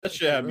That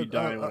shit had me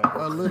dying.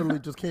 I literally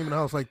just came in the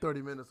house like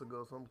 30 minutes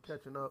ago, so I'm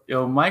catching up.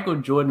 Yo, Michael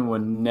Jordan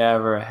would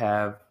never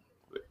have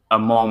a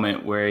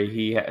moment where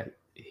he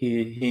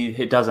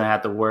doesn't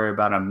have to worry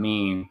about a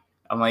meme.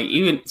 I'm like,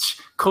 even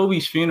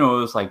Kobe's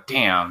funeral was like,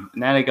 damn,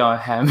 now they're gonna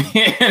have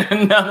me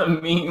another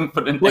meme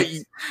for the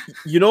next.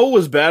 You know what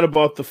was bad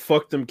about the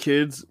 "fuck them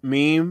kids"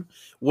 meme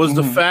was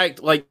the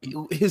fact, like,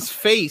 his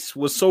face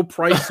was so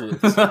priceless.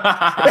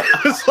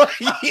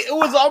 It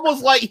was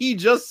almost like he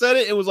just said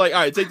it. It was like, all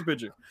right, take the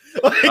picture.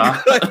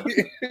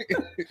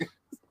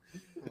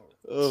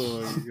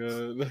 Oh my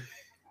god.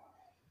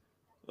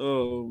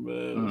 Oh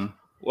man.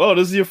 Well,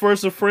 this is your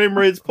first of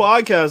Framerates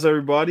podcast,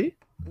 everybody.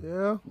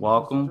 Yeah.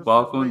 Welcome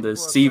the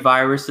C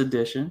virus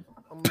edition.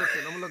 I'm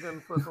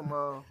looking for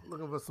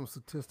some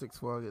statistics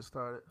before I get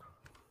started.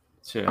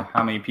 Sure.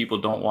 How many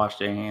people don't wash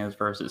their hands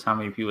versus how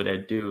many people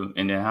that do,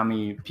 and then how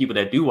many people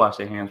that do wash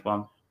their hands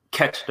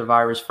catch the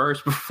virus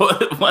first before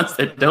the ones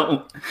that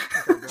don't.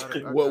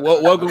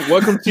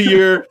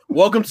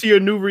 Welcome to your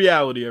new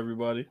reality,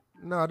 everybody.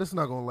 No, this is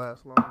not gonna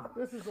last long.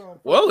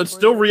 It's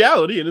still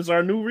reality, and it's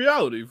our new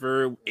reality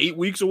for 8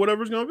 weeks or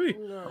whatever it's gonna be.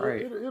 No,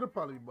 right. It'll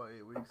probably be about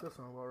 8 weeks. That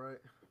sounds all right.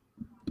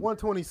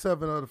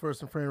 127 of the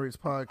First and Framerates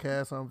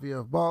podcast. I'm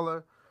VF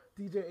Baller,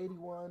 DJ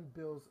 81,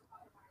 Bill's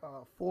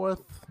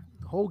fourth.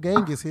 The whole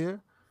gang is here.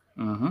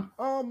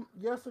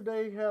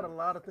 Yesterday had a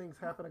lot of things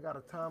happen. I got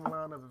a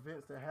timeline of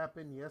events that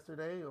happened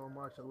yesterday on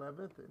March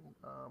 11th, and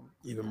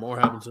even more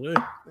happened today.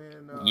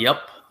 And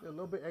yep, a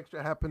little bit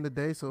extra happened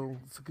today, so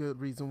it's a good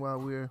reason why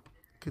we're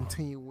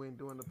continuing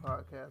doing the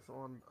podcast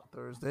on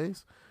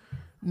Thursdays.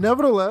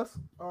 Nevertheless,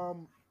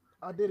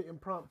 I did an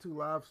impromptu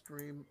live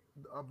stream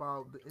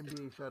about the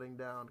NBA shutting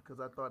down because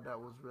I thought that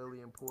was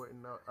really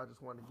important. I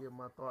just wanted to give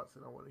my thoughts,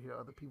 and I want to hear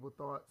other people's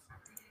thoughts.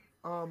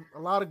 A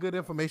lot of good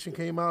information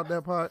came out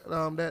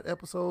that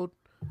episode.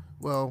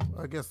 Well,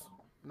 I guess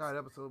not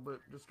episode, but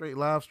the straight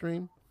live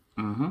stream.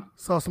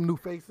 Saw some new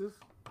faces.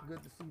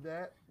 Good to see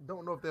that.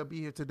 Don't know if they'll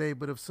be here today,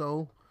 but if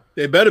so,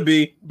 they better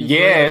be.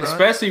 Yeah,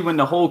 especially when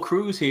the whole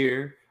crew's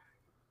here.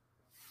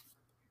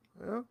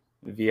 Yeah.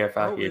 VF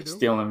out here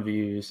stealing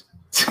views.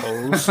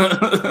 Listen,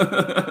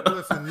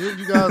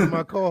 you guys are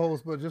my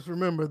co-hosts, but just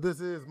remember, this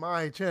is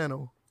my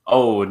channel.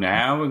 Oh,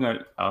 now we're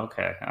gonna.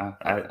 Okay,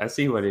 I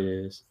see what it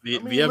is.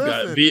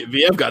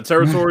 VF got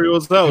territorial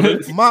as hell.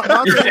 My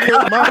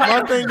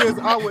thing is,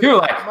 you're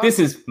like, this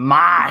is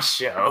my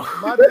show.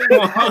 My thing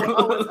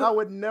is, I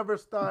would never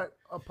start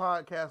a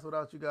podcast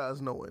without you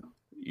guys knowing.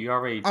 You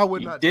already. I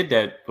would not did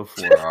that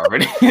before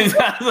already. I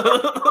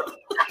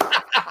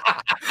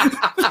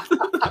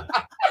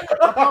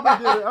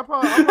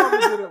probably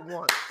did it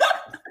once.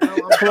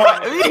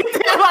 You did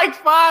it like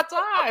 5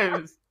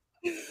 times.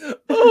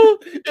 Oh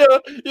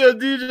yeah,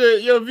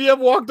 DJ, VF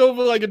walked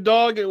over like a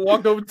dog and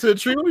walked over to a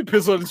tree. Let me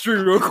piss on the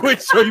tree real quick,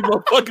 show you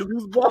motherfuckers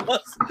who's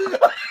boss.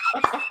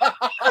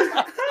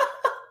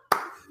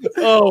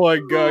 Oh my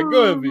god,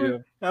 go ahead,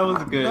 VF. That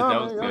was good.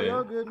 That was good.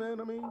 Y'all good,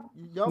 man. I mean,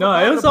 y'all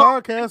it was a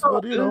podcast,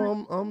 but you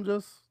know, I'm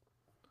the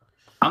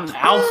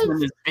alpha in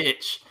this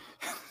bitch.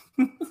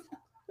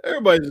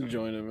 Everybody's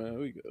enjoying it, man.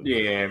 We good.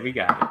 Yeah, we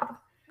got it.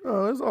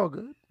 Oh, it's all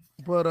good,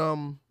 but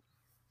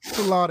it's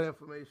a lot of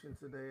information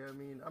today. I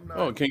mean, I'm not.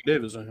 Oh, King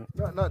Davis.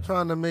 Not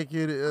trying to make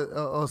it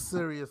a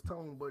serious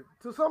tone, but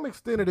to some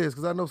extent it is,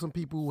 because I know some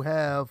people who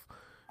have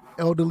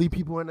elderly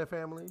people in their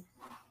family.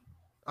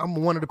 I'm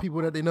one of the people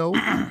that they know.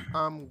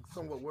 I'm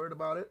somewhat worried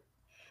about it.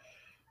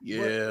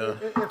 Yeah.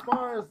 But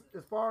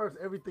as far as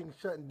everything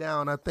shutting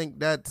down, I think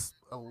that's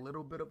a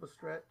little bit of a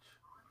stretch.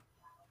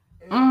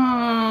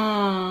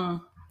 I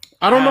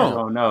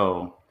don't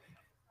know.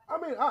 I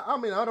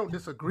mean, I don't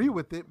disagree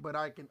with it, but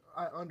I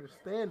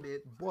understand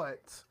it.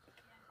 But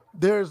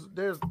there's.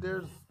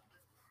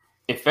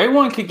 If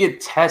everyone could get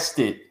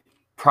tested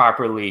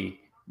properly,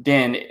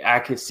 then I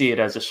could see it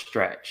as a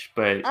stretch.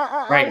 But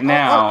right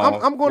now,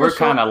 we're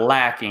kind of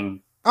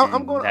lacking.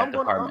 I'm going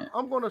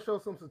to show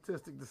some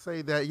statistics to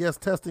say that yes,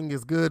 testing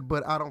is good,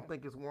 but I don't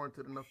think it's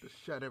warranted enough to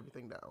shut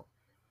everything down.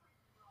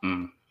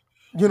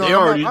 You know,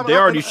 they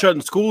already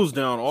shutting schools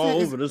down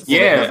all over this.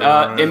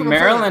 Yeah, in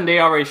Maryland, they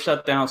already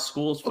shut down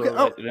schools for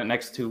the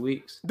next 2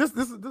 weeks. This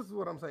is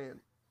what I'm saying.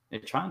 They're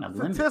trying to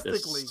limit the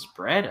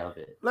spread of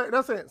it. Like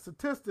that's saying,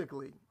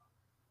 statistically,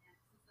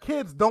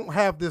 kids don't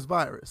have this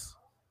virus.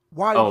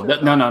 Why? Oh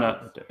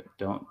no!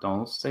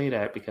 Don't say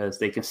that, because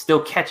they can still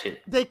catch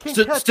it. They can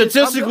catch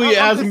statistically, it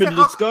hasn't been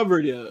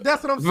discovered yet.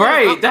 That's what I'm saying.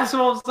 Right. That's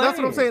what I'm saying. That's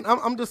what I'm saying.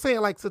 I'm just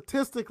saying, like,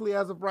 statistically,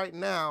 as of right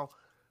now,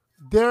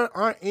 there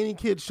aren't any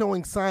kids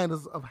showing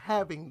signs of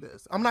having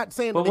this. I'm not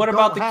saying. But what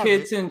about the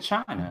kids in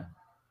China?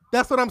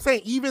 That's what I'm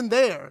saying. Even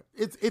there,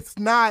 it's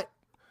not.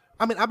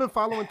 I mean, I've been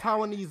following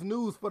Taiwanese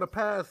news for the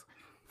past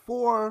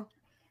 4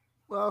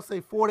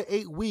 to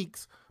 8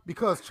 weeks,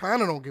 because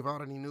China don't give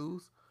out any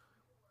news.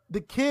 The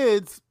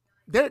kids,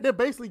 they're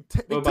basically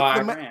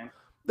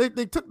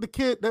they took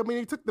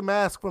the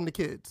mask from the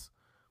kids.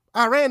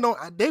 Iran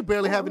they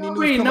barely have any news.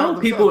 We know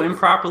people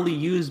improperly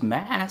use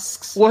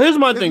masks. Well, here's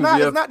my thing.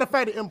 It's not the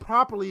fact that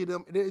improperly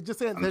they're just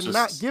saying they're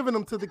not giving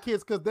them to the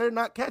kids because they're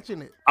not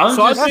catching it.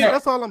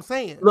 That's all I'm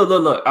saying.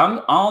 Look.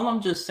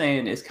 I'm just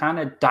saying it's kind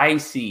of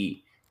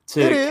dicey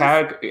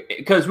to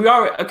because we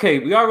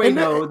already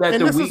know that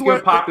the weaker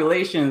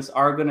populations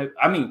are gonna.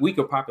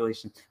 Weaker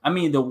populations.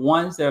 The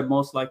ones that are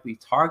most likely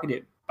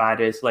targeted by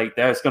this, like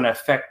that's gonna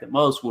affect the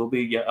most, will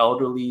be your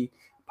elderly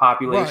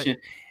population.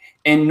 Right.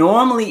 And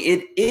normally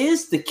it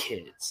is the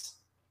kids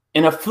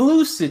in a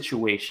flu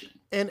situation.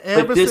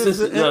 But this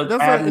is an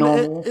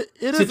abnormal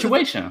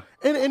situation.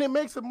 And it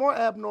makes it more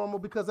abnormal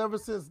because ever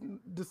since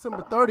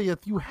December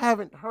 30th, you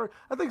haven't heard,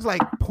 I think it's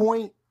like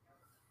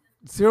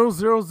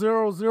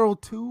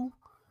 0.00002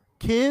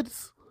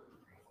 kids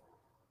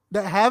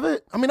that have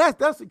it.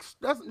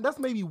 That's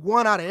maybe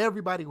one out of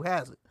everybody who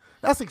has it.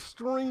 That's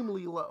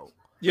extremely low.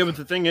 Yeah, but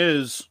the thing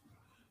is,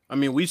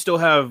 we still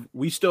have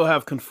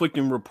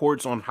conflicting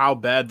reports on how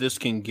bad this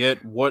can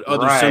get, what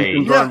other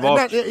symptoms are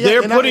involved.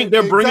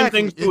 They're bringing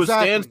things to a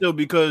standstill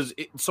because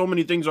so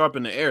many things are up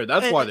in the air.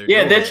 That's why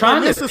they're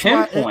trying to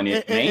pinpoint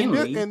it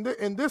mainly.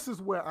 And this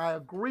is where I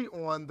agree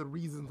on the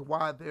reasons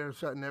why they're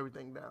shutting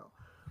everything down.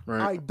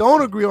 Right. I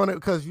don't agree on it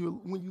because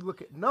when you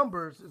look at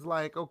numbers, it's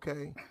like,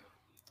 okay,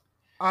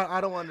 I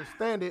don't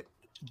understand it.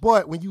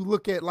 But when you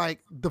look at like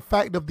the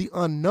fact of the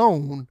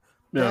unknown,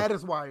 that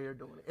is why you're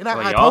doing it. And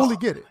I totally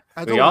get it.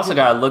 We also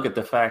got to look at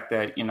the fact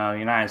that, the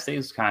United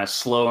States is kind of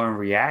slow in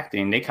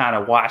reacting. They kind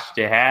of watched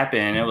it happen.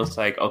 And it was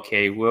like,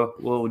 okay,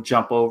 we'll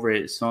jump over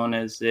it as soon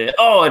as it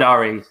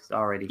already.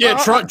 Yeah,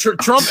 Trump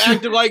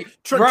acted like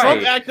Trump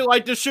acted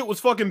like this shit was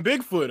fucking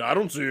Bigfoot. I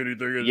don't see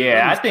anything.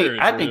 Yeah, I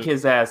think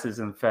his ass is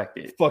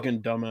infected.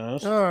 Fucking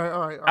dumbass.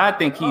 All right. I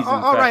think he's infected.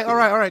 All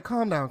right.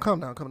 Calm down.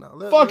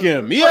 Fuck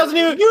him. He hasn't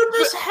even. You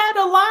just had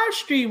a live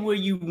stream where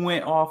you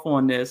went off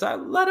on this.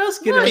 Let us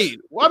get it.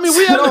 Well, we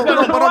haven't been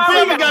on, but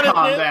I'm got to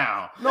calm down.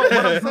 No,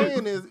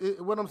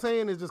 what I'm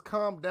saying is just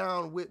calm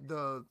down with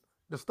the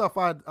stuff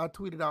I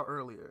tweeted out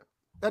earlier.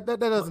 That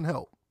doesn't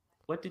help.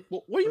 What do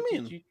you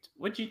mean?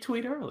 What did you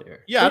tweet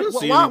earlier? Yeah, I didn't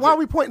see. Why are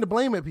we pointing the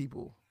blame at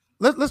people?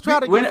 Let's try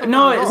to. We're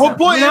not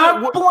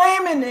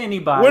blaming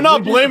anybody. We're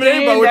not blaming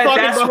anybody. We're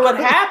talking about what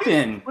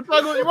happened.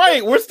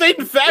 We're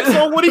stating facts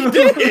on what he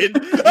did.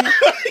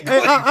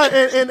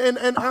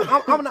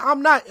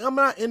 I'm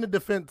not in the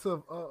defense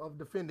of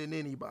defending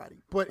anybody,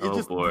 but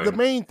the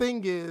main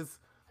thing is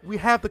we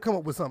have to come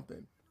up with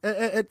something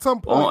at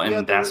some point.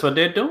 And that's what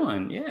they're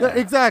doing. Yeah,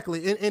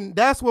 exactly, and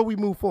that's where we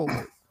move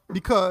forward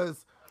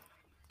because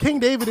King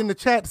David in the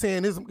chat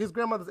saying his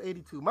grandmother's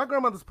 82. My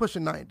grandmother's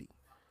pushing 90.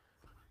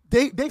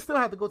 They still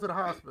have to go to the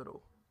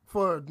hospital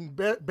for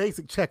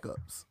basic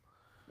checkups.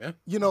 Yeah.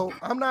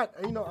 I'm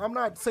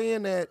not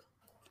saying that,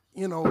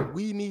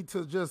 we need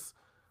to just,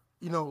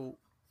 don't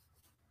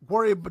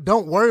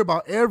worry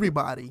about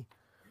everybody.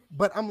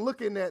 But I'm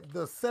looking at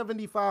the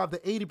 75 to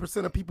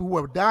 80% of people who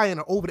are dying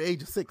are over the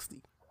age of 60.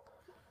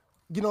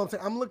 You know what I'm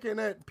saying? I'm looking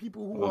at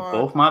people who are.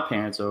 Both my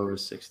parents are over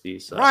 60.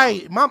 So.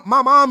 Right. My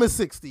mom is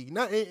 60.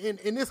 Now, and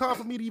it's hard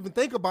for me to even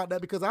think about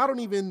that because I don't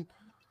even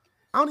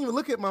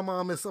look at my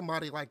mom as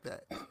somebody like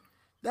that.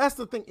 That's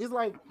the thing. It's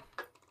like,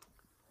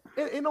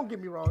 and don't get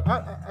me wrong.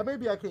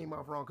 Maybe I came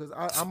off wrong because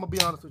I'm gonna be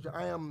honest with you.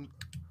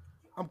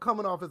 I'm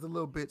coming off as a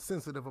little bit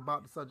sensitive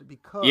about the subject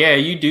because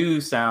you do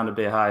sound a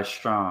bit high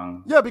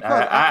strung. Yeah,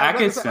 because I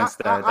can sense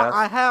that.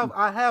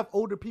 I have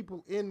older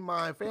people in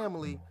my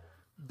family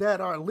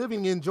that are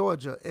living in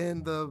Georgia,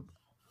 and I ain't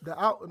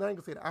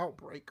gonna say the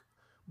outbreak.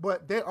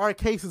 But there are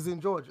cases in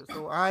Georgia,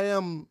 so I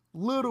am a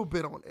little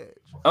bit on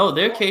edge. Oh,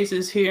 there are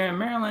cases here in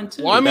Maryland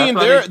too. Well,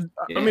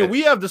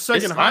 we have the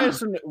second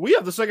highest. We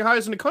have the second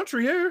highest in the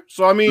country here.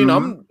 So I'm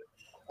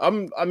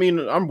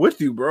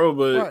with you, bro.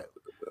 But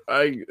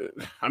right.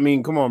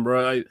 Come on,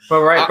 bro.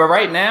 But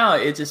right now,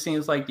 it just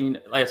seems like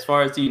as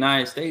far as the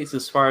United States,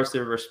 as far as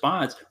their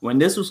response, when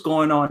this was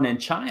going on in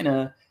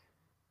China,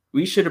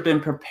 we should have been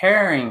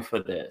preparing for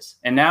this.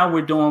 And now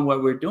we're doing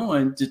what we're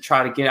doing to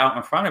try to get out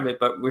in front of it,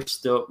 but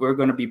we're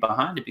going to be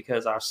behind it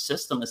because our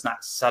system is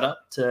not set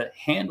up to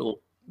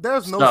handle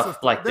stuff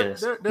like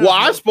this.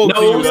 I spoke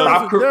to you.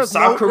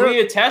 South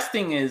Korea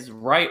testing is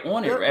right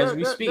on it as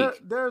we speak.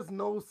 There's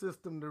no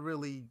system to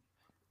really.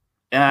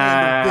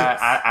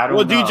 I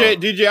don't know.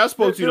 DJ, I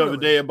spoke to you the other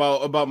day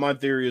about my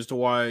theory as to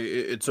why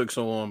it took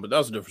so long, but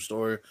that's a different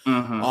story.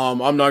 Mm-hmm.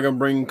 I'm not gonna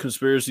bring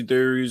conspiracy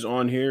theories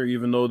on here,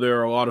 even though there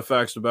are a lot of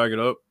facts to back it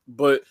up.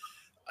 But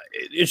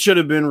it should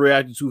have been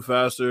reacted to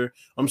faster.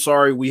 I'm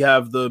sorry, we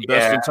have the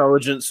best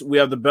intelligence. We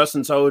have the best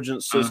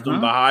intelligence system,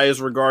 the highest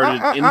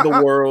regarded in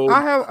the world.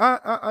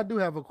 I do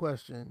have a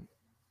question.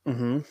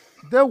 Mm-hmm.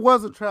 There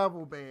was a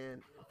travel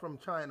ban from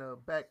China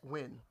back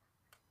when.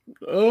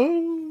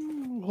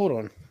 Oh, hold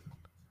on.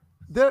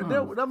 They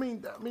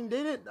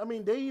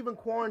didn't. They even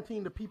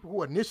quarantined the people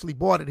who initially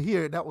bought it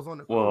here. That was on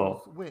the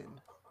cruise. When?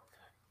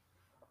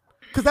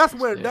 Because that's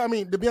where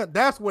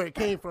that's where it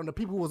came from. The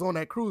people who was on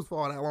that cruise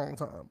for all that long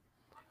time.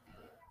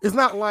 It's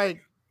not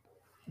like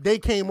they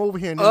came over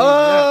here.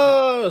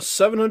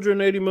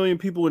 780 million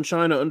people in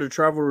China under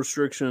travel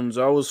restrictions.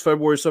 That was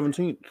February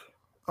 17th.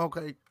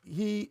 Okay,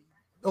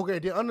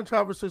 they're under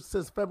travel restrictions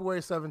since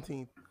February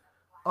 17th.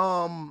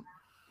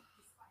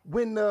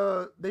 When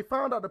they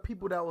found out the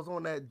people that was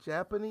on that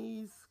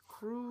Japanese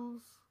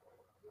cruise,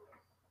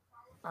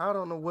 I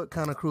don't know what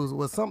kind of cruise it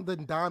was,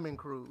 something diamond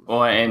cruise.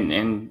 Well,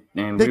 and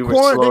we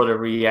were slow to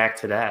react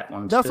to that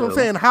one. That's what I'm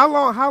saying. How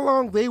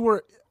long they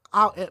were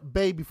out at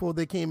bay before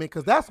they came in?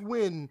 Because that's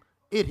when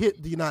it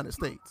hit the United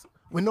States,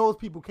 when those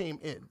people came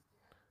in.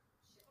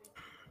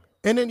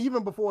 And then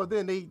even before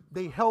then,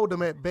 they held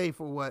them at bay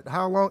for what?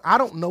 How long? I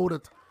don't know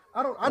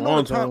I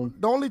know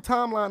the only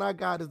timeline I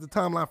got is the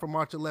timeline from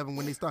March 11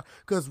 when they start.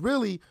 Because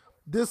really,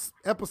 this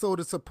episode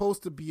is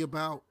supposed to be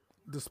about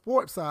the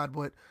sports side,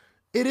 but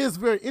it is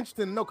very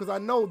interesting to know because I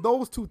know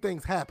those two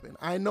things happen.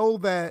 I know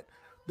that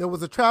there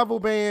was a travel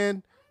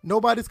ban,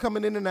 nobody's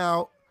coming in and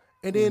out,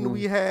 and then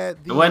we had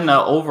it wasn't an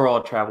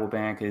overall travel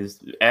ban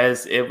because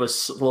as it was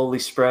slowly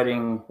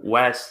spreading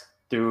west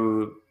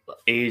through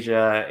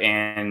Asia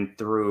and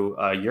through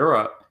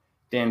Europe,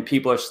 then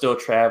people are still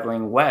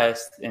traveling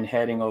west and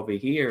heading over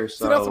here.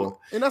 So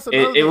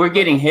we're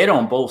getting hit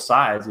on both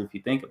sides if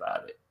you think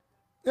about it.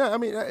 Yeah, I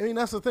mean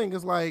that's the thing.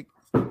 It's like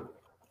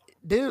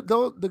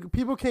the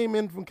people came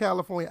in from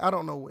California. I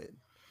don't know when,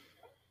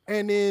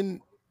 and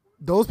then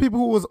those people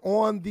who was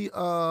on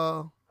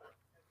the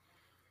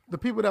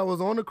people that was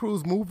on the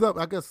cruise moved up.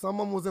 I guess some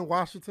of them was in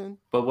Washington.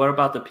 But what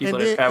about the people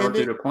that traveled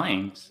through the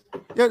planes?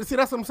 Yeah, see,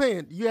 that's what I'm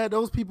saying. You had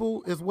those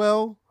people as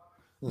well.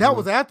 That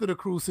was after the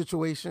cruise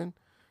situation.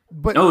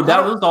 But no,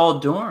 that was all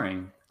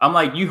during. I'm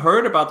like, you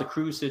heard about the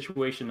cruise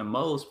situation the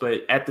most,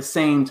 but at the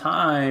same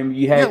time,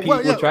 you had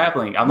people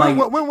traveling. I'm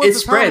when it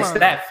spreads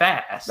that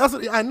fast. That's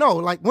what I know.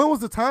 Like, when was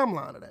the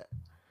timeline of that?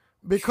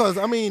 Because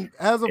I mean,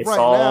 as of it's right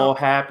now, it's all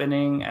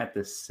happening at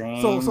the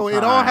same time. So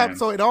it all happened.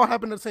 So it all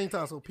happened at the same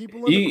time. So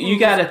people, you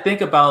got to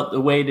think about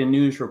the way the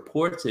news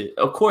reports it.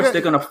 Of course,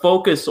 they're going to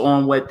focus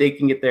on what they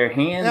can get their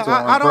hands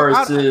on.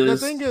 Versus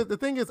the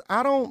thing is,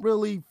 I don't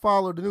really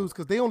follow the news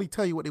because they only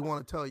tell you what they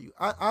want to tell you.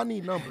 I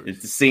need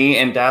numbers. See,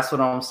 and that's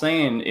what I'm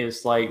saying.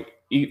 It's like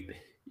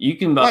you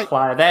can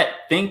apply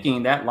that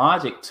thinking, that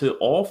logic to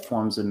all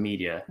forms of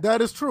media.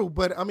 That is true,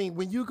 but I mean,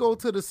 when you go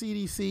to the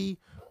CDC.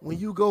 When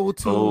you go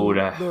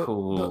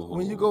to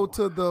when you go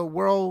to the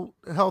World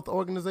Health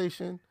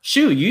Organization,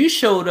 shoot, you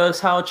showed us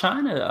how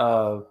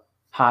China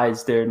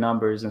hides their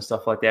numbers and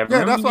stuff like that.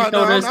 Yeah, that's why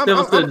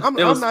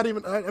I'm not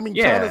even. I mean,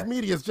 China's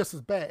media is just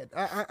as bad.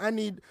 I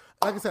need,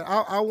 like I said,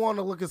 I want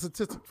to look at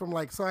statistics from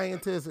like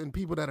scientists and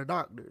people that are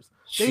doctors.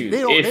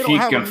 If you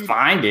can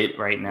find it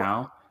right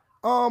now.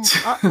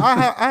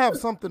 I have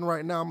something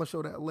right now. I'm gonna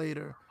show that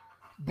later,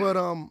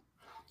 but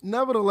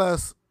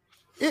nevertheless.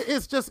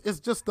 It's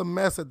just a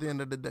mess at the end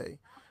of the day.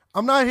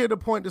 I'm not here to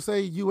point to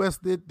say U.S.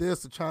 did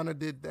this or China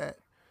did that.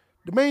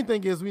 The main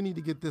thing is we need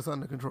to get this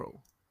under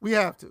control. We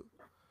have to.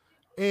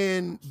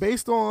 And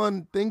based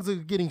on things that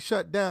are getting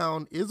shut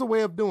down is a way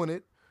of doing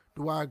it.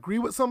 Do I agree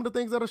with some of the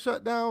things that are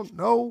shut down?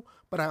 No,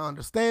 but I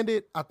understand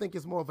it. I think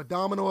it's more of a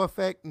domino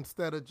effect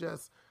instead of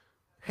just,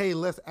 hey,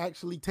 let's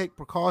actually take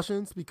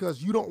precautions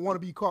because you don't want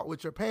to be caught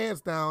with your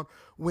pants down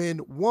when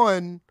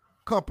one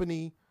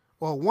company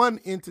or one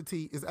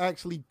entity is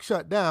actually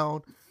shut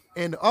down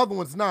and the other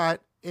one's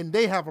not, and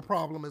they have a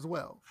problem as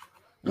well.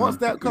 Once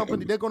that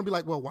company, they're going to be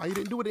like, well, why you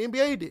didn't do what the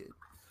NBA did?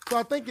 So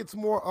I think it's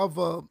more of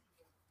a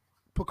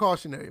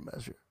precautionary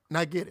measure, and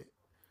I get it.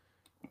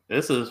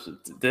 This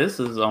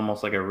is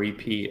almost like a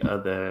repeat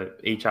of the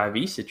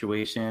HIV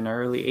situation in the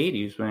early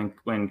 80s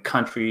when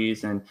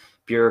countries and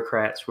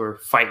bureaucrats were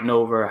fighting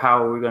over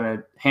how we're going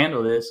to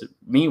handle this.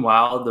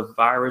 Meanwhile, the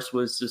virus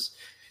was just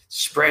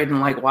spreading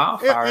like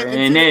wildfire,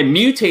 and then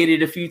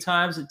mutated a few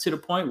times to the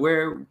point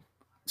where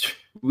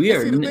we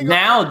are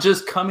now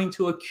just coming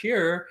to a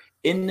cure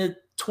in the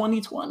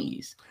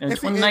 2020s and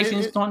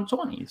 2019s,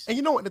 2020s. And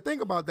you know what the thing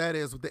about that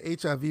is with the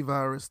HIV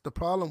virus, the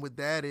problem with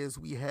that is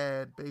we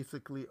had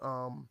basically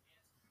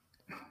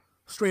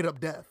straight up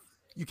death.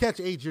 You catch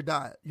AIDS, you're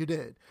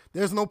dead.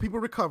 There's no people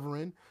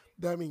recovering.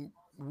 I mean,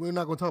 we're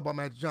not going to talk about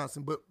Magic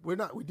Johnson, but we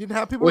didn't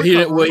have people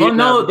recovering.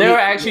 No, there are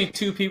actually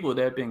 2 people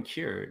that have been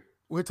cured.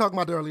 We're talking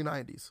about the early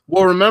 90s.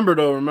 Well, remember,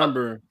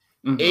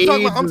 I'm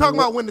talking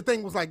about when the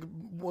thing was like,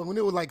 when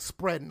it was like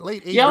spreading,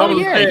 late 80s.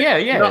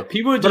 Yeah. No,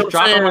 people were just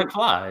dropping like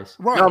flies.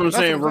 Right. No, I'm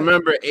saying,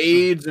 remember,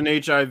 AIDS and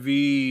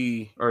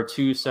HIV are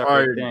 2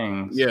 separate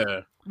things. Yeah.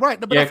 Right.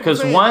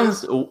 Because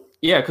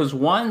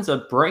one's a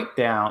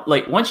breakdown.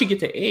 Like once you get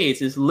to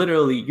AIDS, it's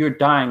literally you're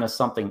dying of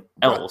something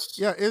else.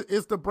 Right. Yeah,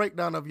 it's the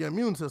breakdown of your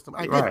immune system.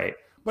 I get it.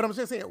 But I'm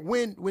just saying,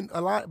 when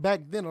a lot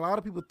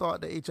of people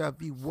thought that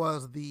HIV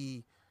was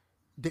the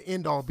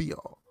end all be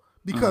all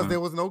because there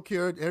was no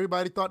cure.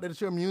 Everybody thought that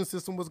your immune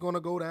system was going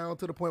to go down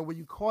to the point where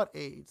you caught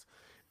AIDS.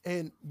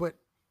 But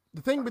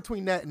the thing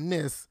between that and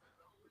this,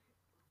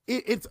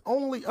 it's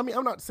only, I mean,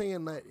 I'm not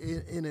saying that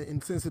in an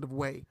insensitive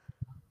way.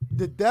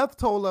 The death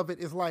toll of it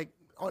is like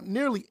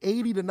nearly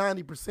 80 to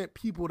 90%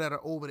 people that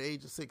are over the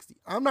age of 60.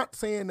 I'm not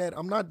saying that,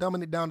 I'm not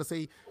dumbing it down to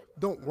say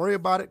don't worry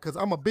about it, because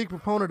I'm a big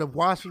proponent of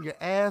washing your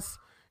ass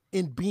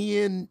and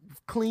being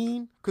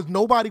clean, because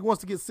nobody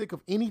wants to get sick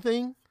of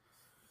anything.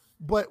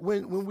 But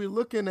when we're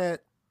looking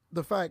at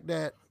the fact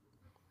that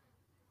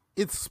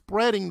it's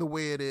spreading the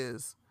way it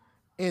is,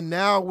 and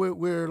now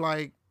we're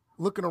like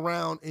looking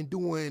around and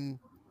doing,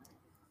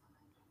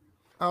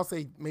 I'll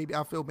say maybe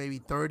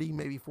 30,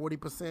 maybe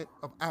 40%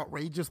 of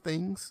outrageous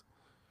things.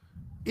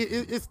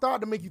 It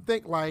started to make you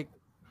think like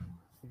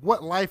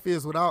what life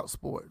is without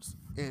sports.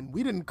 And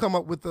we didn't come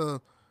up with a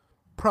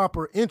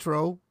proper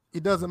intro.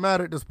 It doesn't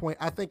matter at this point.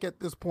 I think at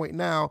this point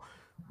now,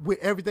 with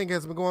everything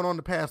that's been going on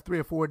the past 3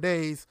 or 4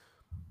 days,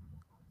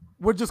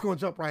 we're just going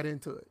to jump right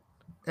into it.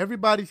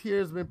 Everybody's here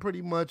has been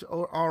pretty much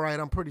all right.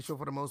 I'm pretty sure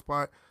for the most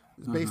part,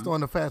 it's based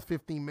on the past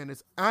 15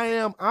 minutes.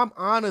 I'm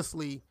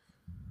honestly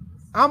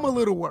a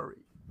little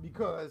worried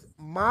because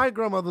my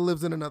grandmother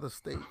lives in another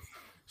state.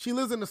 She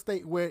lives in a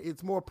state where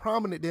it's more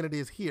prominent than it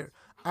is here.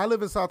 I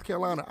live in South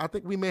Carolina. I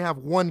think we may have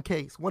one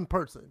case, one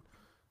person.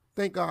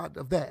 Thank God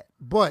of that.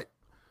 But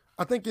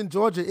I think in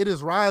Georgia, it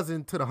is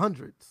rising to the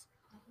hundreds.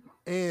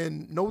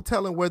 And no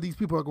telling where these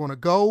people are going to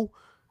go.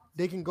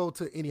 They can go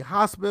to any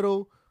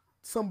hospital.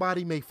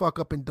 Somebody may fuck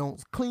up and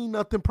don't clean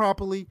nothing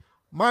properly.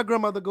 My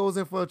grandmother goes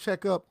in for a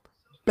checkup.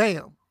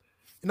 Bam.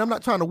 And I'm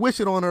not trying to wish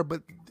it on her,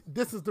 but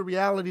this is the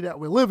reality that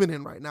we're living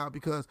in right now,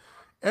 because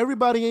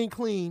everybody ain't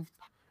clean.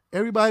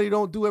 Everybody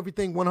don't do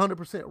everything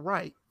 100%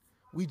 right.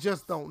 We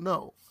just don't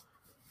know.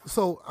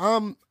 So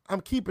I'm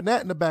keeping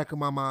that in the back of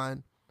my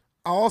mind.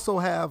 I also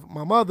have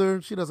my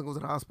mother. She doesn't go to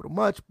the hospital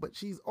much, but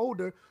she's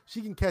older.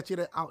 She can catch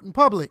it out in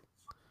public.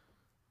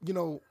 You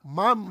know,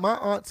 my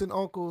aunts and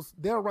uncles,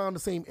 they're around the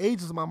same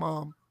age as my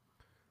mom.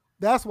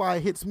 That's why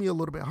it hits me a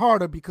little bit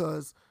harder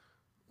because,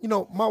 you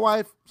know, my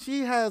wife,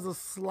 she has a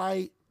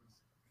slight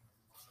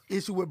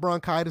issue with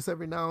bronchitis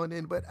every now and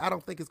then, but I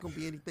don't think it's going to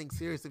be anything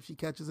serious if she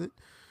catches it.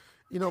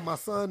 You know, my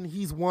son,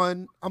 he's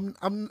one. I'm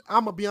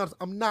gonna be honest.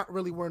 I'm not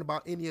really worried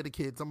about any of the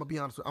kids. I'm gonna be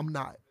honest. I'm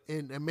not.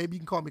 And maybe you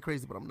can call me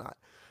crazy, but I'm not.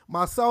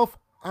 Myself,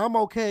 I'm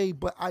okay,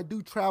 but I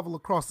do travel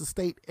across the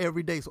state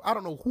every day, so I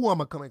don't know who I'm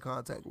gonna come in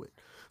contact with.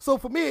 So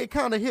for me, it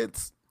kind of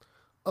hits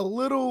a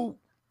little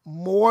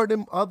more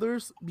than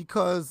others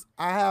because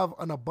I have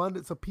an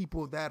abundance of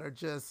people that are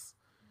just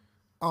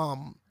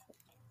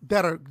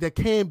that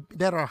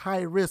are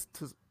high risk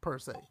to, per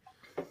se.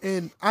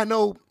 And I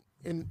know.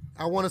 And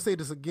I want to say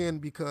this again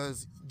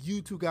because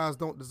you two guys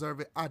don't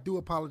deserve it. I do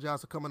apologize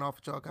for coming off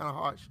at y'all kind of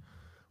harsh,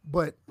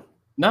 but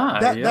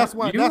that's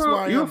why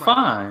you're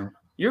fine.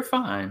 You're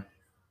fine.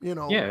 You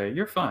know. Yeah,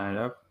 you're fine.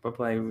 I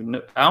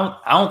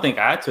don't think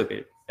I took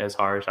it as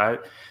harsh. I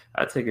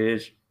took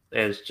it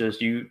as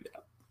just you.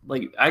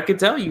 Like I could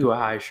tell you were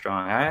high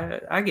strung.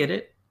 I get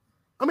it.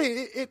 I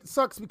mean, it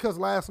sucks because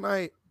last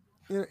night.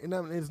 And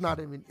it's not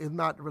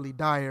really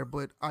dire,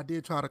 but I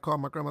did try to call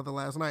my grandmother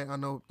last night. I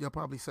know y'all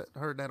probably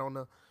heard that on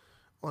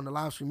the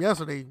live stream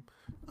yesterday.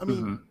 I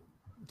mean,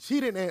 she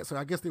didn't answer.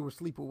 I guess they were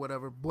asleep or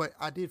whatever. But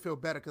I did feel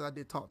better because I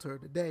did talk to her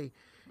today.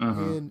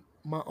 And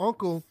my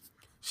uncle,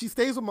 she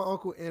stays with my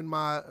uncle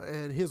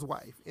and his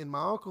wife. And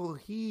my uncle,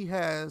 he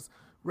has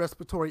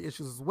respiratory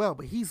issues as well,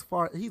 but he's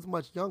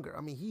much younger. I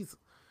mean,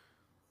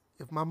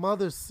 if my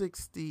mother's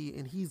 60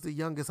 and he's the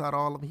youngest out of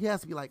all of them, he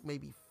has to be like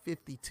maybe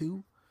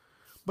 52.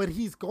 But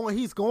he's going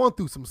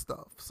through some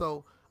stuff.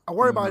 So I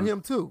worry about him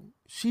too.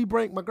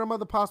 My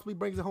grandmother possibly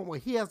brings it home where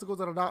he has to go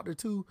to the doctor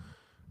too.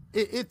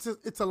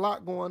 It's a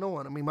lot going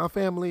on. I mean, my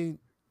family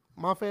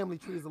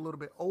tree is a little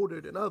bit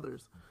older than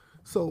others.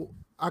 So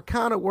I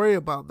kind of worry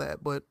about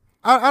that, but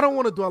I don't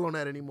want to dwell on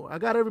that anymore. I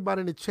got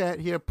everybody in the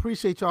chat here.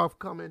 Appreciate y'all for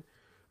coming.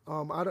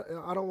 I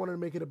don't want to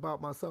make it about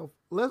myself.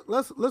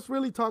 Let's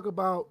really talk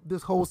about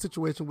this whole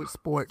situation with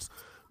sports.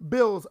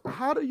 Bills,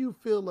 how do you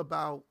feel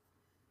about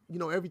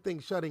everything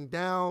shutting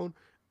down,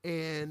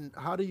 and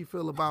how do you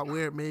feel about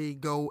where it may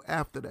go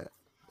after that?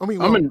 I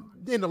mean,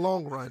 in the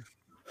long run.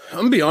 I'm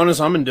gonna be honest,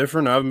 I'm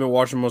indifferent. I haven't been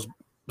watching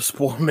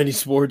many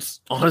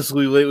sports,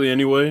 honestly, lately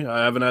anyway.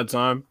 I haven't had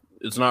time.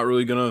 It's not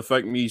really gonna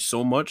affect me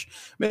so much.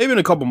 Maybe in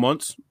a couple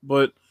months,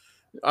 but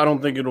I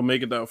don't think it'll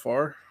make it that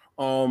far.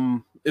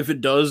 If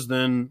it does,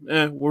 then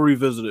we'll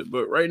revisit it.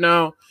 But right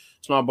now,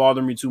 it's not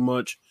bothering me too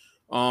much.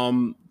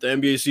 The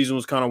NBA season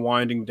was kind of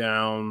winding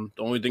down.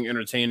 The only thing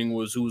entertaining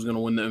was who was going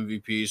to win the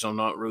MVP, so I'm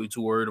not really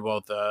too worried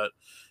about that.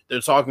 They're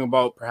talking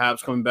about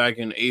perhaps coming back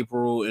in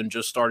April and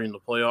just starting the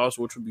playoffs,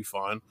 which would be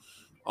fine.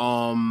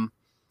 I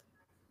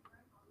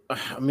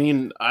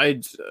mean,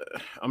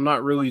 I'm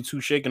not really too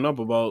shaken up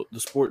about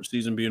the sports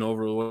season being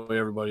over the way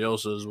everybody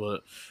else is,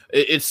 but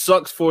it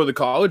sucks for the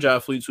college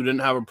athletes who didn't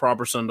have a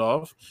proper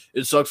send-off.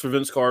 It sucks for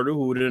Vince Carter,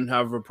 who didn't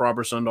have a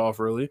proper send-off,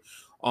 really.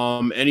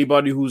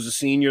 Anybody who's a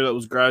senior that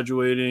was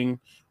graduating,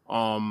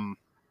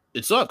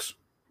 it sucks.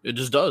 It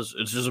just does.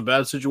 It's just a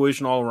bad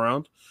situation all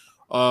around.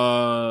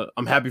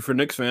 I'm happy for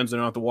Knicks fans. They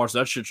don't have to watch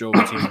that shit show over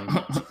TV.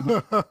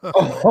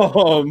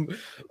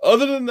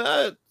 Other than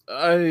that,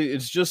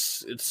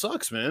 it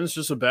sucks, man. It's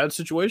just a bad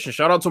situation.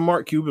 Shout out to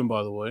Mark Cuban,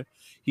 by the way.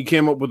 He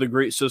came up with a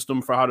great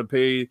system for how to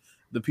pay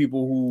the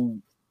people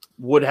who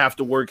would have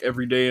to work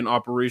every day in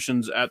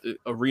operations at the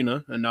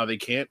arena, and now they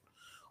can't.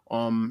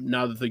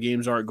 Now that the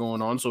games aren't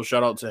going on, so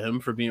shout out to him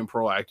for being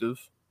proactive.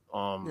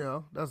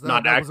 That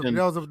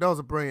was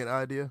a brilliant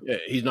idea. Yeah,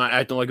 he's not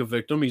acting like a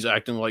victim. He's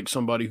acting like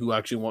somebody who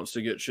actually wants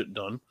to get shit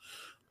done.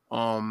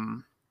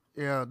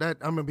 Yeah, that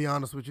I'm gonna be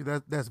honest with you.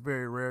 That's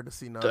very rare to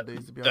see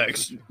nowadays. To be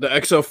honest, the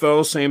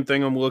XFL, same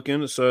thing. I'm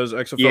looking. It says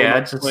XFL. Yeah,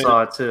 I just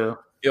saw it too.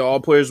 Yeah, all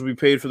players will be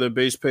paid for their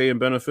base pay and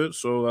benefits,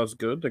 so that's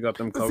good. They got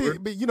them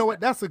covered. But you know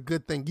what? That's a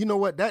good thing. You know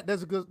what? That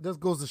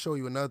goes to show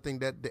you another thing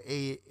that the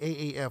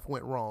AAF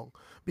went wrong,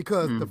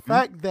 because the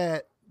fact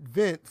that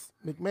Vince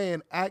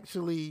McMahon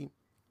actually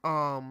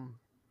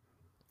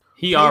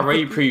he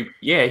already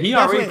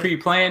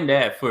pre-planned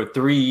that for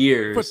 3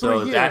 years.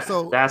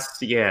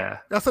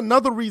 That's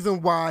another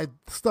reason why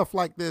stuff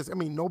like this. I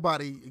mean,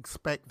 nobody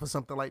expect for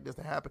something like this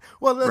to happen.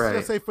 Well, let's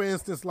just say, for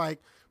instance,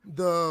 like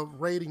the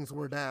ratings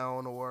were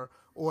down, or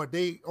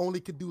they only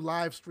could do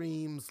live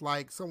streams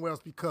like somewhere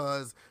else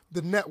because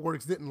the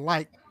networks didn't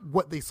like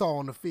what they saw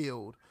on the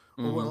field,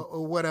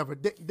 or whatever.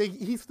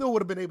 He still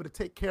would have been able to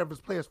take care of his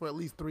players for at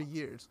least 3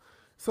 years.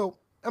 So,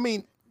 I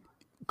mean,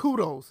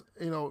 kudos,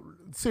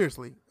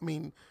 seriously. I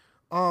mean,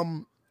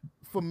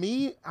 for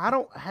me,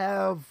 I'm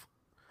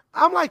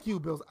like you,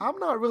 Bills. I'm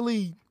not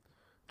really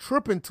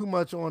tripping too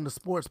much on the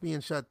sports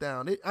being shut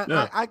down.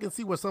 I can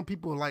see where some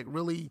people are like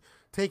really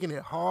taking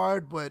it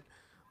hard, but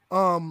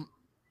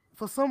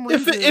for some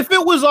reason, if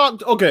it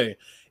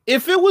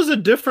was a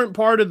different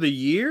part of the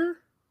year,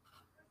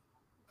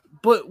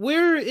 but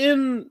we're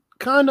in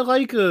kind of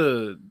like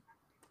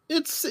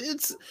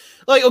it's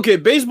like, okay,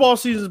 baseball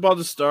season's about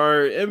to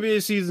start,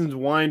 NBA season's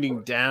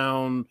winding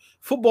down,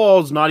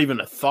 football's not even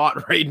a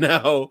thought right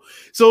now,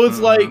 so it's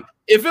like,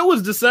 if it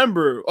was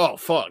December, oh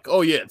fuck,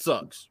 oh yeah, it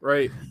sucks,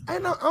 right? I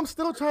know. I'm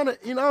still trying to,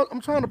 I'm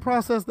trying to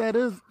process that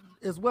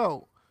as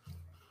well.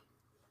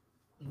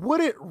 Would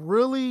it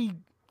really?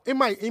 It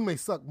may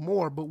suck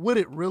more, but would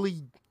it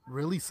really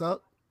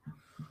suck?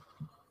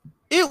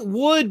 It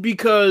would,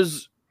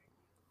 because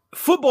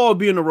football would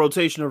be in a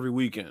rotation every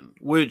weekend,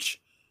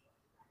 which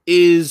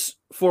is,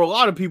 for a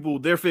lot of people,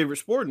 their favorite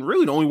sport and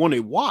really the only one they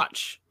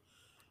watch.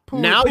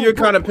 Now you're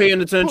kind of paying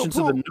attention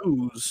to the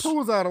news.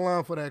 Pool's out of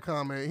line for that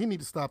comment. He need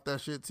to stop that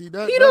shit. See, he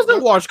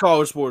doesn't watch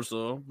college sports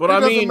though. But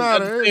I mean, at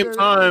the same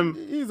time,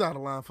 he's out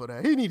of line for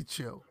that. He need to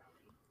chill.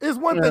 It's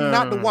one thing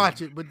not to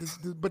watch it, but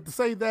to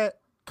say that,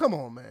 come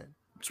on, man.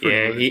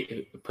 Yeah,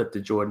 he put the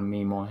Jordan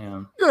meme on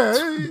him. Yeah,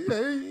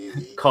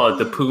 call it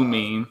the poo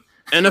meme.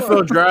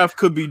 NFL draft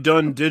could be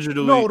done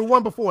digitally. No, the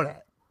one before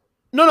that.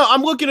 No,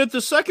 I'm looking at the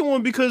second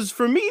one, because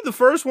for me, the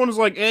first one is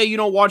like, hey, you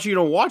don't watch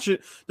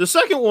it. The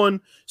second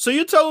one, so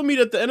you're telling me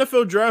that the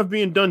NFL draft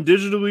being done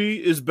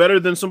digitally is better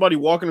than somebody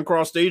walking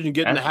across stage and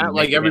getting the hat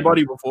like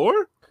everybody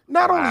before?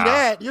 Not only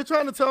that, you're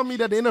trying to tell me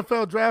that the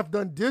NFL draft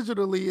done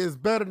digitally is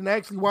better than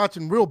actually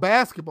watching real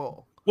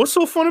basketball. What's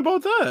so fun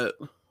about that?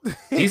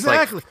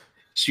 Exactly.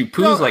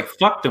 Pooh's like,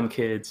 fuck them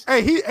kids.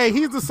 Hey,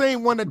 he's the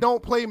same one that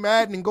don't play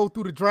Madden and go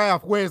through the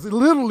draft, whereas it's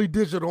literally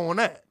digital on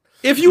that.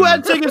 If you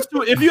had tickets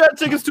to a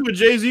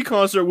Jay-Z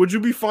concert, would you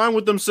be fine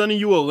with them sending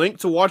you a link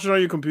to watch it on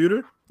your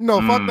computer?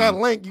 No, fuck that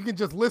link. You can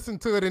just listen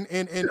to it and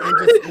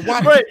just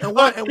watch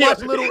watch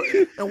little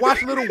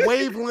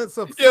wavelengths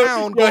of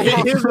sound.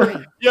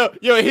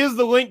 Here's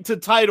the link to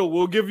Tidal.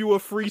 We'll give you a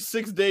free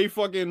 6-day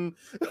fucking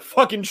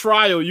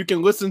trial. You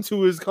can listen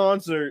to his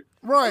concert.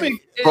 Right. I mean,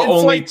 for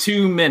only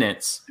 2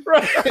 minutes.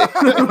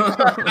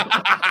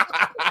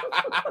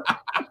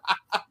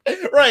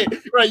 Right.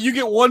 Right. You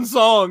get one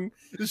song.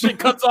 The shit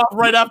cuts off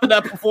right after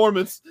that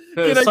performance.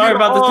 Sorry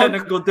about the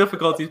technical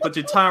difficulties, but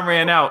your time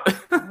ran out.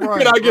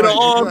 Can I get an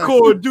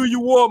encore? Do you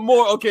want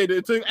more? Okay,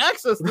 to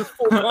access this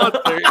full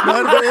concert.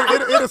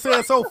 It'll say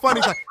it's so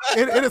funny.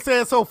 It'll say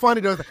it's so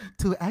funny.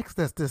 To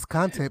access this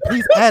content,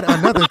 please add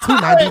another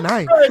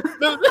 $2.99.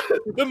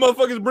 The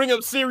motherfuckers bring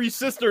up Siri's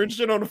sister and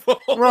shit on the phone.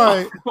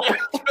 Right.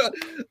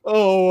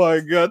 Oh my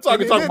god.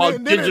 Talking about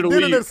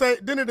digitally.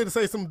 Then it'll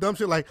say some dumb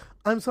shit like,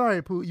 I'm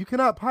sorry, Pooh, you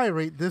cannot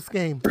pirate this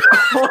game.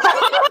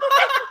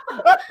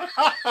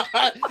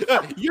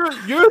 You're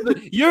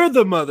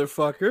the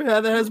motherfucker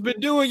that has been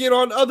doing it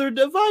on other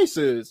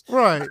devices.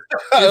 Right.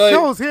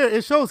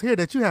 It shows here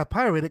that you have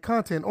pirated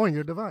content on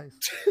your device.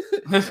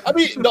 I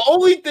mean, the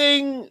only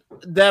thing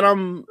that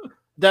I'm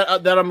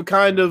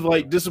kind of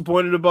like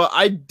disappointed about,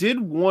 I did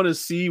want to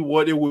see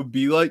what it would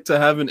be like to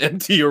have an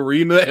empty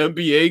arena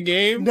NBA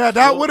game. Now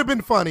that would have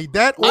been funny.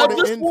 That or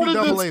the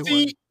NCAA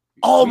one.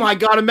 Oh my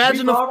god!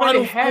 Imagine the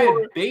Final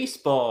Four.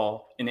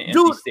 Baseball in an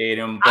empty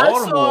stadium.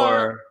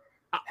 Baltimore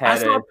I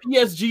saw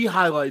PSG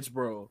highlights,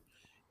 bro,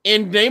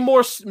 and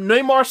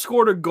Neymar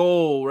scored a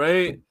goal,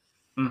 right?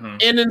 Mm-hmm.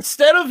 And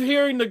instead of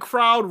hearing the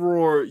crowd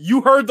roar, you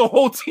heard the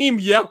whole team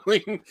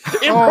yelling.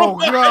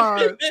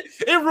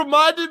 It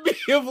reminded me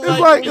of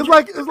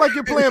it's like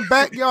you're playing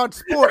backyard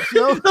sports,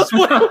 yo. That's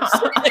what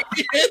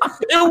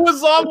it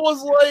was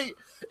like.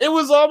 It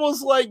was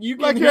almost like you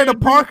can you're in a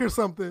park or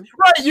something.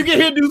 Right, you can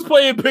hear dudes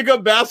playing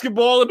pickup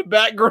basketball in the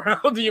background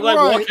and you're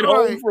walking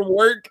home from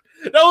work.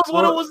 That was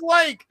what it was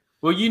like.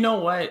 Well, you know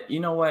what?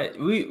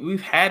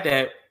 We've had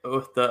that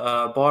with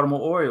the Baltimore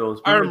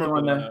Orioles. I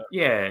remember that.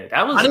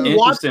 That was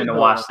interesting to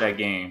watch that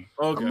game.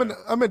 Okay.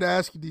 I'm going to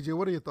ask you, DJ,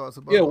 what are your thoughts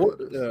about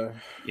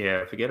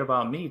this? Forget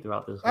about me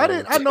throughout this. I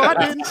didn't. I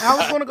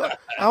was going to go.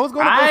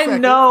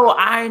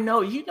 I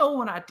know. You know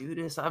when I do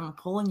this, I'm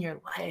pulling your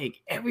leg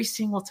every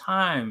single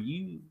time.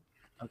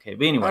 Okay,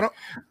 but anyway.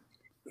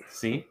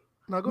 See?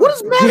 No, what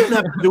does Madden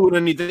have to do with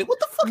anything? What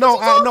the fuck?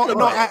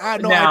 I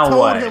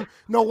told him.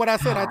 No, what I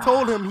said, I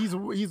told him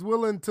he's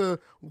willing to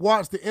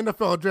watch the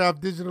NFL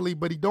draft digitally,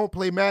 but he don't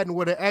play Madden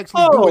where they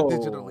actually do it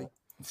digitally.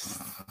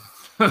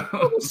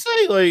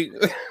 Say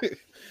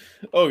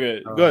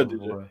okay, go ahead,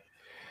 DJ.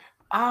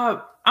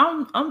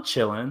 I'm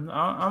chilling.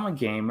 I'm a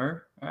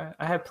gamer. I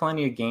have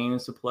plenty of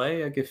games to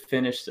play. I could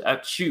finish.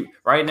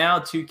 Right now,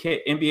 2K,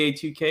 NBA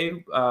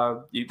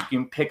 2K. You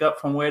can pick up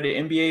from where the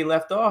NBA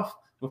left off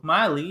with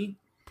my league.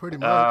 Pretty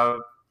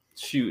much.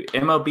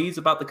 MLB is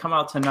about to come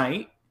out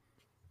tonight.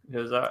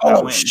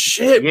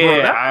 Shit, bro.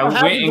 Yeah, I went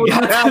and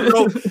got that's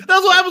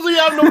what happens when you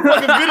have no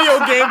fucking video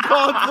game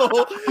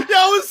console. Yeah,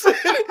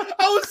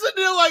 I was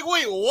sitting there like,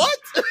 wait, what?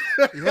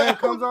 Yeah, it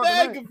comes out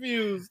tonight.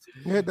 Confused.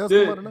 Yeah, it does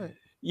come out tonight.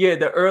 Yeah,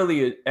 the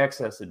early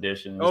access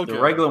edition. Okay.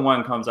 The regular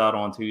one comes out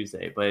on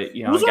Tuesday, but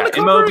who's on the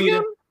cover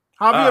again?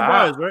 Javier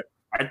Baez, right?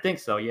 I think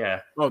so.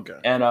 Yeah. Okay.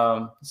 And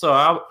so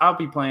I'll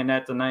be playing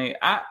that tonight.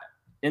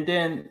 And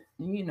then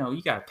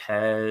you got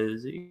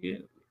Pez.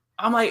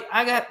 I'm like,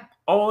 I got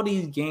all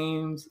these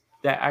games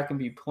that I can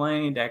be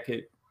playing that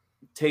could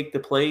take the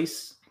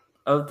place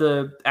of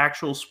the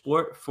actual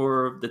sport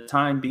for the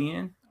time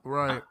being.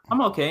 Right. I'm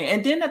okay.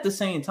 And then at the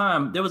same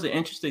time, there was an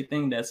interesting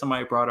thing that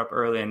somebody brought up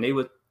earlier, and they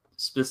were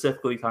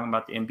specifically talking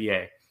about the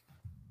NBA.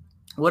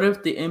 What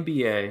if the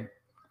NBA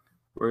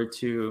were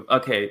to,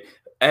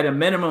 at a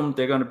minimum,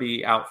 they're going to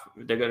be out.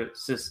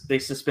 They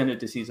suspended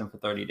the season for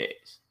 30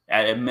 days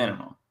at a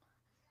minimum.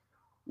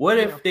 What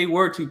if they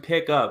were to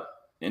pick up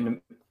in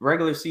the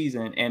regular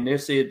season, and they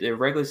said the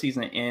regular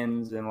season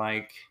ends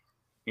in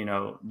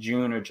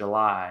June or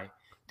July?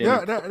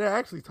 They're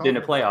actually talking in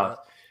the playoffs.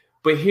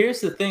 But here's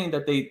the thing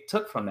that they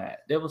took from that.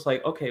 It was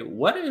like, okay,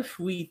 what if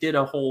we did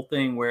a whole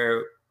thing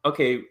where,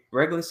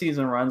 regular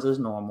season runs as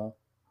normal.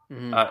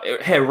 Mm-hmm.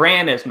 It had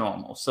ran as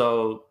normal.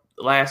 So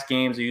the last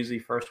games are usually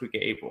first week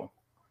of April.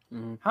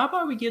 Mm-hmm. How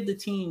about we give the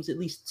teams at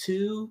least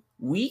 2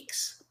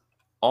 weeks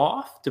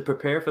off to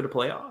prepare for the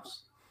playoffs?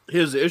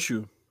 Here's the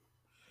issue.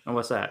 And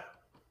what's that?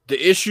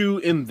 The issue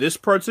in this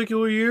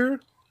particular year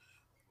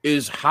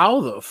is how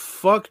the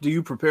fuck do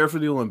you prepare for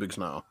the Olympics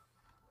now?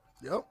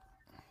 Yep.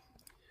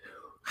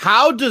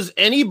 How does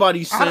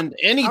anybody send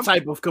any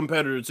type of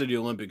competitor to the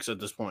Olympics at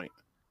this point?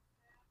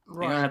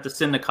 Right. You're going to have to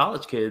send the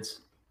college kids.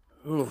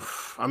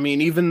 Oof. I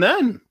mean, even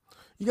then.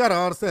 You got to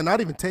understand,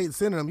 not even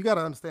sending them. You got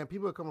to understand,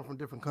 people are coming from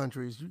different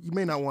countries. You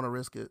may not want to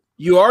risk it.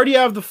 You already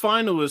have the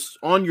finalists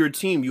on your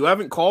team. You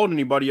haven't called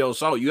anybody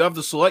else out. You have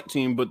the select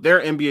team, but they're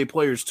NBA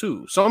players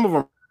too. Some of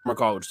them are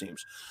college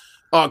teams,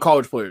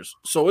 college players.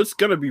 So it's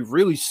going to be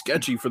really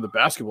sketchy for the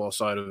basketball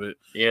side of it.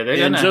 Yeah,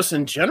 just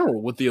in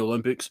general with the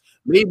Olympics.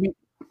 Maybe.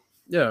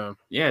 Yeah.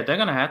 Yeah, they're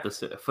going to have to,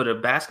 for the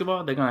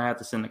basketball, they're going to have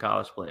to send the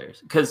college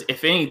players. Because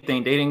if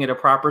anything, they didn't get a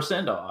proper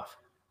send-off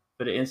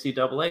for the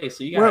NCAA.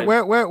 So you got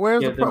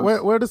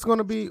where this going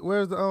to be?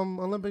 Where's the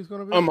Olympics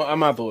going to be?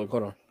 I'm out to look.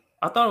 Hold on.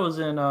 I thought it was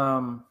in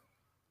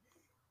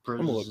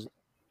Brazil.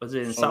 Was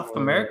it in South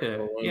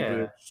America?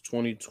 Yeah.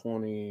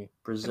 2020.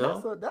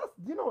 Brazil?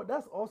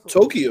 That's also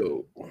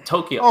Tokyo.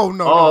 Oh,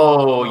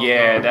 no.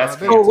 That's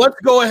so let's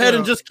go ahead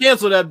and just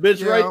cancel that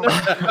bitch right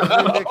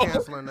now. They're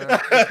canceling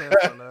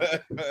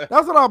that.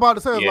 That's what I'm about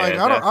to say.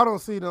 I don't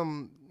see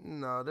them.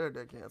 No, they're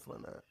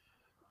canceling that.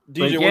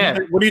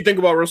 DJ, what do you think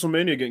about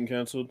WrestleMania getting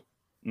canceled?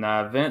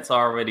 Nah, Vince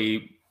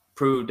already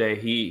proved that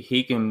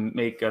he can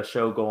make a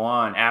show go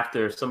on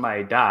after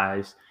somebody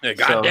dies. Yeah,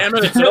 God damn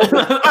it! It's over.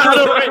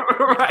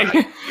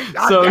 Right.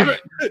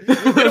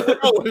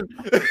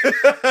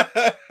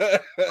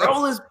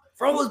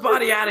 Roll his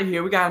body out of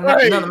here. We got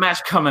another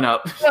match coming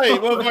up.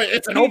 Right. Well,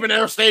 it's an open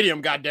air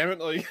stadium. God damn it!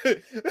 Like,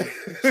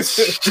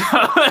 it's an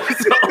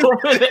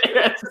open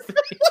air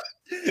stadium.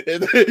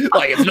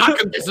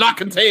 It's not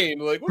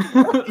contained. Like,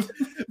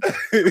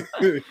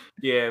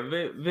 yeah,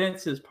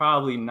 Vince is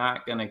probably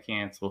not gonna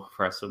cancel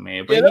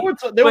WrestleMania.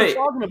 But they were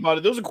talking about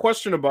it. There was a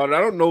question about it. I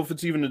don't know if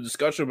it's even a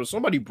discussion, but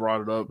somebody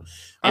brought it up.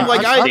 I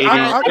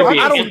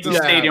don't see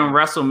stadium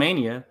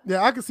WrestleMania.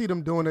 Yeah, I can see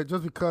them doing it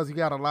just because you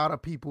got a lot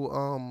of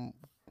people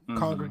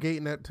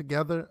congregating it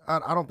together.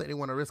 I don't think they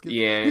want to risk it.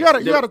 Yeah, you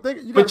gotta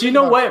think. But you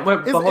know what?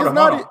 Hold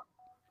on.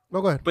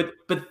 Go ahead. But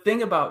the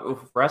thing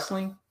about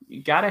wrestling,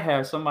 you gotta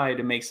have somebody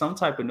to make some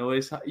type of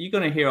noise. You're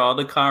gonna hear all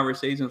the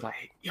conversations like,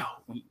 hey, "Yo,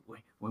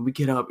 when we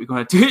get up, you're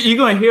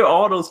gonna hear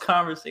all those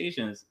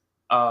conversations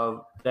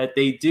that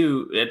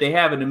they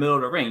have in the middle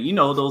of the ring. You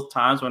know, those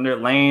times when they're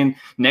laying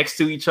next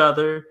to each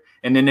other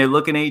and then they're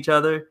looking at each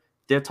other.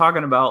 They're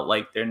talking about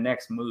like their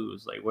next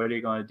moves, like what are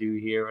they gonna do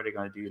here, what are they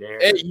gonna do there.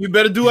 Hey, you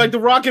better do like The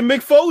Rock and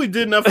Mick Foley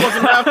did in that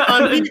fucking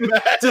halftime beat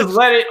match. Just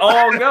let it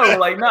all go.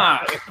 Like, nah.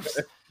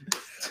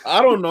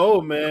 I don't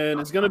know, man.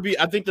 It's gonna be.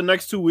 I think the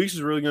next 2 weeks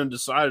is really gonna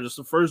decide it. It's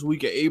the first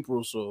week of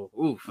April, so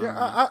oof.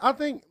 Yeah, I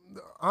think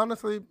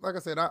honestly, like I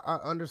said, I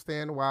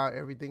understand why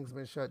everything's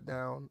been shut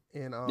down,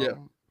 and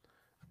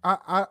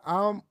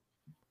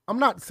I'm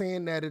not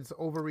saying that it's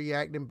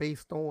overreacting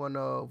based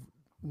on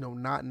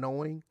not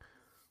knowing,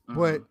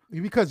 but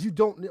because you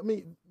don't. I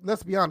mean,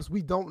 let's be honest,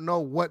 we don't know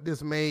what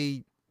this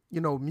may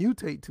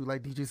mutate to.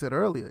 Like DJ said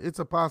earlier, it's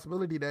a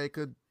possibility that it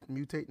could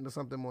mutate into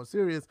something more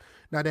serious.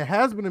 Now, there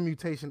has been a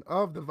mutation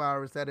of the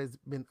virus that has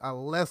been a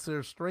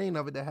lesser strain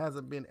of it that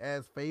hasn't been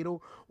as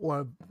fatal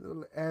or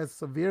as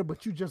severe,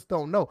 but you just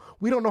don't know.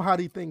 We don't know how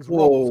these things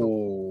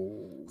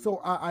roll. So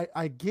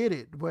I get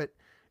it, but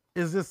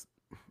is this?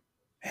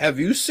 Have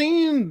you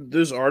seen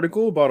this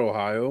article about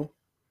Ohio?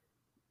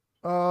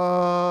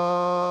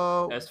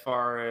 As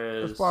far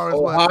as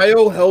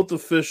Ohio health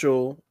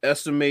official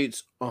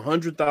estimates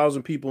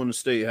 100,000 people in the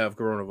state have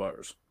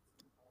coronavirus.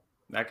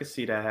 I could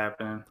see that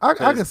happening. I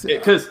can see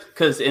it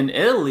because in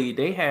Italy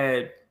they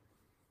had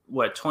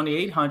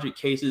 2,800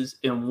 cases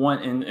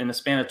in a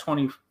span of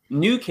 20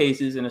 new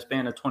cases in a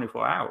span of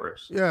 24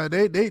 hours. Yeah,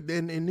 they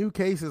in new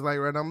cases, like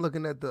right. I'm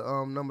looking at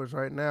the numbers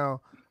right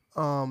now.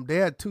 They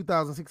had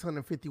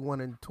 2,651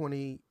 in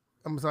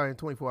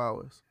 24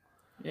 hours.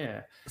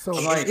 Yeah. So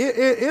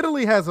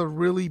Italy has a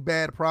really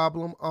bad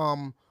problem.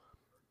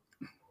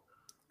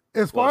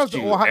 As far as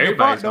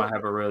everybody's gonna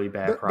have a really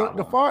bad problem.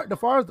 The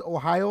far as the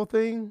Ohio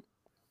thing,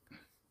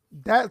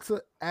 that's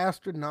an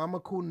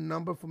astronomical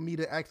number for me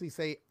to actually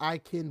say I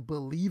can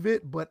believe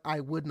it, but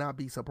I would not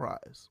be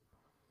surprised.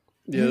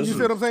 Yeah, you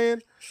see what I'm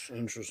saying?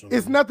 Interesting.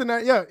 It's nothing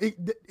that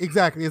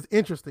exactly. It's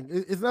interesting.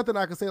 It's nothing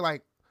I can say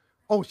like,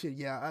 oh shit,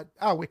 yeah,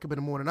 I'll wake up in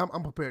the morning.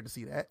 I'm prepared to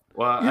see that.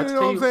 Well, you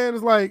know what I'm saying?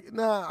 It's like,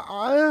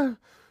 nah.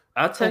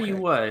 I'll tell you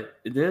what.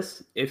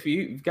 If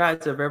you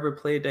guys have ever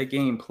played that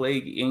game,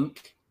 Plague Inc.,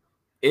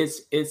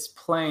 it's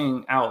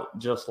playing out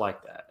just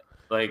like that.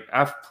 Like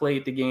I've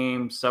played the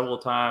game several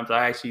times.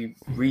 I actually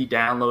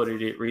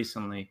re-downloaded it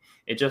recently,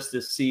 just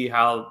to see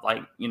how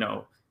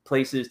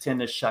places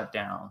tend to shut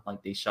down.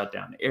 Like they shut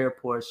down the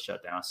airports,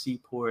 shut down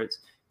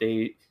seaports.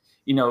 They.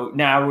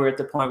 Now we're at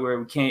the point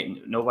where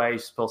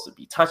nobody's supposed to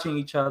be touching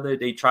each other.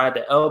 They tried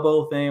the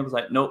elbow thing. It was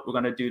like, nope, we're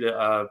going to do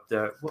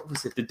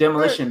the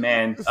Demolition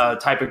Man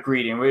type of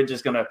greeting. We're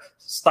just going to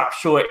stop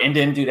short and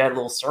then do that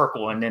little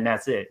circle. And then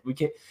that's it. We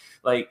can't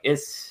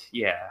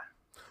yeah.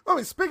 I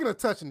mean, speaking of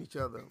touching each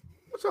other,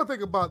 what y'all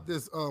think about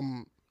this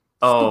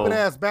stupid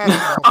ass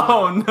basketball?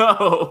 Oh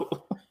no.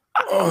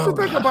 What you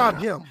think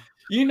about him?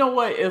 You know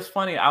what? It's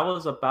funny. I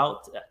was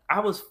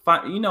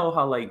fine. You know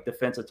how like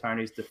defense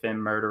attorneys defend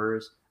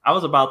murderers? I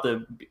was about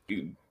to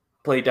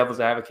play devil's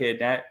advocate in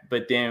that,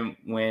 but then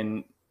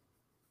when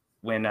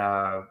what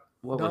Donovan?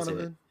 Was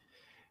it?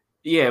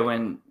 Yeah,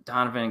 when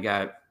Donovan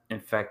got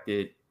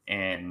infected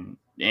and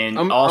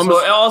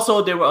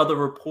also there were other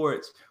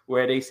reports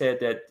where they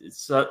said that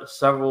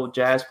several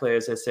Jazz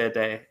players had said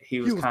that he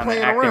was kind of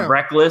acting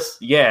reckless.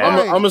 Yeah,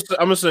 I'm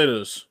gonna say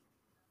this.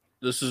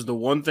 This is the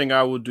one thing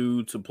I would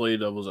do to play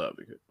devil's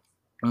advocate.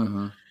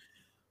 Mm-hmm.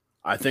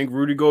 I think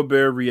Rudy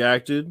Gobert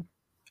reacted.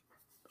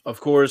 Of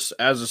course,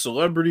 as a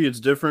celebrity, it's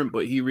different,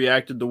 but he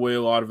reacted the way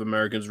a lot of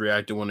Americans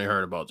reacted when they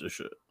heard about this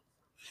shit.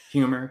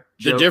 Humor.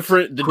 The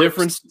difference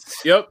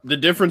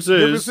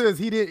is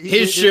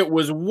his shit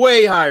was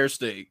way higher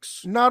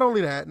stakes. Not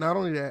only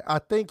that, I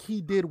think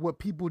he did what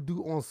people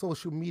do on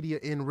social media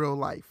in real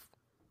life.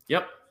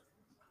 Yep.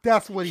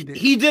 That's what he did.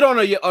 He did on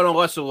a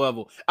lesser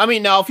level. I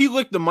mean, now if he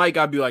licked the mic,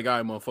 I'd be like, all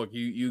right, motherfucker,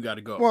 you got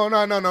to go. Well,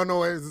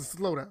 no.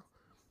 Slow down.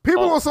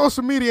 People on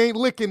social media ain't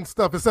licking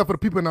stuff except for the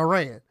people in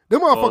Iran.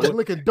 Them motherfuckers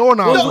licking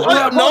doorknobs. No, there's a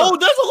lot of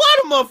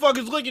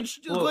motherfuckers licking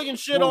shit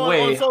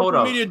on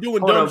social media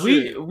doing dumb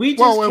shit. We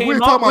just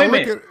came off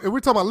women. We're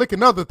talking about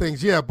licking other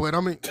things, yeah, but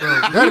I mean,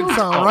 that didn't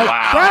sound right.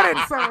 Wow. That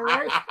didn't sound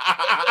right.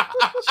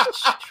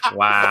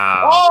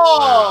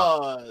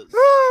 Wow.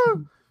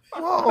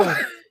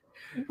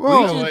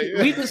 Whoa.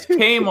 We just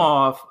came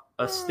off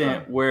a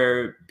stint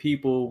where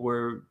people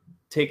were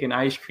taking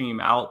ice cream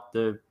out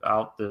the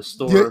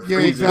store,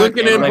 exactly.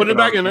 Licking it and putting it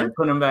back in there,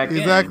 putting them back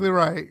exactly in.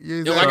 Right.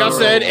 Exactly. Like I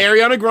said,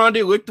 Ariana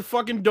Grande licked the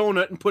fucking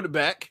donut and put it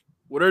back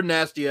with her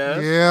nasty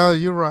ass. Yeah,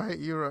 you're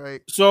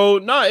right. So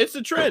it's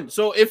a trend.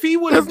 So if he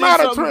would, it's not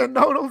a trend.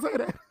 No, don't say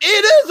that.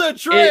 It is a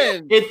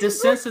trend. It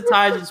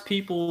desensitizes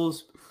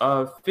people's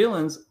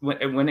feelings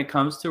when it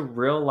comes to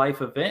real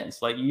life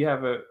events. Like you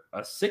have a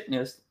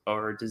sickness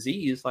or a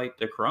disease like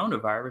the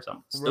coronavirus.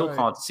 I'm still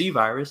calling it the C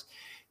virus.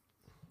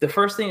 The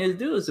first thing to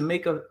do is to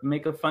make a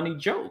funny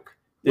joke.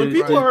 When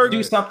people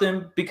do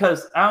something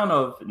because I don't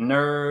know,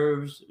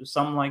 nerves,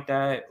 something like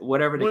that,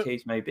 whatever the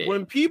case may be.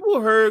 When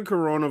people heard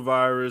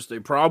coronavirus, they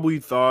probably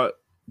thought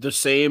the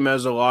same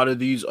as a lot of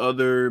these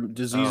other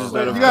diseases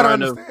that have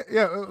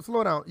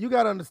slow down. You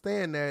got to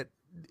understand that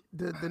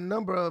the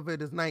number of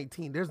it is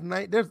 19. There's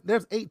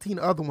 18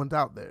 other ones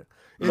out there.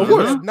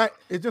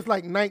 It's just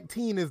like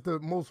 19 is the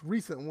most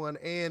recent one,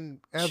 and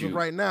as of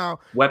right now,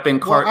 Weapon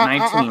Cart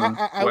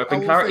 19,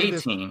 Weapon Cart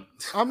 18.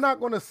 I'm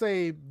not going to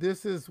say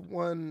this is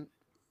one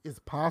it's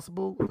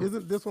possible.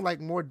 Isn't this one like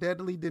more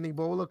deadly than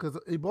Ebola? Because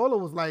Ebola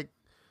was like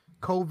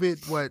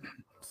COVID,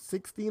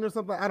 16 or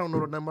something? I don't know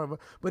the number of it,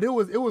 but it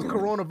was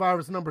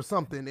coronavirus number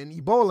something, and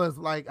Ebola is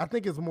like, I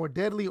think it's more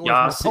deadly or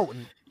it's more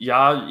potent.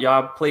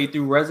 Y'all played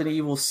through Resident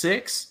Evil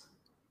 6?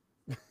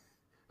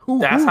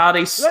 That's how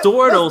they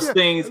store those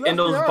things in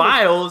those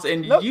vials,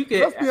 and you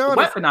can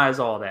weaponize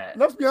all that.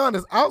 Let's be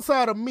honest.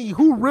 Outside of me,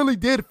 who really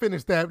did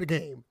finish the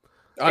game?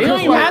 You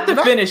don't even have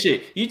to finish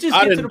it. You just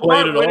get to the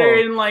part where they're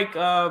in like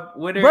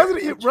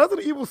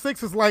Resident Evil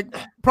 6 is like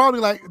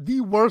probably like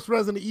the worst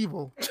Resident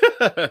Evil.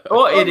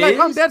 Oh, it is.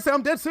 I'm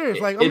dead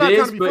serious. Like I'm not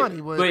trying to be funny,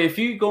 but if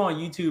you go on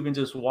YouTube and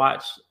just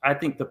watch, I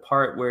think the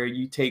part where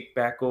you take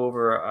back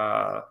over,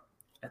 I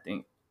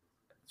think,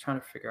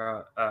 trying to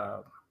figure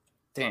out,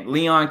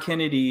 Leon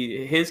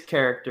Kennedy, his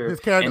character,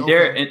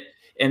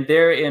 and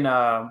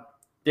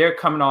they're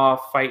coming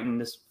off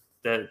fighting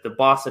the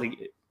boss of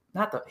the.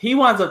 He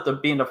winds up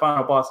being the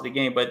final boss of the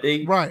game, but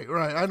they right.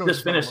 I know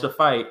just finished the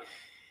fight,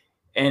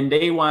 and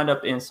they wind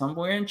up in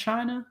somewhere in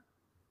China.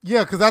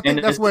 Yeah, because I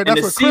think that's where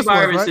the C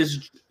virus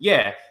is.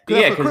 Yeah,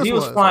 because he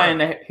was flying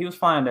the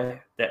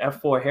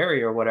F4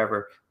 Harrier or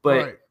whatever,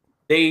 but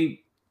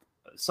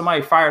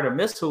somebody fired a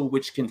missile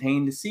which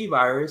contained the C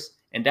virus,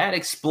 and that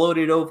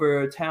exploded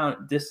over a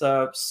town, this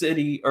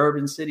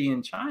urban city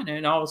in China,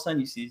 and all of a sudden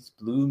you see this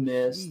blue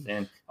mist,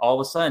 and all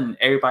of a sudden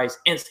everybody's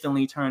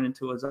instantly turned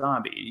into a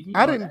zombie.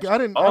 I didn't.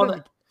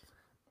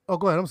 Oh,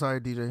 go ahead. I'm sorry,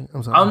 DJ.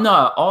 I'm sorry. I'm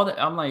not all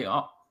that. I'm like,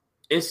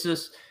 it's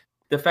just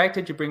the fact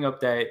that you bring up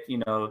that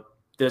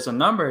there's a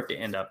number at the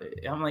end of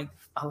it. I'm like,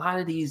 a lot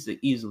of these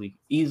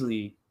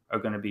easily are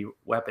going to be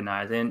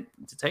weaponized. And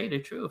to tell you the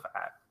truth,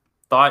 I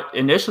thought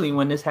initially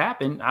when this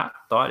happened, I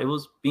thought it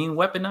was being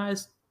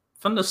weaponized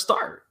from the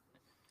start.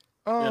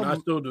 And I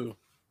still do.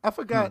 I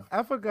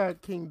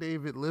forgot King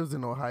David lives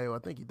in Ohio. I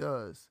think he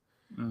does.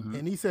 Mm-hmm.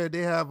 And he said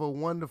they have a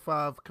 1 to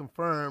 5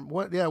 confirmed.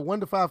 1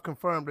 to 5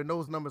 confirmed, and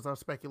those numbers are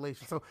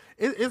speculation. So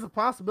it's a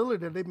possibility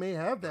that they may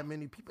have that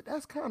many people.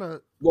 That's kind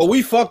of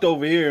we fucked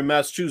over here in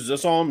Massachusetts.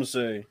 That's all I'm gonna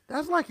say.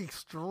 That's like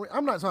extreme.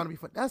 I'm not trying to be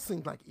funny. That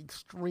seems like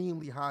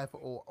extremely high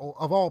for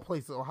of all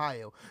places,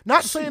 Ohio.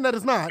 Not saying that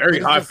it's not very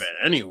high for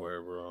anywhere,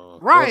 bro.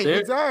 Right?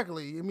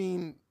 Exactly. I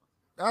mean,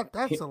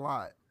 that's a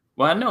lot.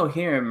 Well, I know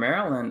here in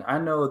Maryland, I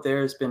know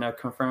there's been a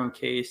confirmed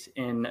case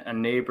in a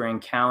neighboring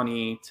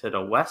county to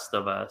the west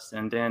of us.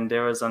 And then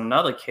there was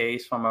another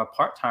case from a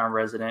part-time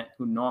resident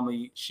who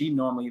normally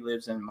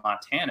lives in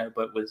Montana,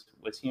 but was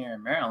here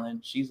in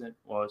Maryland. She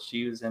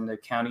was in the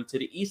county to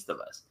the east of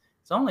us.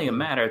 It's only a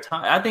matter of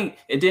time. I think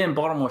it did in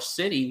Baltimore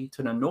City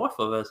to the north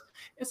of us.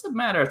 It's a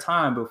matter of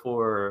time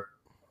before,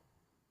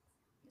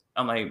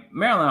 I'm like,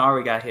 Maryland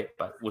already got hit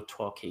with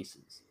 12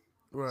 cases.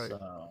 Right.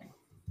 So,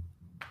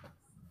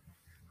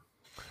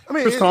 I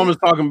mean, Chris Coleman's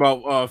talking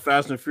about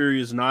Fast and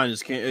Furious 9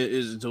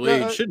 is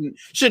delayed. Shouldn't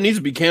need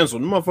to be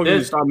canceled. The motherfuckers need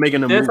to stop making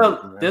them movies.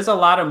 There's a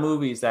lot of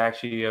movies that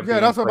actually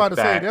that's what I'm about to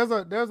say.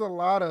 There's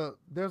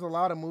a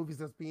lot of movies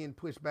that's being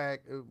pushed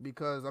back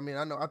because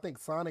I think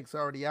Sonic's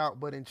already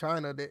out, but in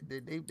China they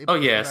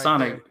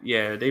Sonic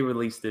they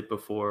released it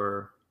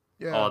before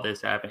all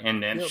this happened,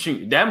 and then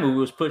that movie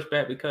was pushed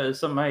back because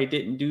somebody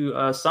didn't do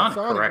Sonic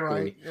correctly.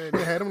 Right. Yeah,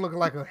 they had him looking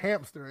like a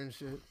hamster and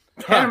shit.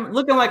 Had him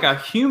looking like a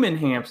human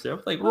hamster. I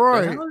was like,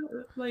 what the hell?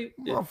 Like,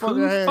 fuck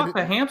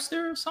a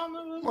hamster or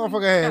something?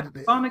 Motherfucker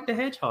had Sonic the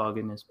Hedgehog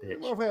in this bitch.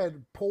 Motherfucker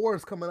had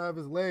pores coming out of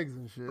his legs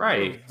and shit.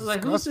 Right.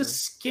 Like, who's this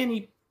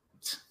skinny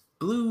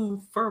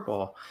blue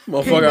furball?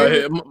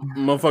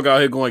 Motherfucker out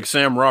here going like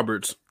Sam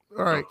Roberts.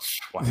 All right.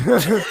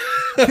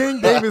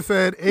 King David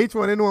said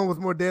H1N1 was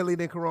more deadly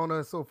than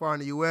Corona so far in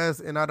the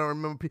U.S. And I don't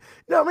remember.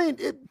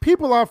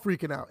 People are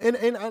freaking out, and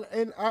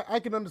I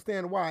can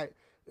understand why.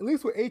 At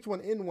least with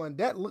H1N1,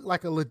 that looked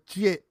like a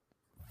legit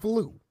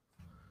flu.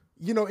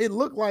 It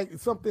looked like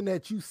something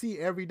that you see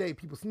every day.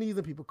 People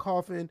sneezing, people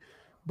coughing.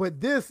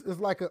 But this is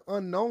like an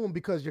unknown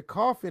because you're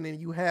coughing and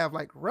you have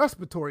like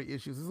respiratory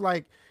issues. It's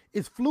like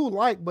it's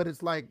flu-like, but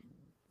it's like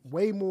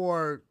way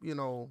more,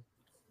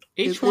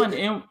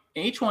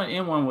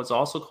 H1N1 was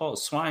also called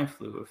swine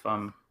flu, if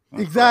I'm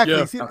exactly.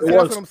 Yeah, see, that's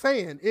what I'm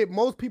saying.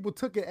 Most people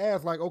took it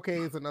as like, okay,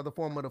 it's another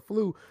form of the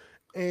flu,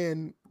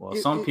 and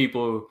some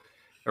people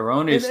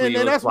erroneously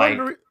was like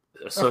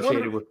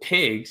associated with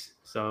pigs.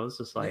 So it's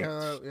just like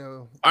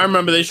I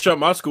remember they shut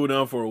my school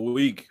down for a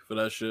week for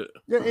that shit.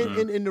 Yeah,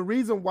 and the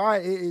reason why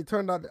it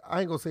turned out,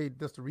 I ain't gonna say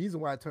that's the reason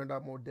why it turned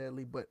out more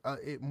deadly, but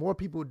more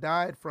people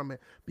died from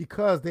it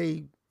because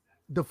the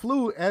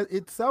flu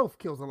itself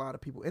kills a lot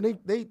of people, and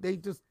they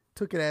just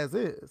took it as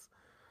is.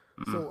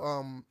 Mm-hmm.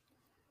 So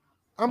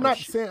I'm not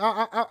saying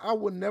I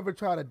would never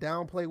try to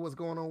downplay what's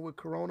going on with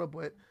Corona,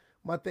 but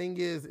my thing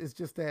is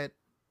just that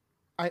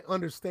I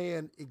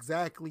understand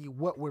exactly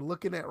what we're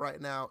looking at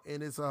right now,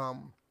 and it's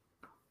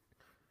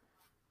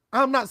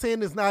I'm not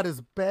saying it's not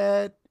as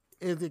bad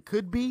as it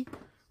could be,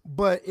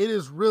 but it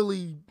is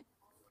really,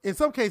 in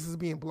some cases,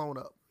 being blown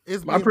up.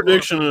 My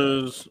prediction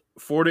is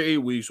 4 to 8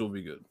 weeks will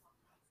be good.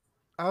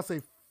 I'll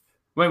say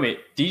Wait a minute.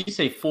 Did you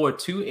say 4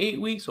 to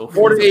 8 weeks or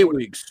 4 to 8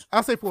 weeks?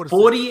 I say 4 to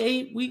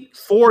 48 weeks.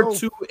 4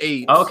 to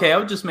 8. Okay, I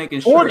was just making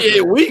sure.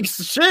 48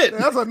 weeks. Shit,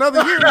 that's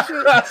another year.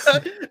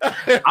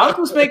 Shit. I was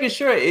just making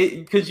sure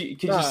because you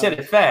said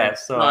it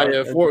fast. So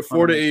yeah,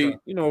 4 to 8.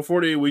 Sure.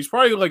 4 to 8 weeks.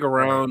 Probably like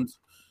around.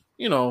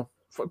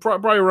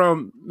 Probably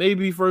around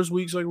maybe first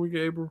week, second week of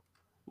April.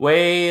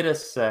 Wait a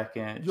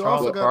second.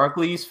 Charles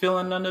Barkley's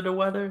feeling under the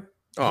weather?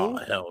 Oh,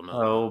 hell no.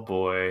 Oh,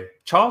 boy.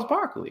 Charles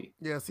Barkley.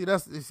 Yeah,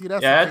 that's.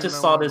 Yeah, I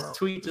just saw this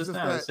tweet just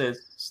now. It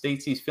says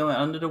states he's feeling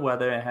under the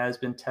weather and has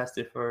been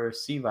tested for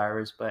C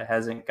virus, but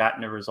hasn't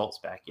gotten the results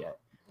back yet.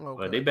 Okay.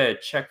 But they better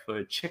check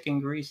for chicken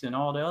grease and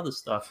all the other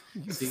stuff.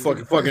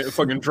 Fucking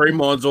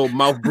Draymond's old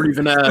mouth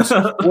breathing ass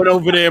went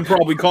over there and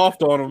probably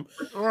coughed on him.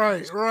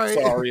 Right.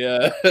 Sorry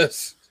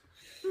ass.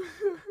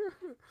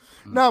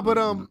 No, but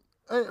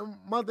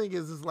my thing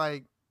is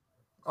like,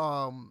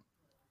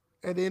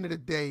 at the end of the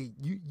day,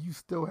 you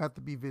still have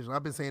to be vigilant.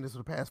 I've been saying this for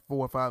the past 4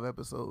 or 5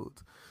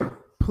 episodes.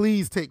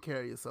 Please take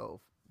care of yourself.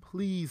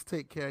 Please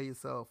take care of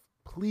yourself.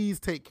 Please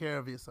take care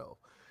of yourself.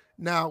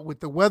 Now,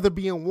 with the weather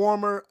being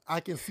warmer, I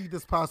can see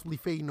this possibly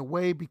fading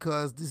away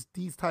because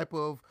these type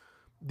of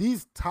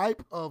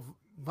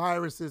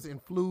viruses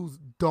and flus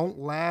don't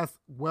last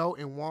well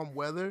in warm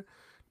weather.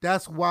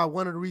 That's why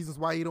one of the reasons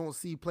why you don't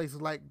see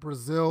places like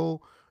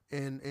Brazil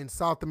and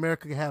South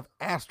America have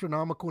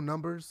astronomical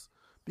numbers,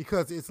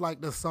 because it's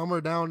like the summer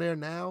down there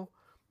now,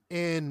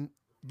 and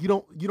you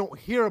don't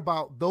hear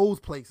about those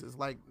places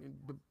like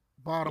the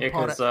bottom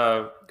part.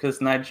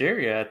 Because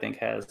Nigeria, I think,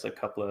 has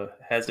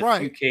a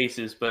few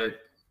cases, but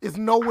it's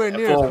nowhere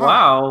near. For a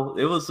while,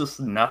 it was just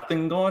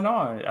nothing going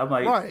on. I'm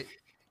like, right,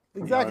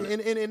 exactly,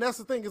 and that's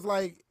the thing is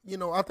like,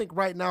 I think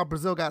right now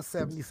Brazil got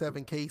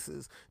 77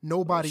 cases.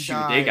 Nobody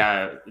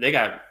died. They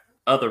got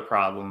other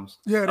problems.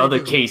 Yeah, other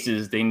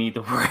cases they need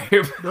to worry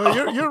about.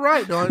 No, you're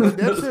right, though.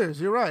 That's serious.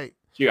 You're right.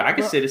 Yeah, I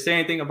could say the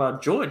same thing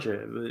about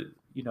Georgia, but,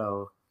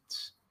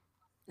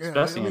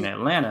 especially in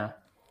Atlanta.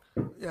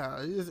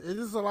 Yeah, it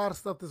is a lot of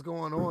stuff that's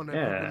going on that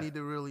people need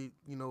to really,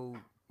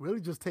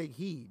 really just take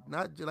heed.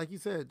 Not, like you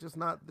said, just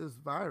not this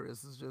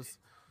virus. It's just.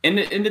 And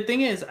the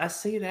thing is, I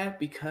say that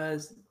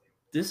because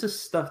this is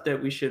stuff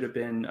that we should have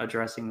been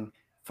addressing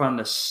from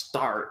the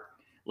start,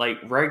 like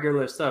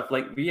regular stuff.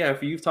 Like,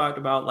 if you've talked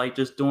about like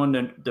just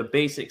doing the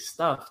basic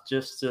stuff,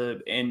 just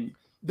to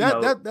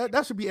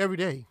that should be every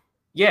day.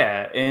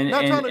 Yeah, and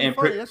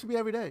that should be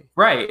every day.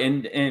 Right,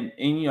 and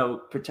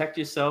protect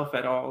yourself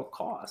at all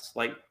costs.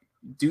 Like,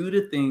 do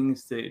the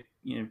things to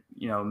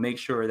make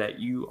sure that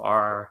you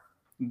are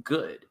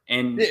good,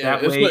 and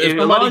that way, as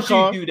long as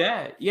you do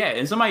that,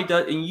 and somebody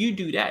does, and you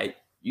do that,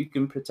 you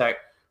can protect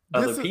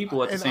other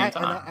people at the same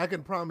time. And I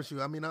can promise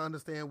you. I mean, I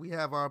understand we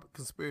have our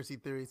conspiracy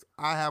theories.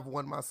 I have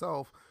one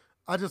myself.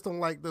 I just don't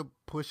like to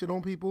push it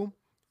on people.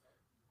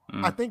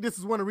 I think this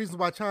is one of the reasons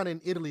why China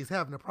and Italy is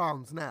having the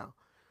problems now.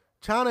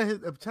 China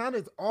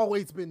has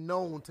always been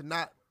known to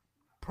not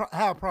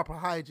have proper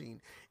hygiene.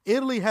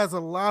 Italy has a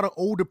lot of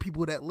older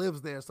people that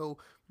lives there, so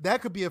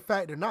that could be a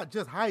factor. Not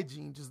just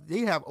hygiene, just they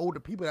have older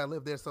people that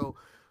live there, so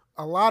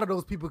a lot of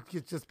those people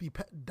could just be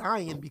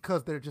dying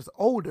because they're just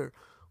older.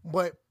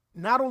 But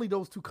not only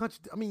those two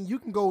countries. I mean, you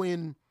can go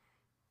in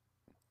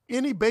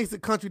any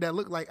basic country that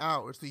look like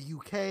ours: the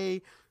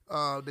UK,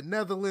 the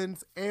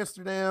Netherlands,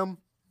 Amsterdam.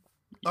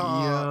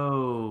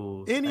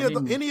 Any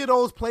of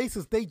those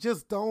places, they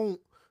just don't.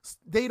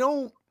 They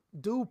don't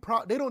do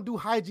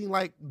hygiene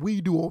like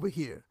we do over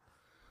here.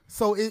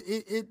 So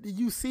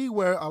you see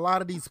where a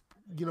lot of these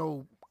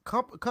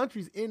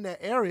countries in that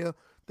area,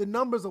 the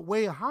numbers are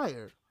way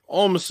higher.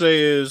 All I'm gonna say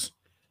is,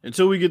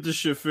 until we get this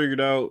shit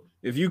figured out,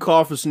 if you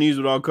cough or sneeze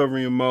without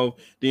covering your mouth,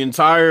 the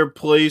entire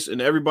place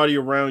and everybody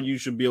around you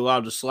should be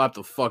allowed to slap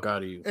the fuck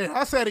out of you. And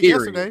I said it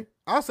yesterday.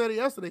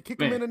 Kick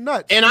him in the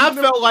nuts. And I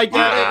felt like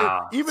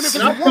that. Even if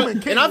it's a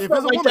woman, and I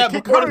felt like that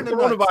before the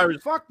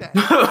coronavirus. Fuck that.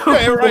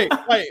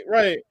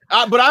 Right.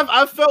 But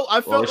I felt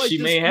like she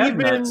may have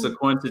nuts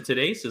according to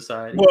today's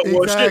society.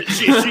 Well,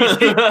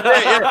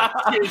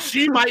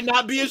 she might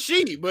not be a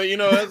she, but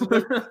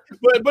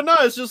but no,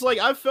 it's just like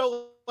I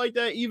felt like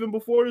that even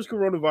before this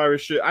coronavirus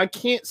shit. I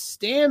can't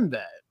stand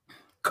that.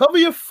 Cover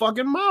your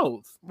fucking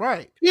mouth.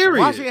 Right.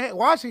 Period.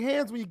 Wash your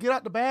hands when you get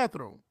out the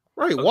bathroom.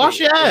 Right. Okay. Wash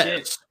your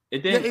ass.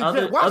 And then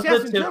other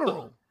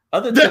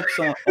tips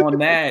on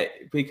that,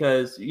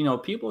 because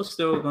people are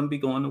still going to be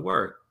going to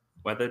work,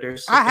 whether they're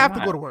sick I have to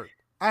go to work.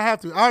 I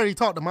have to. I already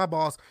talked to my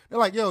boss. They're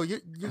like, "Yo,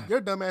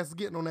 your dumb ass is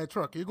getting on that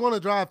truck. You're going to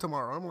drive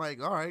tomorrow." I'm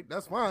like, "All right,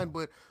 that's fine,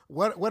 but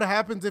what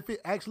happens if it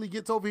actually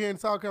gets over here in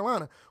South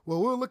Carolina?"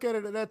 Well, we'll look at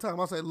it at that time.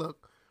 I'll say,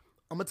 "Look,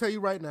 I'm gonna tell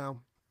you right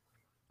now.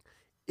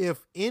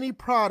 If any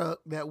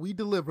product that we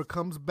deliver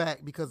comes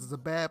back because it's a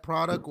bad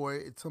product or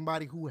it's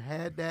somebody who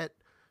had that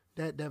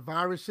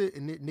virus shit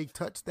and they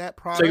touch that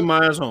product, taking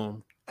my ass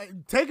home.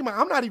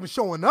 I'm not even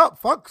showing up.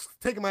 Fuck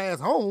taking my ass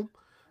home.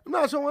 I'm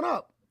not showing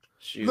up.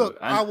 Shoot, look,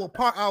 I will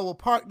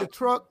park the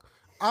truck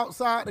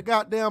outside the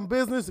goddamn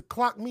business,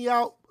 clock me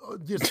out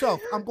yourself.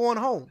 I'm going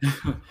home.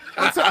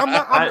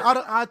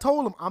 I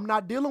told him I'm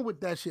not dealing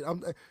with that shit.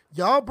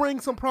 Y'all bring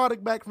some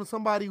product back from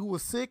somebody who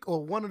was sick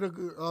or one of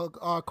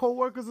the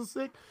co-workers is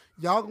sick.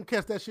 Y'all gonna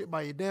catch that shit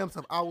by your damn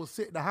self. I will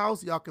sit in the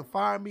house. Y'all can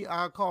fire me.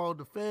 I'll call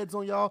the feds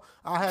on y'all.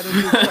 I had that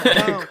bitch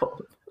shut down.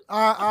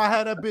 I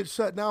had that bitch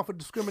shut down for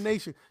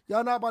discrimination.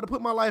 Y'all not about to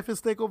put my life at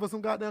stake over some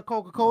goddamn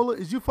Coca-Cola?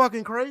 Is you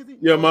fucking crazy?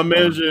 Yeah, my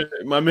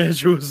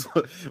manager was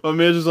on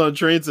a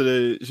train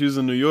today. She was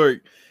in New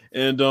York.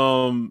 And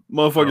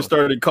motherfucker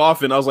started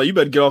coughing. I was like, you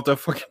better get off that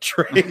fucking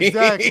train.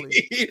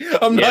 Exactly.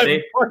 I'm not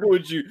even fucking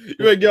with you. You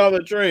better get off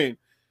the train.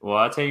 Well,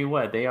 I'll tell you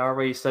what, they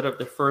already set up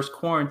the first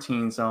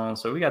quarantine zone.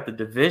 So we got the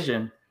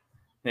division.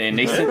 And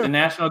they sent the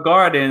National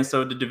Guard in.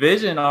 So the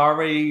division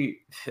already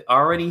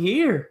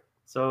here.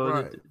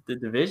 So the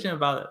division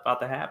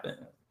about to happen.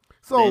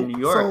 So in New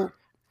York.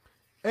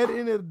 So at the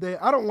end of the day,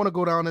 I don't want to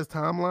go down this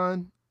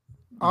timeline.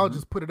 I'll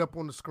just put it up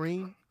on the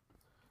screen.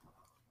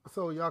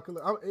 So y'all can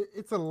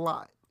it's a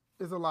lot.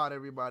 It's a lot,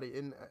 everybody,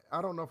 and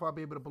I don't know if I'll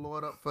be able to blow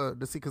it up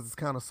to see because it's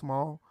kind of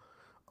small.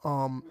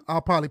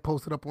 I'll probably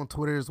post it up on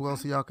Twitter as well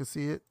so y'all can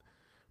see it.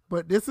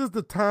 But this is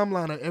the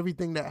timeline of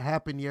everything that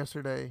happened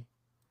yesterday.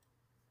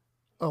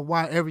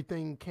 Why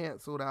everything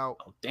canceled out.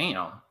 Oh,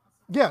 damn.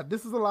 Yeah,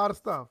 this is a lot of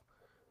stuff.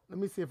 Let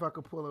me see if I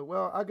can pull it.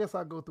 Well, I guess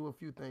I'll go through a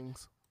few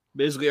things.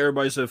 Basically,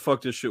 everybody said,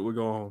 "Fuck this shit, we're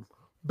going home."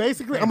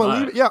 Basically, I'm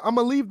gonna leave. Yeah, I'm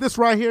gonna leave this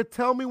right here.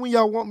 Tell me when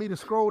y'all want me to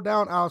scroll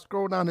down. I'll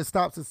scroll down. It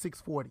stops at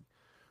 6:40.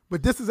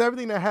 But this is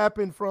everything that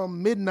happened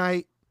from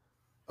midnight.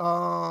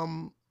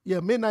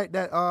 Midnight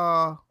that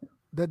of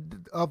the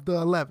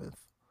 11th.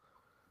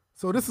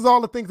 So this is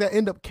all the things that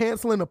end up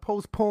canceling or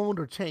postponed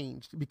or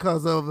changed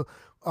because of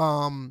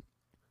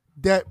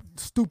that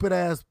stupid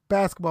ass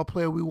basketball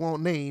player we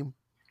won't name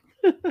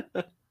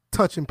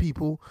touching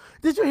people.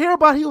 Did you hear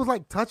about he was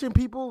like touching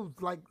people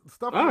like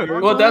stuff?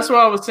 Well, that's what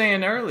I was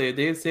saying earlier.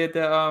 They said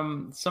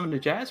that some of the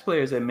Jazz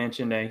players had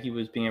mentioned that he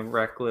was being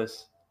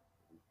reckless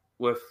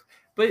with.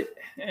 But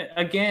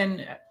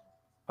again,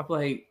 I'm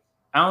like,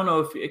 I don't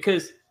know if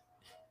because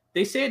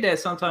they said that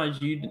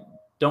sometimes you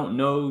don't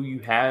know you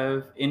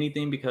have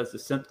anything because the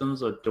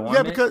symptoms are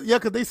dormant.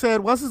 Because they said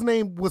what's his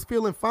name was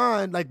feeling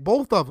fine, like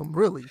both of them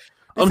really.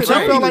 They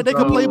felt like they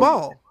could play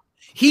ball.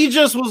 He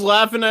just was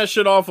laughing that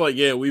shit off like,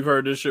 yeah, we've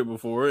heard this shit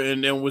before,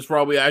 and then was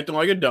probably acting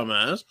like a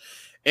dumbass.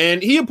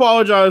 And he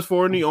apologized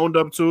for it and he owned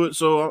up to it.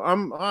 So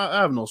I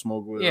have no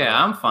smoke with it.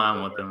 Yeah, I'm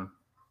fine with him.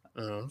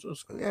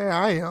 Yeah,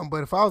 I am.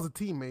 But if I was a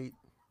teammate.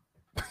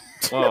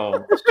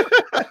 Whoa.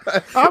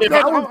 If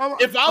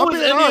I was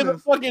any of the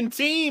fucking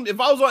team, if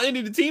I was on any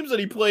of the teams that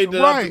he played,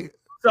 then I'd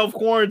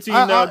self-quarantine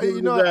now.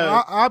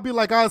 I'd be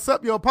like, I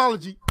accept your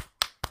apology.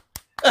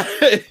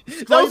 that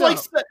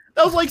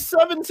was like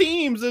 7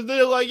 teams, and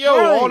they're like, "Yo,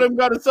 all them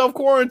got to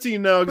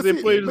self-quarantine now because they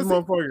played this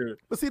motherfucker."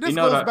 But see, this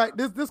goes back.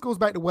 This goes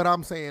back to what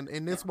I'm saying,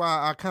 and that's why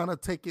I kind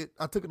of took it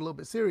a little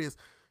bit serious.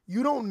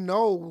 You don't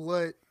know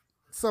what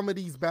some of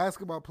these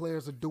basketball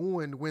players are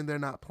doing when they're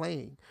not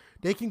playing.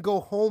 They can go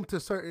home to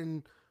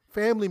certain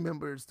family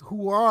members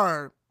who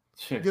are.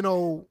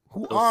 Those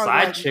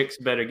side chicks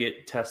better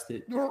get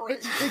tested. Yeah,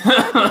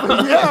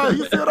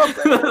 you see what I'm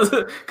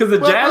saying? Because the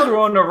Jazz were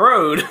on the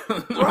road.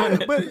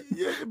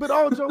 Right, but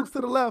all jokes to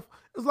the left,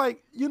 it's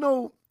like, you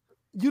don't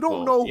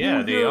know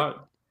who they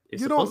are.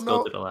 You don't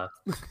know. Go to the left.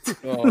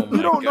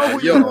 You don't know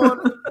who you're going.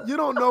 You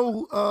don't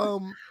know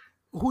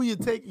who you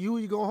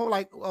go home.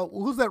 Like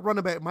who's that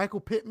running back? Michael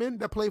Pittman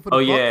that played for the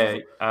Bucks? Yeah,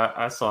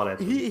 I saw that.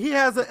 He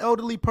has an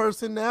elderly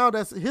person now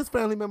that's his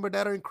family member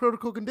that are in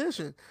critical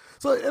condition.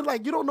 So it's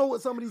like you don't know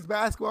what some of these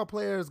basketball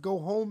players go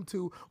home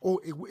to,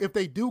 or if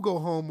they do go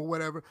home or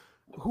whatever,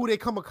 who they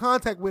come in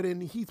contact with,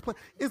 and he's playing.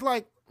 It's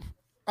like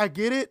I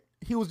get it.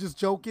 He was just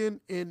joking,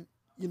 and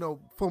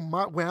from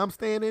where I'm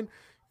standing,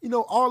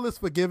 all is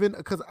forgiven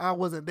because I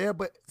wasn't there.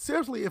 But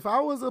seriously, if I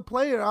was a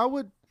player, I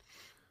would.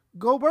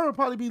 Gobert would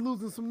probably be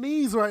losing some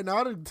knees right now.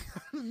 I'd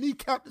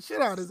kneecap the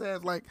shit out of his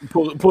ass. Like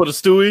pulled a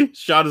Stewie,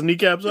 shot his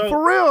kneecaps out.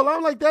 For real.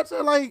 I'm like, that's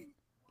like,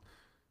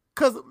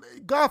 because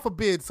God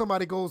forbid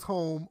somebody goes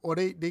home or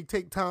they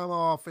take time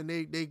off and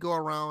they go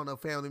around a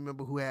family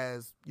member who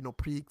has,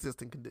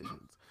 pre-existing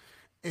conditions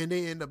and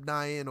they end up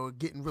dying or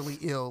getting really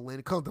ill. And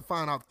it comes to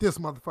find out this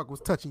motherfucker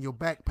was touching your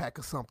backpack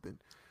or something.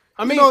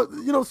 I mean,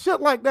 shit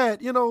like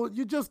that,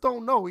 you just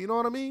don't know. You know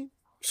what I mean?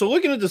 So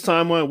looking at this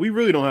timeline, we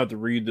really don't have to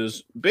read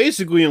this.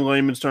 Basically, in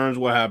layman's terms,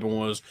 what happened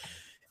was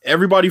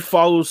everybody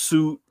follows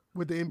suit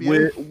with the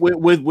NBA,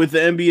 with the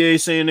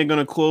NBA saying they're going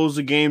to close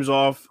the games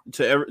off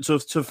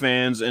to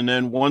fans, and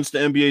then once the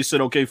NBA said,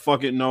 "Okay,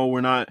 fuck it, no,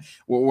 we're not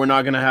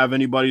going to have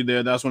anybody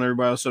there," that's when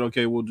everybody else said,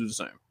 "Okay, we'll do the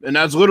same," and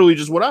that's literally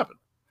just what happened.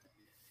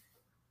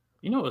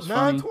 What's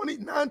funny?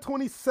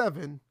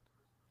 9:27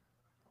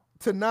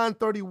 to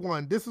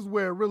 9:31. This is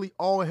where really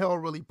all hell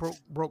really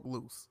broke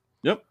loose.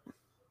 Yep.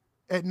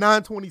 At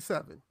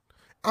 9:27.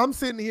 I'm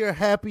sitting here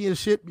happy and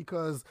shit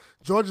because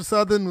Georgia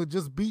Southern would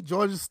just beat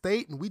Georgia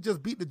State and we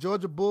just beat the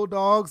Georgia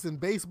Bulldogs in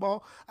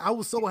baseball. I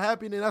was so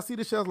happy, and then I see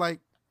this shit, I was like,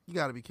 you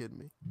got to be kidding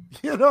me.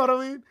 You know what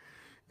I mean?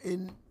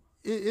 And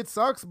it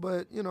sucks,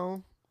 but,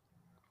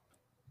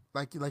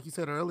 like you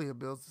said earlier,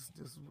 Bill, it's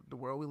just the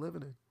world we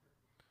living in.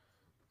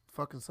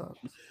 Fucking sucks.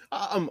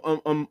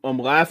 I'm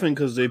laughing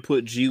because they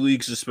put G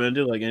League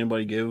suspended. Like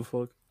anybody gave a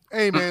fuck.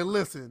 Hey man,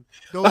 listen.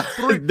 Those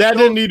three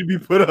didn't need to be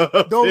put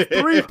up. Those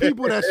three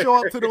people that show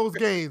up to those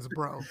games,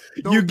 bro.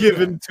 You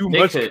giving too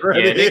much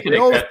credit. Yeah, they could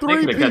have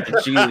got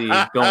the G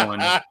League going.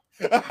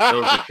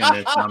 Those are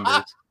tremendous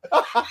numbers.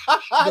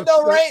 I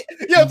know, right?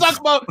 Yo, talk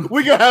about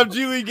we gonna have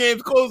G League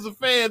games close to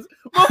fans.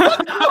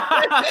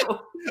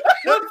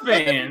 What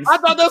fans? I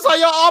thought that's how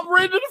y'all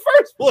operated in the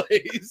first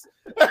place.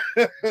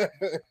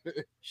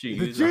 She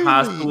using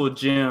high school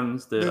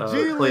gyms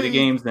to play the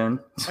games then.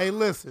 Hey,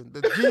 listen,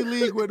 the G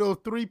League with those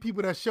three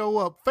people that show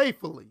up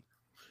faithfully.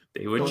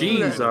 They were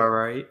G's, all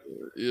right.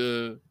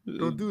 Yeah.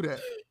 Don't do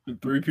that.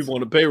 3 people on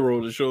the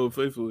payroll to show up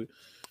faithfully.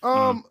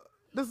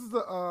 This is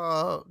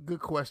a good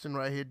question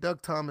right here.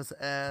 Doug Thomas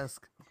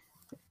asked,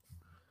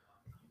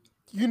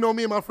 you know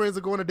me and my friends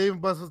are going to Dave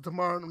 & Buster's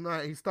tomorrow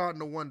night. He's starting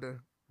to wonder.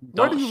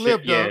 Where do you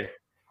live, Doug?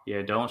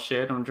 Yeah, don't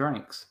share them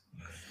drinks.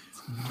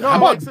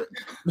 Where does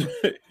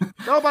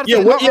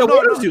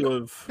he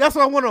live? That's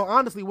what I want to know.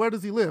 Honestly, where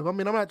does he live? I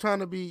mean, I'm not trying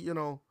to be,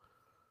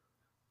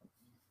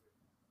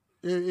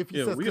 if he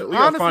says, we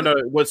gotta find out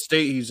what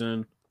state he's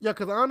in. Yeah,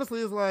 because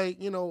honestly, it's like,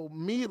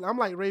 me, I'm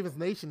like Ravens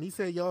Nation. He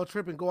said, y'all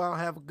trip and go out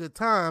and have a good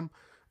time.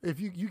 If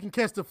you can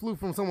catch the flu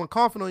from someone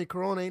coughing on your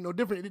corona, ain't no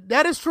different.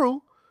 That is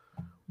true.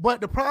 But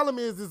the problem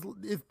is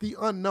the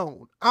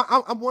unknown.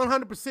 I'm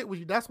 100% with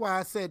you. That's why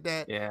I said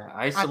that. Yeah,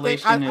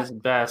 isolation is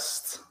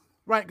best.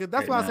 Right, because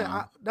that's why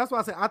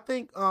I said I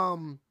think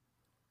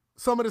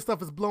some of this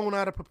stuff is blown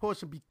out of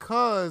proportion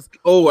because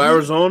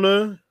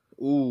Arizona.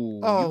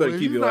 Ooh, you better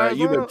keep your ass.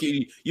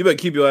 You better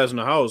keep your ass in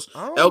the house.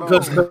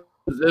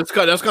 That's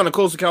kind of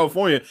close to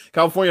California.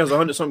 California has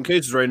 100-something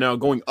cases right now,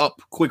 going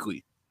up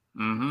quickly.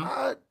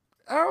 Mm-hmm.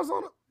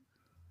 Arizona.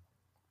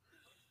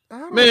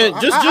 Man,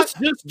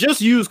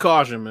 just use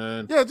caution,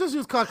 man. Yeah, just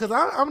use caution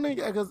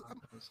because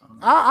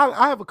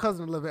I have a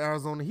cousin that lives in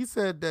Arizona. He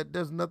said that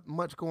there's not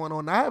much going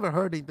on. I haven't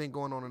heard anything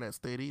going on in that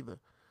state either.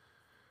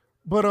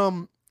 But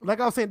like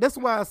I was saying, that's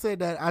why I said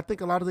that I think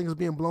a lot of things are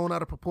being blown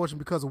out of proportion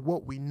because of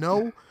what we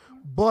know.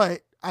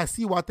 But I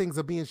see why things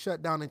are being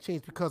shut down and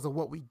changed because of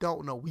what we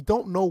don't know. We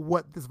don't know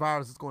what this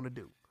virus is going to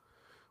do.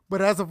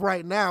 But as of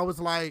right now, it's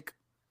like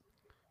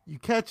you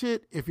catch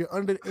it. If you're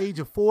under the age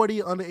of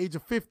 40, under the age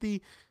of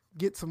 50,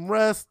 get some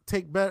rest,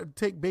 take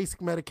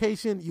basic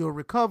medication, you'll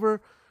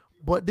recover.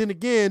 But then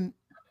again,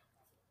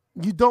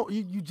 you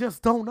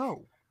just don't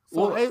know.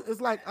 So it's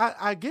like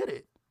I get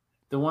it.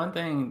 The one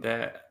thing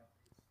that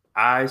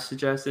I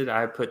suggested,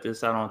 I put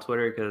this out on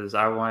Twitter because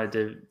I wanted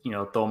to,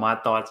 throw my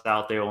thoughts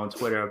out there on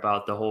Twitter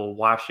about the whole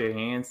wash your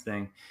hands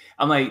thing.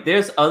 I'm like,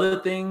 there's other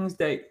things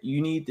that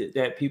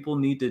that people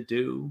need to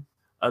do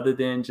other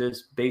than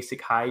just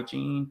basic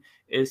hygiene.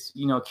 Is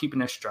keeping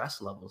their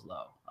stress levels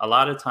low. A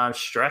lot of times,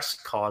 stress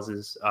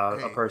causes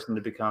a person to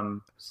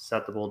become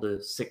susceptible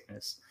to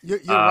sickness. You're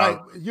right.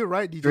 You're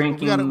right, DJ.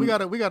 Drinking, we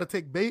gotta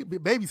take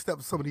baby steps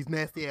with some of these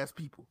nasty ass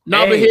people.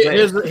 No, but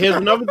here's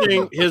another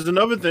thing. Here's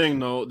another thing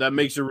though that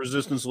makes your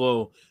resistance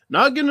low.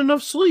 Not getting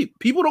enough sleep.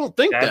 People don't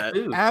think that.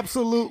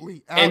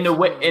 Absolutely. And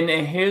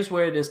here's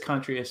where this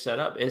country is set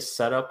up. It's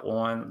set up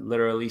on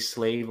literally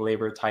slave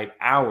labor type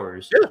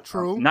hours. Yeah,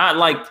 true. Not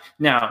like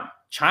now.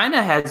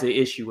 China has an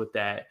issue with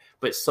that,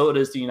 but so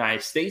does the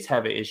United States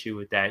have an issue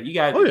with that. You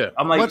got,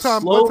 I'm like, what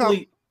time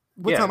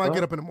I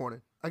get up in the morning?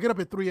 I get up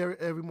at 3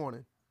 every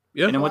morning.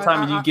 Yeah. And then what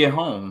time do you get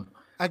home?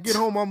 I get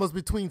home almost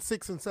between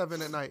 6 and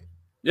 7 at night.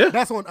 Yeah.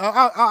 That's on.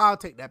 I'll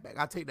take that back.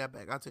 I'll take that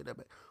back.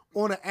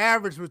 On an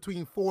average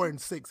between 4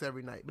 and 6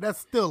 every night, but that's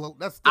still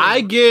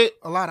I get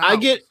a lot of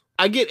hours.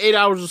 I get 8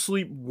 hours of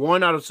sleep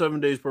 1 out of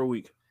 7 days per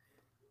week.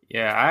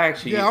 Yeah,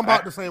 I'm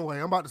about the same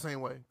way.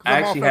 I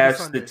actually have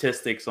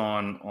statistics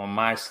on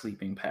my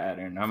sleeping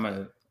pattern.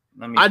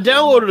 I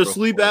downloaded a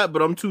sleep app,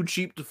 but I'm too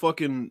cheap to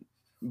fucking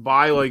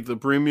buy like the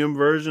premium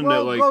version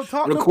that like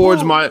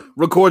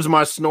records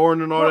my snoring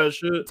and all that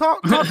shit.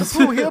 Talk to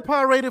Pooh. He'll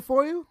pirate it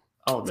for you.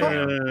 Oh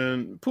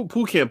man,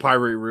 Pooh can't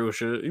pirate real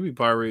shit. He be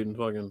pirating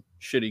fucking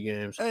shitty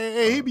games.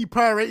 Hey, he be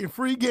pirating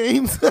free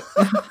games.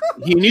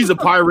 He needs to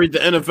pirate the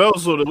NFL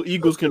so the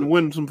Eagles can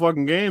win some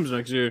fucking games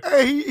next year.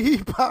 Hey, he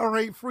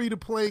pirate free to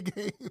play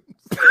games.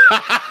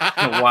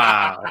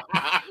 Wow.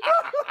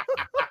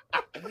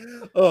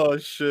 Oh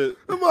shit.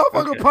 The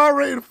motherfucker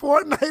pirating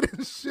Fortnite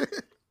and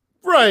shit.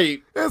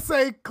 Right. And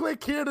say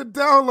click here to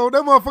download.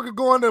 That motherfucker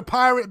going to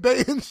Pirate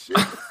Bay and shit.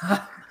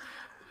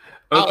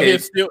 Okay.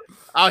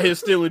 Out here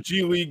stealing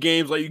G League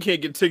games like you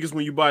can't get tickets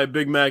when you buy a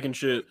Big Mac and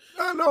shit.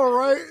 I know,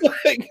 right?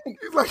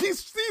 He's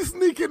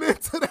sneaking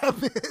into that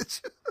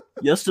bitch.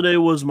 Yesterday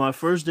was my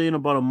first day in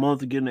about a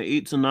month of getting an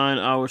 8 to 9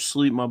 hours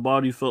sleep. My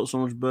body felt so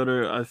much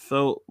better. I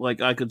felt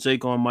like I could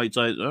take on Mike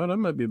Tyson. Oh, that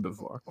might be a bit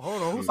far.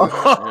 Hold on.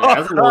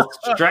 That's a little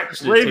stretch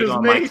to take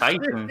on Mike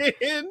Tyson.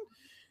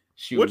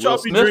 What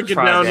y'all be drinking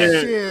down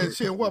there?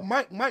 Shit. What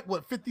Mike?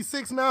 What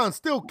 56 now and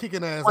still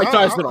kicking ass? Mike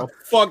Tyson will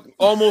fuck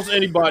almost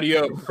anybody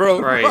up,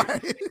 bro.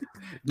 Right.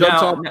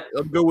 Now,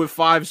 I'm good with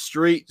 5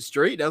 straight.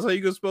 That's how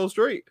you can spell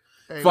straight.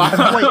 Hey,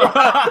 5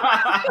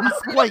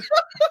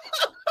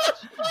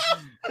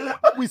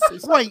 we we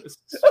squate.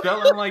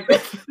 Spelling like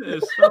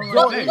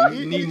that.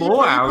 You need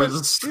more hours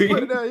of sleep. He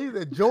put it down. He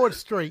said George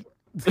straight.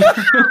 That's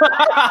what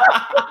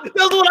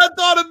I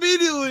thought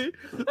immediately.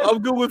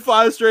 I'm good with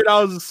 5 straight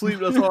hours of sleep.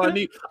 That's all I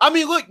need. I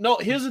mean, look, no,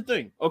 here's the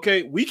thing.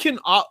 Okay, we can.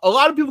 A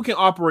lot of people can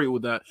operate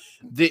with that.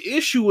 The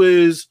issue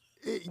is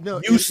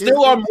you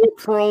still are more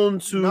prone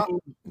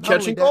to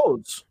catching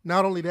colds.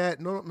 Not only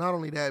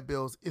that,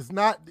 Bills. It's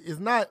not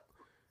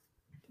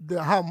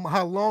the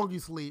how long you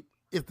sleep.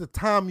 It's the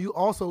time you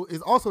also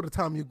the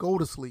time you go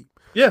to sleep.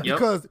 Yeah,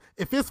 because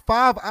if it's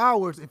 5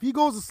 hours, if he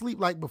goes to sleep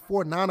like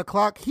before 9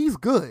 o'clock, he's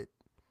good.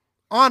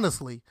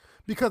 Honestly,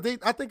 because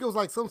I think it was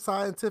like some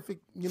scientific,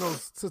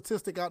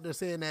 statistic out there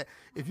saying that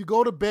if you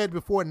go to bed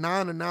before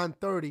 9 or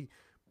 9:30,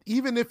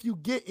 even if you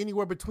get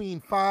anywhere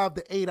between 5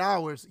 to 8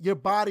 hours, your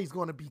body's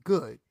going to be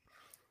good.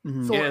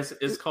 Mm-hmm. So yeah,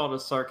 it's called a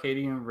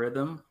circadian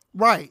rhythm.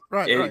 Right.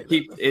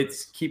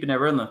 It's keeping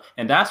that rhythm,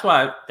 and that's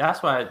why.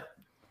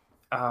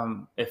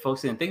 If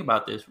folks didn't think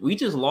about this, we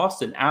just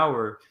lost an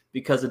hour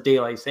because of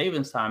daylight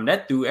savings time.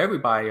 That threw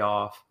everybody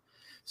off.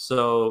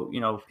 So,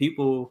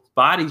 people's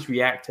bodies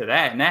react to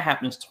that, and that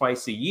happens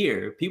twice a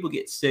year. People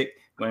get sick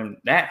when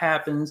that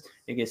happens.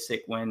 They get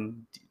sick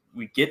when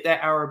we get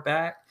that hour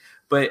back.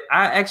 But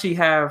I actually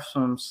have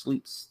some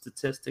sleep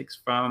statistics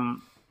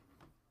from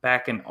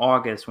back in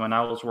August when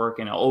I was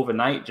working an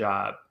overnight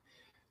job.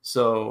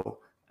 So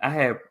I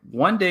had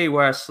one day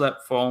where I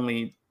slept for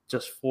only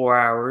just 4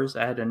 hours.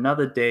 I had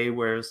another day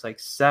where it's like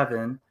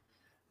 7,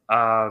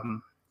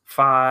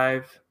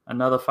 5,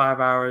 another 5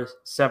 hours,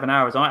 7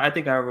 hours. I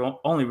think I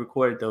only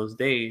recorded those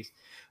days,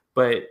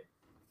 but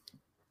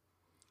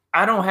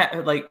I don't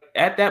have, like,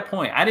 at that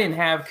point, I didn't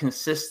have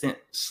consistent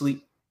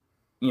sleep,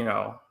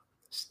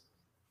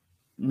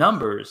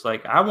 numbers.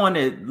 Like, I want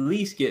to at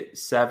least get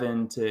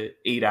 7 to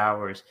 8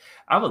 hours.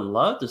 I would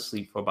love to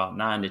sleep for about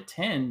 9 to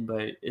 10,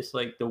 but it's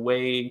like the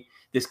way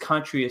this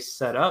country is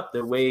set up,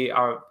 the way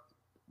our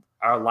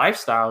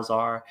lifestyles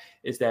are,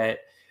 is that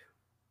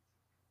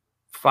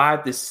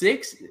 5 to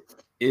 6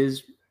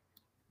 is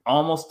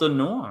almost the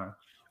norm.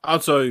 I'll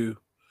tell you,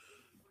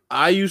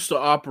 I used to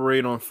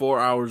operate on 4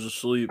 hours of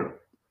sleep,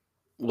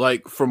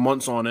 like, for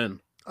months on end.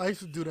 I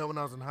used to do that when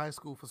I was in high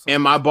school.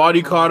 And my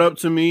body caught up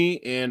to me,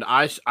 and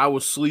I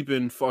was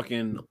sleeping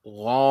fucking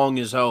long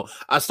as hell.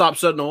 I stopped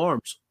setting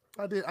alarms.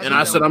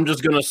 I said, I'm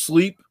just going to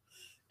sleep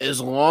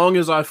as long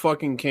as I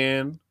fucking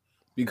can.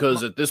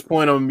 Because at this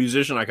point, I'm a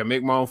musician. I can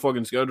make my own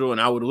fucking schedule, and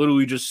I would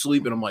literally just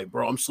sleep. And I'm like,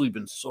 bro, I'm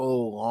sleeping so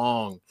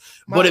long.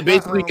 But it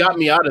basically got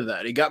me out of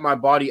that. It got my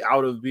body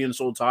out of being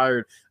so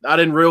tired. I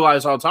didn't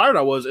realize how tired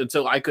I was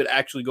until I could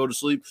actually go to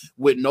sleep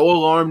with no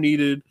alarm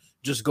needed.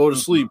 Just go to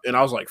sleep. And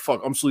I was like,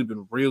 fuck, I'm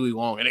sleeping really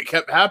long. And it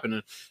kept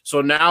happening. So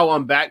now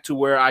I'm back to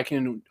where I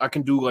can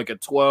do like a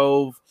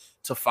 12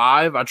 to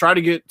 5. I try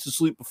to get to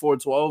sleep before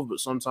 12, but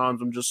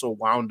sometimes I'm just so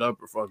wound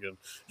up or fucking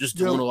just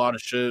doing a lot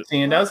of shit.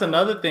 See, and that's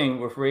another thing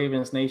with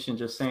Ravens Nation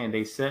just saying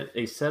they set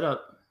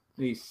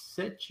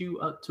you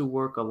up to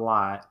work a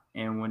lot,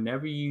 and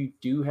whenever you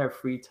do have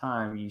free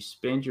time, you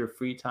spend your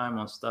free time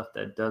on stuff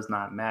that does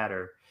not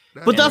matter.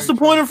 But that's the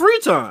point of free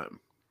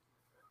time.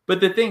 But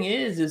the thing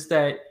is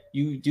that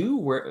you do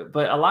work,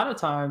 but a lot of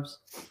times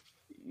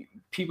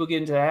people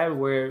get into that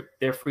where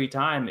their free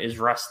time is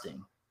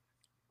resting.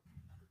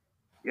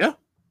 Yeah.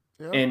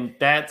 And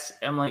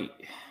I'm like,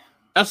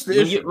 that's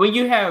the issue. When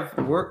you have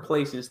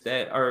workplaces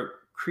that are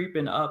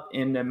creeping up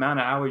in the amount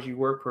of hours you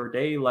work per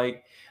day,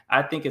 like,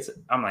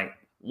 I'm like,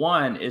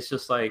 one, it's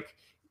just like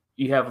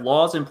you have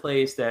laws in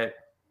place that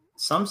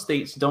some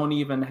states don't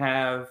even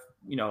have,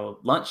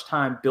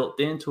 lunchtime built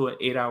into an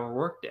 8-hour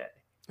workday.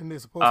 And they're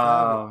supposed to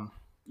have it.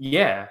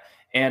 Yeah.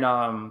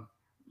 And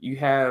you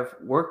have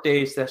work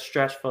days that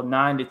stretch for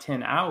 9 to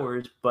 10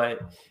 hours,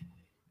 but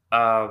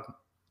a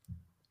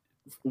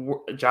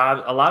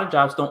lot of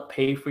jobs don't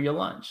pay for your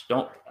lunch.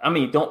 Don't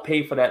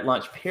pay for that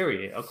lunch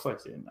period. Of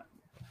course,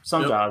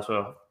 some jobs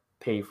will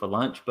pay for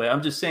lunch, but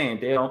I'm just saying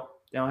they don't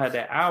have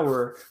that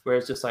hour where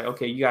it's just like,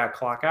 okay, you got to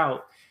clock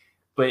out,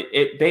 but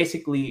it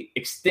basically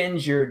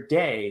extends your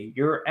day.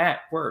 You're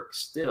at work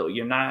still.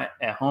 You're not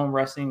at home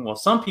resting. Well,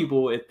 some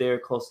people, if they're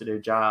close to their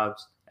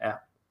jobs,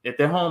 if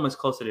their home is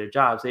close to their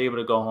jobs, they're able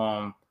to go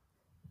home,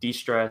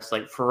 de-stress,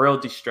 like for real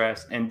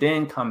de-stress, and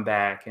then come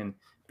back and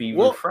be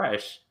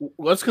refreshed.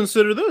 Let's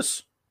consider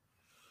this.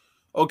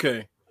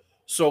 Okay,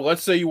 so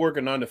let's say you work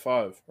a 9 to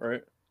 5,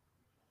 right?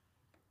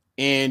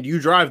 And you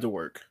drive to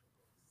work.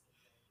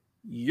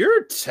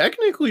 You're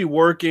technically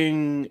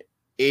working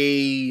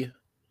a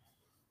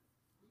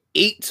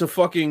 8 to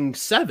fucking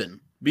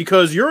 7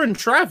 because you're in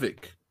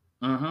traffic.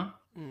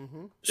 Mm-hmm.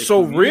 Mm-hmm.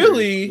 So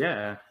really,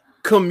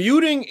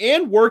 commuting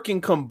and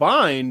working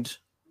combined,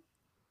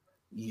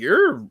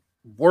 you're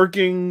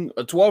working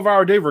a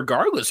 12-hour day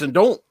regardless. And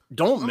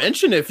don't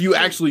mention if you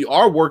actually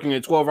are working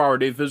a 12-hour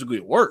day physically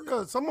at work.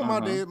 Yeah, some of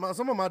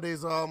my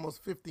days are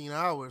almost 15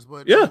 hours,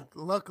 but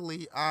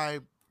luckily I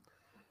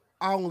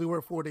only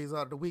work 4 days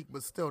out of the week,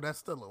 but still, that's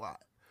still a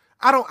lot.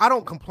 I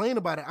don't complain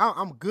about it.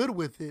 I'm good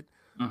with it,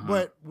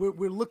 But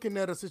we're looking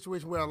at a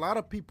situation where a lot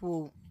of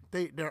people,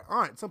 there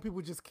aren't. Some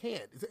people just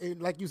can't.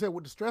 Like you said,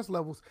 with the stress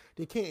levels,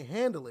 they can't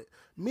handle it.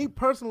 Me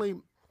personally,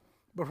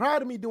 but prior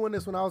to me doing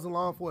this when I was in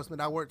law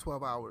enforcement, I worked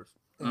 12 hours.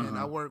 And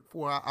I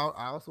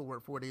also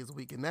work 4 days a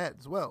week in that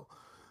as well.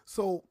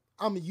 So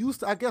I'm used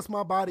to, I guess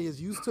my body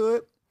is used to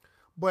it.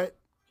 But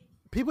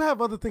people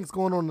have other things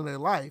going on in their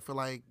life,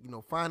 like,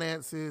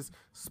 finances,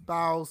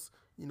 spouse,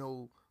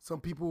 some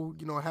people,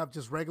 have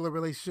just regular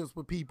relationships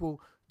with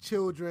people,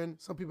 children.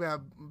 Some people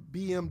have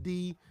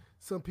BMD.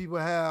 Some people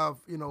have,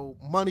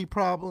 money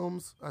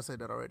problems. I said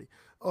that already.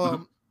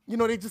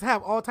 They just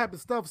have all type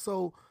of stuff.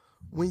 So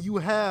when you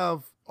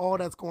have all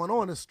that's going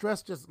on, the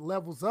stress just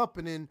levels up.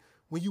 And then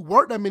when you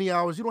work that many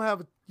hours, you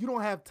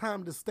don't have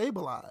time to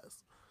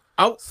stabilize.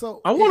 I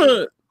want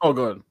to. Oh,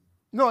 go ahead.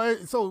 No,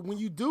 so when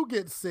you do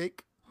get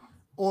sick,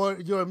 or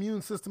your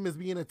immune system is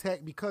being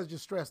attacked because you're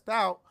stressed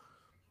out,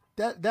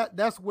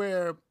 that's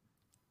where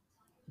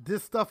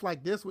this stuff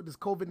like this with this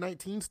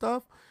COVID-19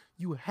 stuff,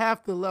 you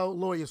have to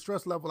lower your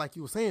stress level, like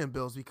you were saying,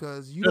 Bills,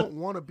 because you don't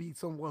want to be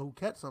someone who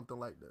catch something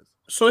like this.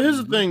 So here's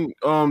the thing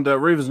that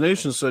Ravens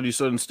Nation said. He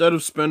said, instead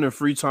of spending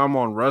free time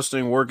on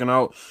resting, working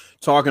out,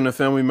 talking to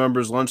family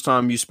members,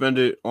 lunchtime, you spend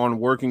it on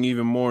working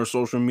even more,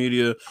 social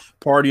media,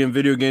 partying,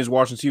 video games,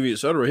 watching TV,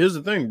 etc. Here's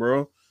the thing,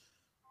 bro.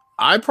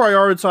 I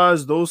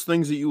prioritize those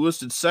things that you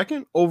listed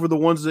second over the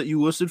ones that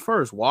you listed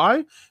first.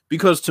 Why?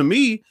 Because to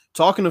me,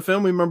 talking to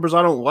family members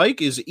I don't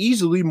like is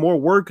easily more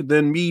work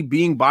than me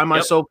being by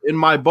myself in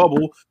my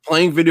bubble,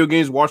 playing video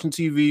games, watching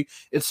TV,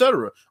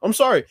 etc. I'm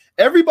sorry.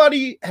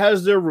 Everybody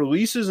has their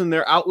releases and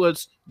their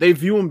outlets. They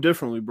view them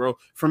differently, bro.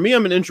 For me,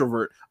 I'm an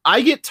introvert.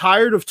 I get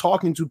tired of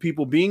talking to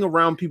people, being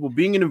around people,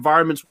 being in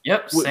environments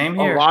with same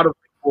here. A lot of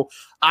people.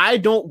 I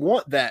don't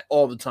want that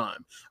all the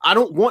time. I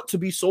don't want to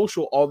be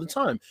social all the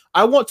time.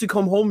 I want to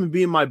come home and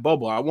be in my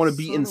bubble. I want to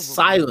be in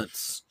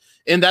silence.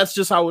 And that's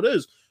just how it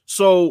is.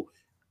 So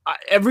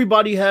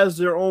everybody has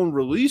their own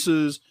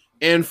releases.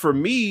 And for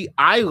me,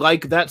 I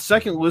like that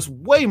second list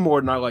way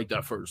more than I like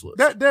that first list.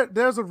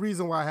 There's a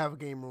reason why I have a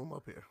game room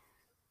up here.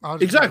 I'll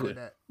just leave it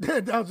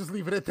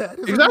at that.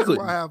 There's a reason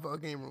why I have a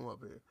game room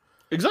up here.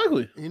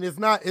 Exactly. And it's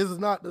not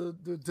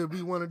to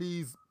be one of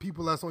these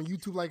people that's on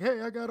YouTube like,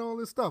 hey, I got all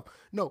this stuff.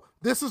 No,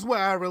 this is where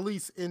I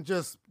release and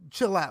just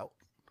chill out.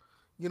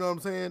 You know what I'm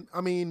saying?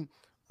 I mean,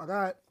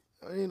 I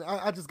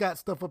just got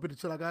stuff up here to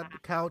chill. I got the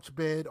couch,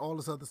 bed, all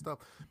this other stuff,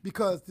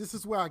 because this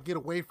is where I get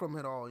away from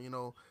it all,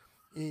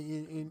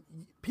 and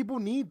people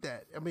need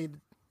that. I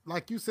mean,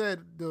 like you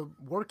said, the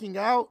working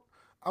out,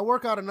 I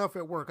work out enough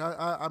at work.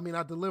 I mean,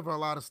 I deliver a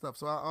lot of stuff,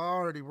 so I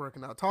already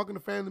working out. Talking to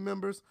family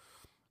members,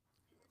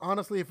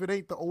 honestly, if it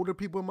ain't the older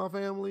people in my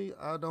family,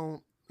 I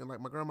don't, like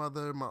my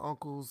grandmother, my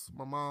uncles,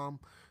 my mom,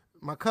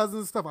 my cousins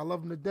and stuff, I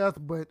love them to death,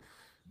 but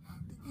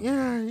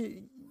yeah,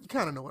 you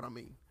kind of know what I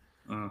mean.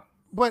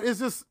 But it's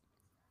just,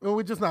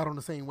 we're just not on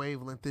the same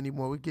wavelength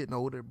anymore. We're getting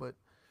older, but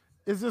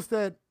it's just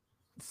that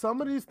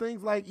some of these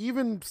things, like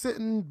even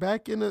sitting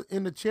back in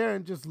the chair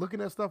and just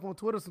looking at stuff on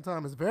Twitter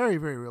sometimes is very,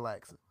 very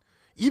relaxing.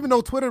 Even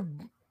though Twitter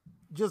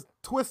just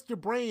twists your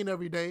brain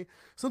every day,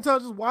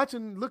 sometimes just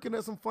looking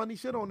at some funny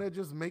shit on there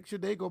just makes your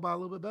day go by a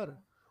little bit better.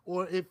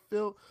 Or it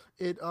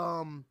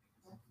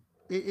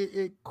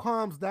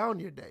calms down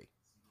your day.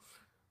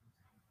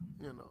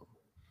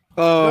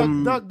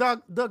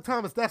 Doug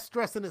Thomas, that's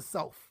stress in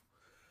itself.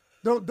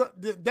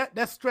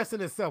 That's stress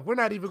in itself. We're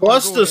not even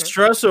plus the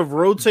stress of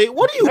rotate.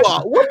 What are you a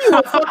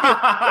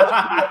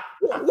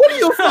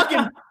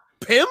fucking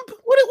pimp?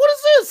 What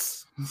is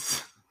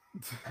this?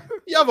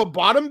 You have a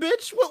bottom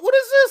bitch? What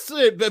is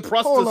this?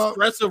 Plus the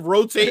stress of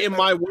rotating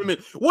my women.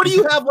 What do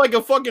you have, like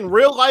a fucking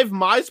real life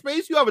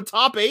MySpace? You have a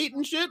top 8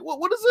 and shit?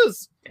 What is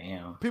this?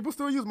 Damn. People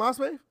still use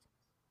MySpace?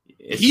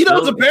 He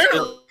does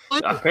apparently.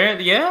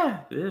 Apparently,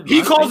 yeah.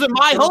 He calls it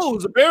my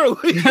hose,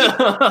 apparently.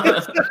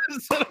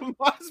 Instead of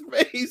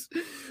MySpace.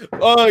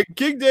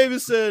 King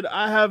Davis said,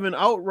 I have an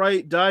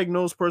outright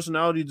diagnosed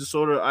personality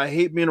disorder. I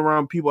hate being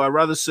around people. I'd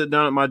rather sit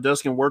down at my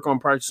desk and work on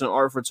practicing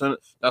art for 10.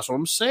 That's what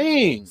I'm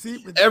saying.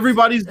 See,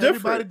 everybody's different.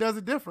 Everybody does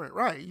it different.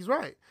 Right. He's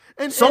right.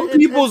 And some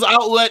people's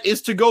outlet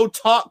is to go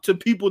talk to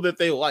people that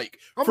they like.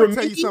 I'm going to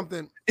tell you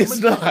something. I'm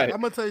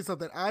going to tell you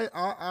something.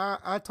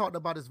 I talked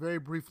about this very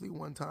briefly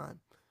one time.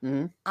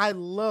 Mm-hmm.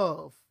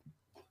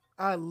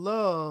 I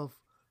love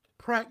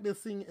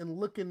practicing and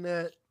looking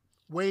at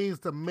ways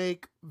to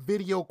make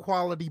video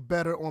quality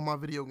better on my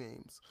video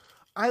games.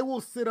 I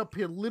will sit up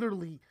here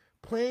literally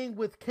playing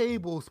with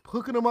cables,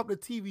 hooking them up to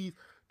TVs,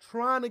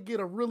 trying to get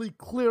a really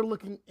clear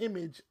looking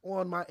image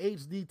on my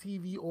HD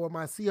TV or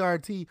my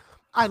CRT.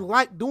 I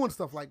like doing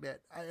stuff like that.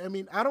 I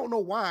mean, I don't know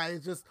why.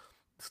 It's just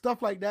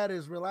stuff like that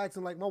is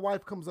relaxing. Like my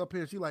wife comes up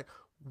here, she's like,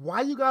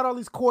 why you got all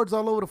these cords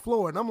all over the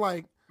floor? And I'm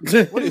like,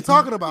 what are you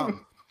talking about?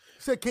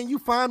 She said, can you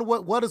find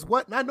what is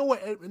what? And I know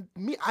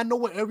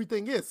what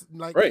everything is.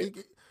 Like, right.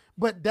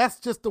 But that's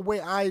just the way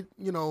I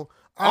roll.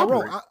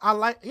 I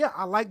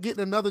like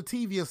getting another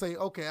TV and say,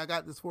 okay, I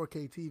got this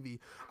 4K TV.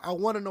 I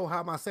want to know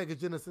how my Sega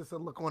Genesis will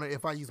look on it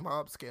if I use my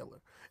upscaler.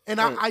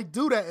 And I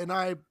do that, and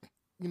I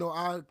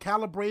I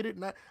calibrate it,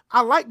 and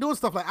I like doing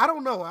stuff like I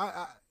don't know.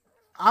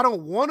 I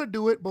don't want to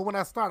do it, but when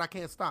I start, I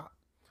can't stop.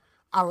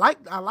 I like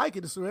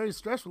it. It's very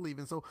stress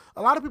relieving. So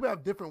a lot of people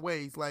have different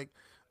ways. Like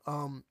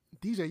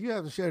DJ, you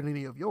haven't shared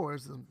any of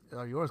yours.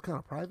 Are yours kind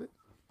of private?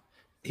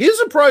 His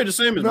are probably the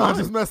same as mine. I'm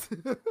just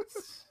messing.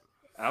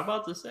 I'm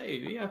about to say,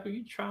 yeah, who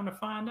you trying to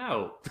find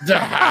out?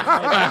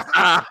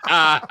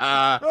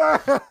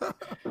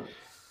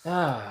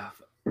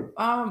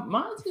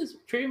 Mine's is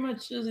pretty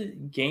much just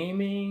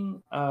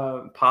gaming,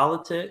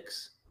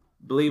 politics.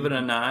 Believe it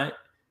or not,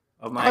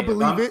 I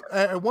believe it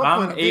at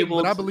one point,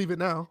 but I believe it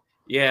now.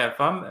 Yeah, if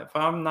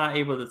I'm not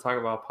able to talk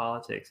about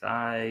politics,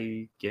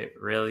 I get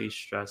really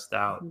stressed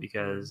out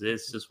because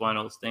it's just one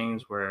of those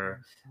things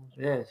where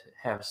I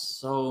have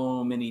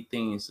so many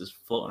things just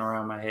floating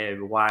around my head.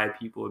 Why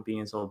people are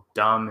being so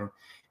dumb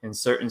in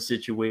certain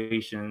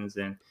situations,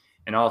 and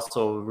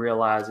also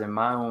realizing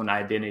my own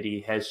identity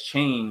has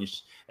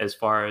changed as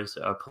far as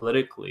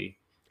politically.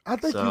 I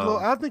think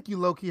you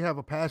low key have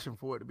a passion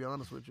for it. To be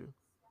honest with you,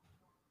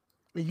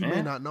 you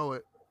may not know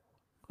it.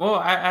 Well,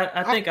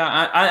 I think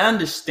I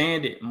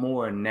understand it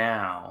more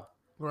now,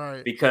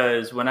 right?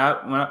 Because when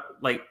I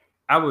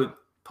would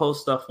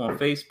post stuff on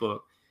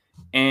Facebook,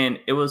 and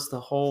it was the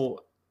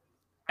whole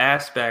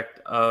aspect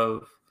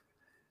of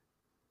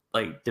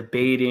like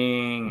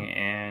debating,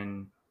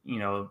 and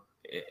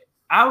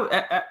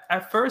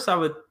at first I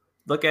would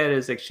look at it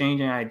as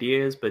exchanging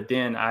ideas, but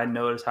then I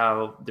noticed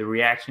how the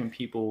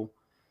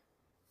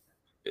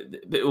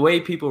way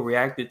people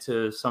reacted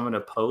to some of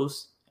the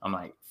posts. I'm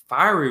like,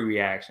 fiery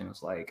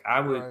reactions. Like I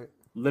would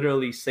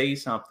literally say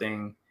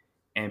something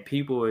and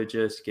people would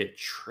just get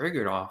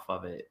triggered off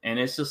of it. And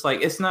it's just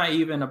like, it's not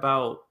even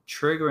about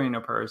triggering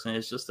a person.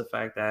 It's just the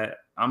fact that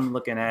I'm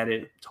looking at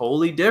it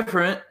totally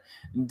different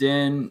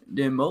than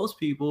most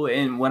people.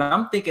 And what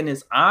I'm thinking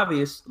is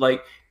obvious,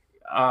 like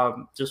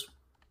just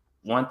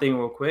one thing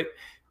real quick,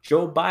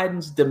 Joe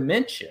Biden's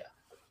dementia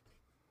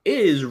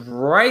is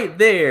right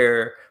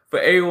there for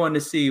everyone to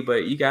see,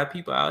 but you got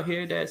people out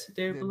here that sit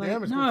there and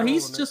like, no,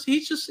 he's just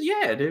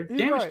they're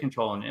damage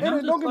controlling it. And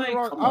I'm just like,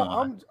 come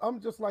on. I'm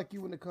just like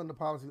you when it comes to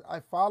policies.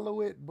 I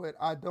follow it, but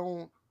I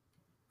don't.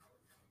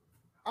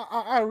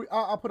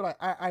 I put it like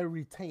I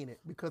retain it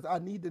because I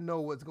need to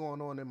know what's going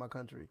on in my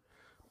country,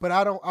 but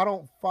I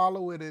don't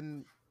follow it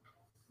and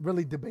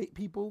really debate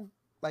people.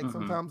 Like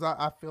sometimes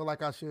I feel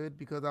like I should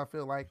because I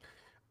feel like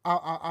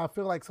I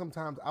feel like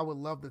sometimes I would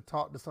love to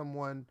talk to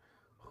someone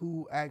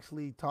who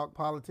actually talk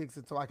politics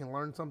and so I can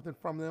learn something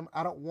from them.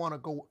 I don't want to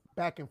go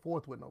back and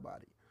forth with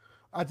nobody.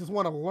 I just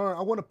want to learn.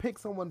 I want to pick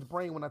someone's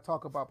brain when I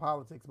talk about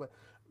politics, but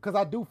because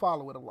I do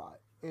follow it a lot.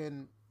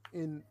 And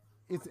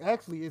it's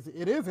actually,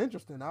 it is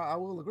interesting. I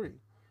will agree.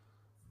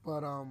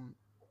 But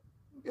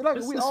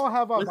we all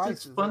have our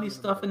vices. This funny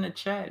stuff in the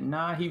chat.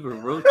 Nah, he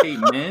would rotate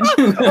men.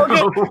 I'm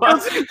not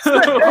touching it.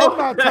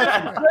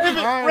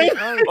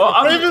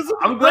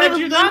 I'm glad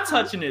you're not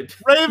touching it.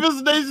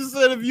 Ravens Nation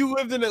said if you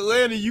lived in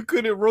Atlanta, you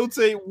couldn't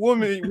rotate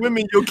women.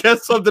 You'll catch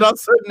something. I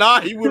said,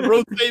 nah, he would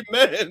rotate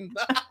men.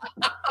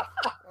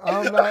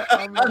 I'm not.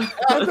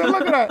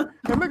 Look at that.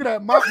 And look at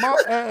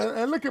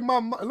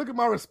that. Look at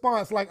my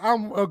response. Like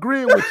I'm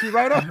agreeing with you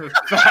right up.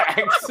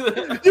 Facts.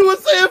 You were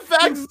saying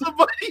facts to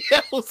somebody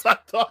else. I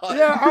thought.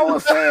 Yeah, I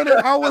was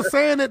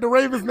saying that the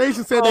Ravens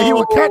Nation said that he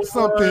would catch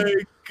something.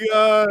 My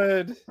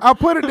God. I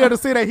put it there to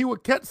say that he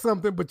would catch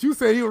something, but you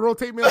said he would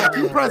rotate me like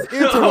you press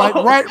enter like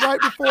right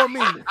before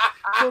me.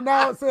 So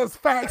now it says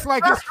facts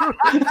like it's true.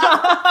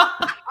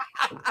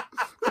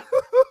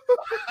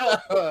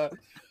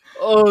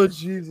 Oh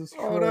Jesus!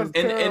 Oh, that's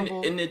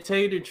terrible. And to tell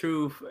you the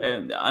truth,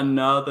 and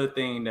another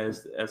thing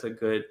that's a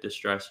good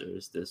distressor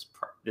is this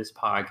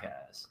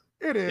podcast.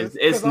 It is.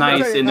 It's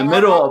nice in the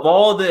middle of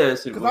all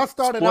this. Because I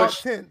started out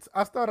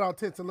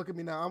tense. And look at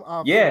me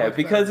now.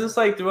 Because it's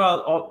like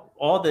throughout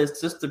all this,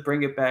 just to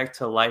bring it back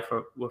to life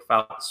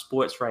without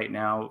sports right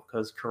now,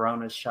 because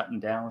Corona's shutting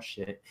down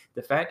shit.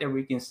 The fact that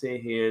we can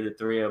sit here, the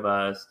three of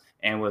us,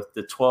 and with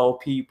the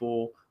 12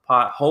 people,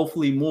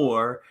 hopefully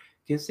more,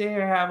 can sit here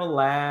and have a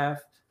laugh.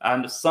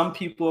 Some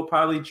people are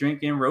probably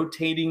drinking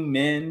rotating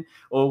men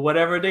or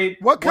whatever they.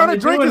 What kind of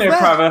drink is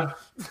that?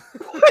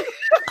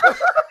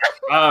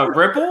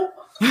 Ripple?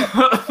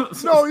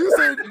 No, you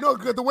said no.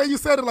 The way you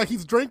said it, like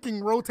he's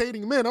drinking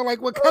rotating men. I'm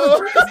like, what kind of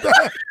drink is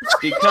that?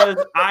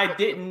 Because I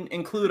didn't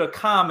include a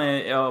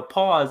comment,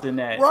 pause in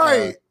that.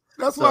 Right.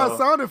 That's why it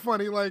sounded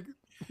funny. Like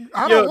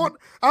I don't want.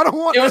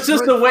 It was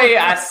just the way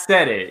I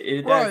said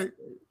it. Right.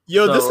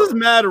 This is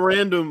mad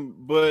random,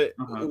 but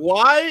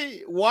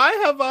why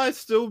have I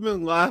still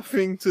been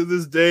laughing to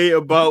this day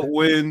about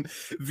when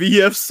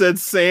VF said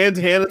sand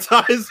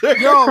sanitizer?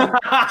 Yo,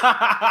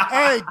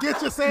 hey,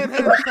 get your sand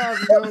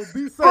sanitizer, yo.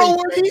 Be safe. Bro,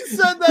 when he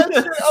said that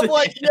shit, I'm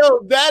like, yo,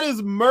 that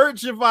is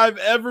merch if I've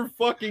ever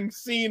fucking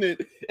seen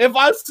it. If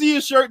I see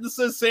a shirt that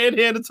says sand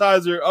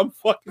sanitizer, I'm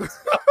fucking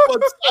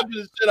slapping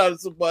the shit out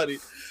of somebody.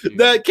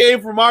 That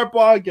came from our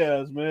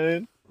podcast,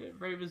 man.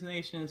 Ravens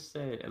Nation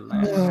said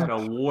Atlanta had a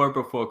war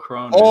before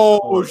Corona.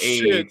 Oh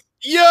shit! AIDS.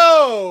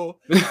 Yo.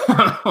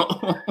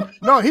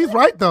 No, he's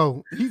right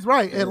though. He's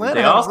right. Atlanta.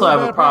 They also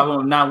have a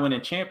problem not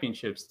winning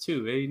championships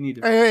too. They need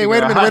to. Hey,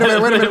 wait a minute.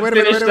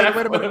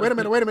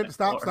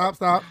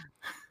 Stop.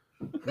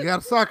 We got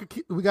a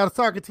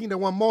soccer team that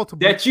won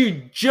multiple. That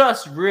you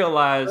just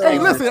realized. Hey,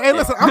 listen. I'm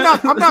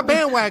not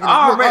bandwagoning.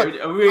 I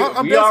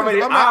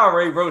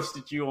already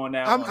roasted you on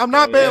that. I'm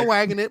not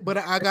bandwagoning it, but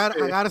I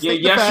gotta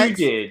state the facts. Yes,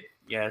 you did.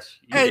 Yes.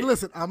 Hey,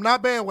 listen, I'm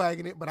not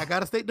bandwagoning it, but I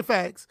gotta state the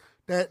facts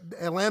that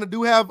Atlanta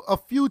do have a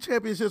few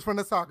championships from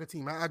the soccer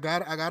team. I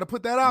gotta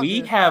put that out.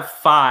 We have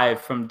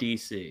 5 from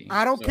DC.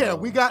 I don't care.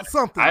 We got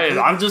something.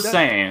 I'm just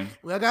saying.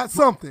 I got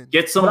something.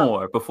 Get some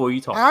more before you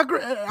talk. I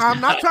agree.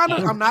 I'm not trying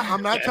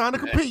to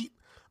compete.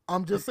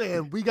 I'm just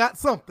saying we got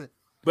something.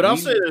 But I'll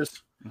say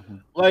this,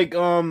 like,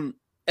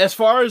 as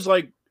far as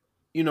like,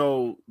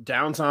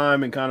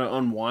 downtime and kind of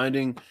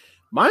unwinding,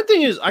 my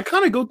thing is I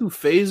kind of go through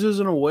phases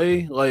in a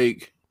way.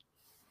 Like,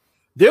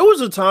 there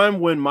was a time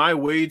when my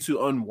way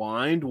to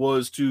unwind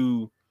was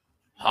to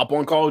hop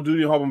on Call of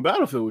Duty and hop on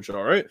Battlefield with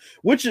y'all, right?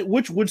 Which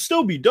would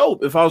still be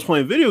dope if I was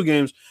playing video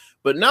games.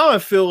 But now I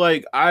feel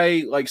like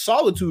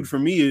solitude for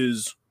me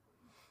is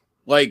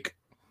like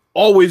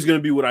always going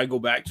to be what I go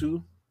back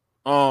to.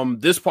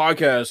 This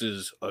podcast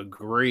is a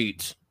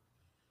great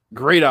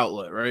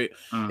outlet, right?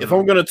 Mm-hmm. If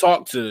I'm going to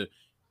talk to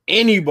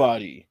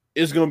anybody,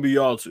 it's going to be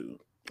y'all two.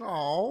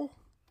 Oh,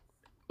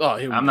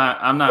 I'm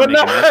not making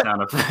that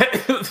sound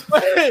effect.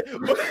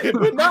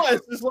 but no,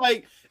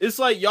 it's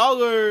like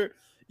y'all are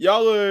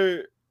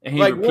and he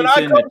like when I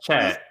come in the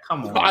chat.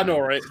 Come on, I know,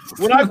 right?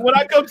 When I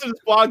come to this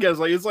podcast,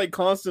 like it's like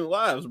constant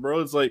laughs, bro.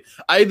 It's like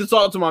I either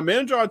talk to my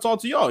manager or I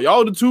talk to y'all.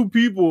 Y'all are the two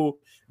people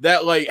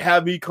that like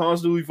have me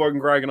constantly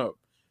fucking cracking up.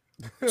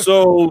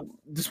 So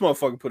this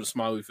motherfucker put a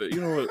smiley face. You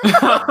know what?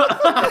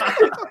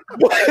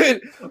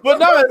 but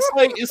no,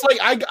 it's like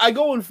I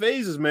go in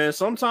phases, man.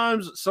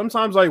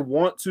 Sometimes I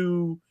want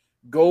to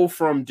go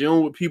from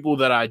dealing with people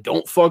that I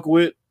don't fuck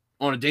with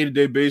on a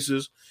day-to-day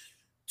basis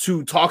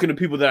to talking to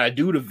people that I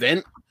do to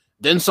vent.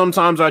 Then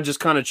sometimes I just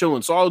kind of chill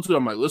in solitude. I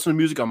might listen to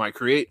music, I might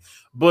create.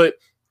 But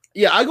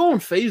yeah, I go in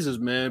phases,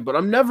 man. But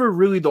I'm never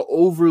really the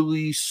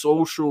overly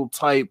social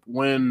type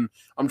when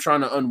I'm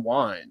trying to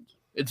unwind.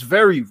 It's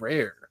very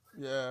rare.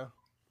 Yeah.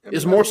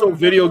 It's more so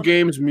video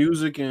games,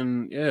 music,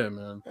 and yeah,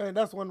 man. And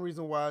that's one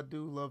reason why I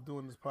do love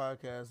doing this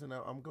podcast. And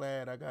I'm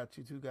glad I got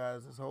you two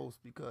guys as hosts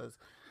because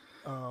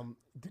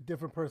the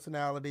different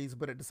personalities,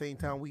 but at the same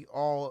time,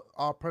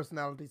 our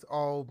personalities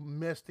all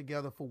mesh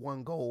together for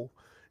one goal.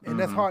 And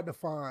that's hard to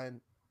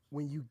find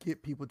when you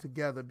get people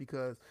together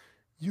because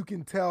you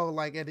can tell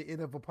like at the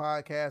end of a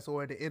podcast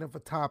or at the end of a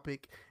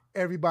topic,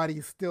 everybody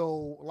is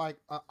still like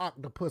an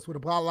octopus with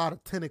a lot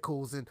of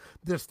tentacles and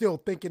they're still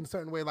thinking a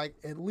certain way. Like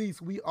at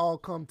least we all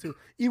come to,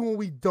 even when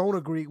we don't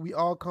agree, we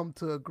all come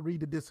to agree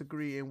to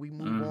disagree and we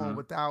move on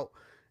without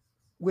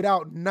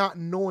not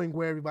knowing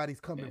where everybody's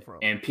coming from.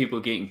 And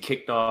people getting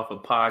kicked off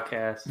of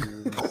podcasts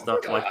and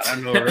stuff like that. I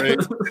know, right?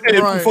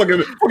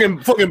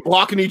 And fucking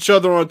blocking each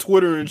other on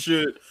Twitter and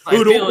shit. Like,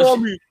 Dude, don't call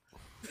me.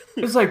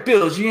 It's like,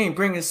 Bills, you ain't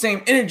bringing the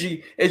same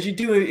energy as you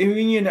do when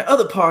you're in the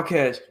other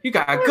podcast. You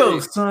gotta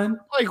go, son.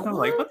 I'm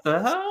like, what the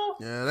hell?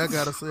 Yeah,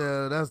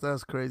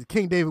 that's crazy.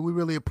 King David, we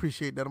really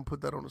appreciate that. I'm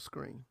put that on the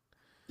screen.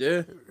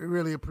 Yeah, we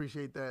really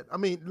appreciate that. I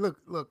mean, look,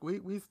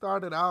 we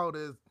started out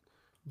as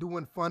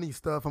doing funny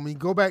stuff. I mean,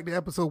 go back to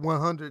episode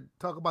 100,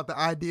 talk about the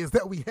ideas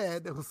that we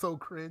had that was so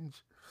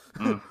cringe.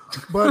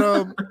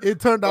 But it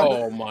turned out.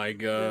 Oh my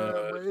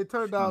god! Yeah, it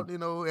turned out,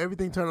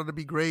 everything turned out to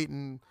be great,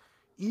 and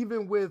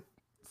even with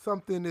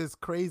something as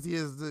crazy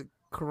as the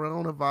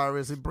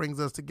coronavirus, it brings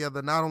us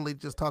together. Not only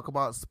just talk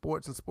about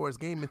sports and sports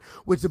gaming,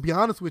 which to be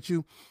honest with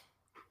you,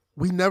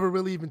 we never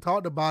really even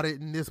talked about it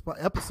in this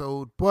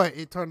episode, but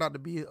it turned out to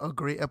be a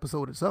great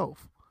episode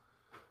itself.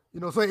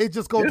 So it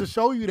just goes to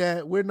show you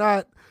that we're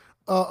not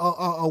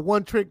a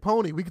one-trick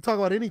pony. We can talk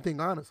about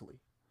anything, honestly.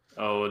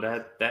 Oh,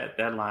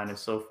 that line is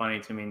so funny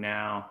to me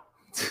now.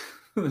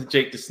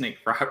 Jake the Snake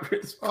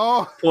Roberts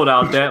pulled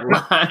out that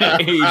line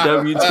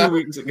AEW 2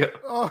 weeks ago.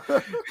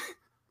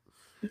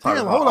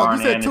 Damn, hold on.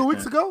 You said 2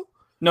 weeks ago?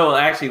 No,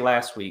 actually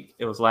last week.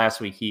 It was last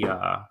week he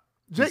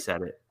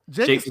said it.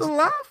 Jake is still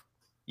alive?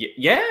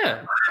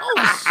 Yeah.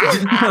 Oh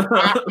shit!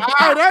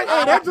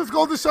 that just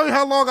goes to show you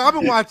how long I've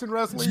been watching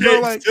wrestling.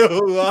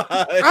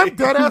 I'm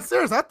dead ass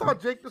serious. I thought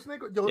Jake the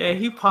Snake.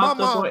 He popped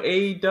up on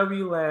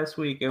AEW last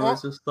week. It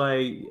was just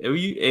like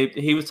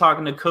he was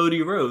talking to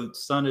Cody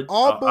Rhodes, son of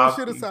all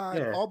bullshit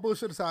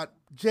aside.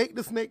 Jake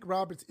the Snake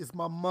Roberts is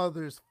my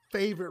mother's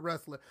favorite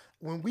wrestler.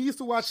 When we used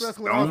to watch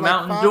wrestling, I was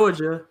Mountain,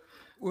 Georgia.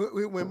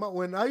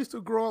 When I used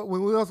to grow up,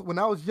 when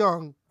I was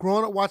young,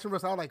 growing up watching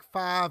wrestling, I was like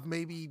 5,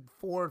 maybe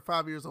 4 or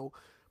 5 years old.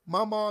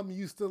 My mom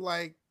used to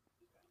like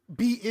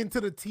be into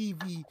the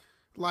TV,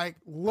 like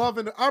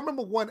loving it. I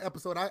remember one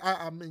episode.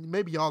 I mean,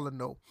 maybe y'all will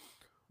know.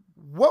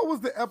 What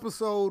was the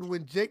episode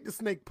when Jake the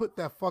Snake put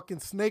that fucking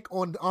snake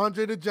on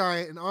Andre the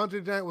Giant, and Andre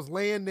the Giant was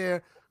laying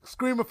there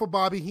screaming for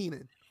Bobby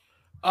Heenan?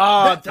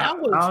 that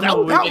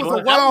was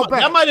a while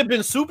back. That might have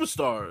been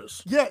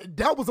Superstars. Yeah,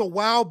 that was a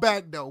while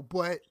back though.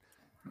 But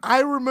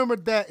I remember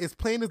that as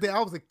plain as day. I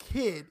was a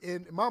kid,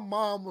 and my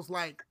mom was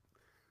like,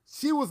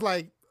 she was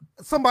like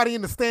somebody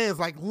in the stands,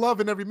 like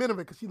loving every minute of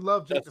it because she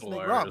loved Jake the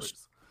Snake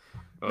Roberts.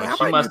 Man,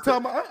 I might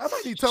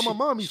need to tell my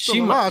mom he's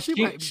still alive.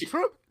 She might be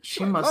tripping.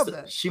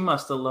 She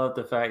must have loved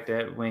the fact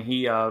that when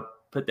he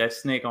put that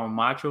snake on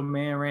Macho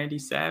Man Randy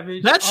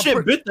Savage. That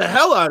shit bit the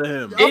hell out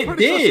of him.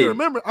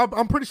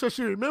 I'm pretty sure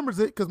she remembers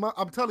it because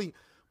I'm telling you,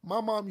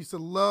 my mom used to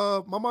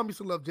love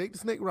Jake the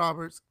Snake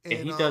Roberts. And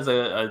he does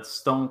a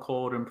stone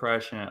cold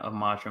impression of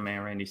Macho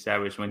Man Randy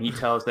Savage when he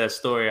tells that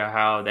story of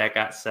how that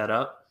got set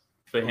up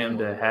for him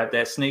to have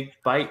that snake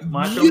bite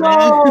Macho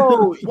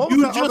Man.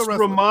 You just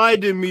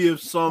reminded me of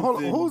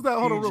something. Who's that?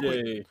 Hold on real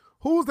quick.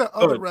 Who's that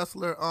other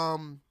wrestler?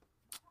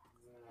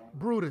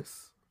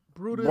 Brutus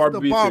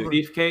the barber.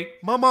 Beefcake.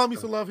 My mom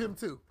used to love him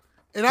too,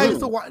 and I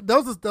used to watch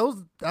those.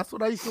 That's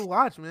what I used to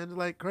watch, man. It's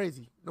like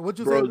crazy. What'd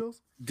you say,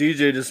 Jules?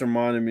 DJ just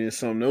reminded me of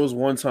something. There was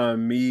one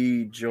time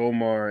me,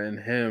 Jomar, and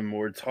him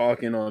were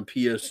talking on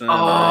PSN.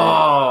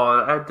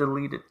 Oh, I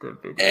deleted the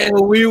video.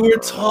 And we were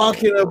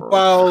talking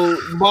about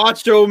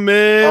Macho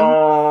Man.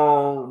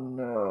 Oh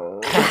no.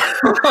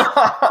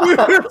 We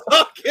were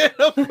talking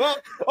about.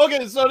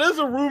 Okay, so there's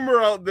a rumor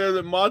out there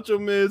that Macho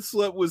Man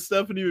slept with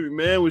Stephanie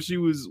McMahon when she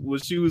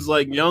was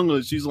like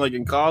younger. She's like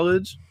in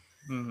college.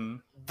 Mm-hmm.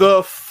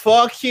 The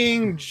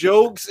fucking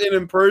jokes and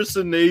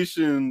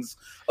impersonations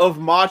of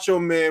Macho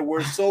Man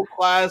were so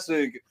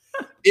classic.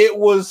 It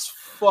was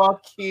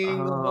fucking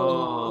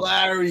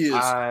hilarious.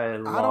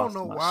 I don't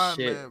know why,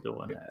 man.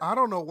 I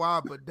don't know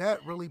why, but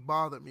that really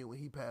bothered me when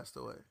he passed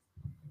away.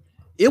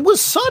 It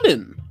was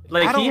sudden.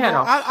 Like he had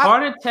a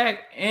heart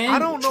attack and I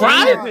don't know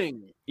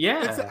driving.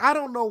 Yeah. I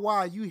don't know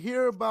why. You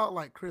hear about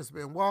like Chris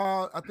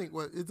Benoit. I think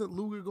isn't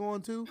Luger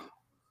going too?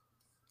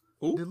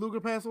 Who? Did Luger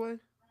pass away?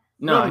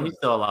 No, he's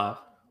still alive.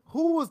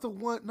 Who was the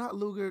one? Not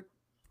Luger.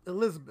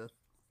 Elizabeth.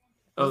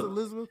 Was it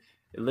Elizabeth?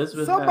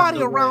 Elizabeth.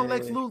 Somebody around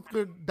Lex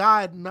Luger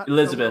died. Not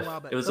Elizabeth.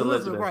 It was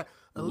Elizabeth. Right.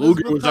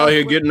 Luger was out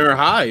here getting her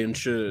high and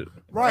shit.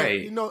 Right.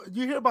 You know,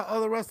 you hear about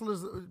other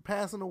wrestlers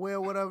passing away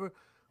or whatever,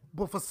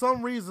 but for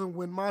some reason,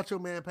 when Macho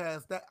Man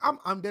passed, that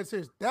I'm dead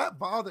serious. That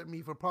bothered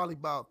me for probably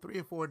about 3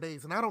 or 4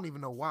 days, and I don't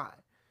even know why.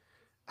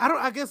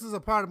 I guess it's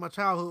a part of my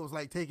childhood was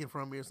like taken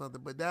from me or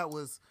something, but that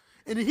was.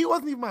 And he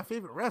wasn't even my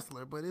favorite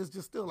wrestler, but it's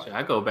just still like...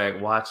 I go back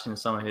watching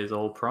some of his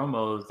old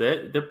promos.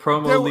 The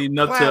promo leading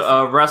up to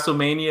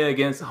WrestleMania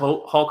against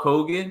Hulk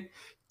Hogan.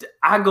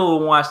 I go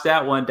and watch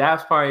that one.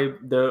 That's probably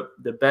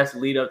the best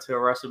lead up to a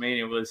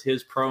WrestleMania was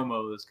his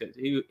promos because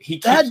he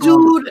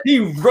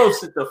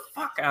roasted the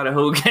fuck out of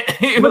Hogan.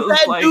 But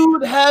that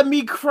dude had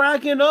me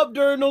cracking up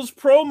during those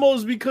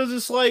promos because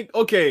it's like,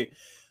 okay...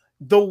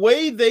 The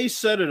way they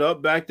set it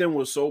up back then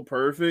was so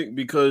perfect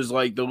because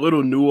like the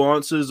little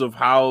nuances of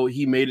how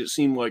he made it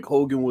seem like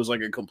Hogan was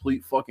like a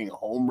complete fucking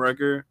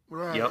homewrecker.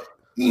 Right. Yep.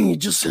 You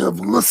just have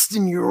lust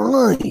in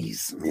your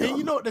eyes, man. And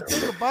you know the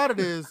thing about it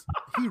is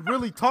he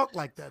really talked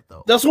like that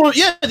though. That's what.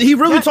 Yeah, he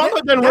really talked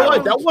like that in real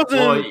life. That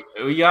wasn't.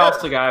 Well, you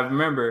also gotta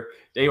remember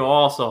they were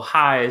also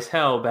high as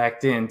hell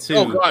back then too.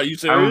 Oh God, you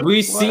serious?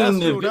 We seen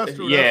that's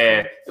true.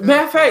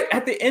 Matter of fact,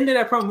 at the end of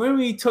that promo,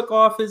 remember he took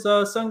off his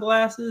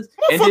sunglasses,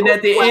 and then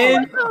at the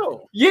end,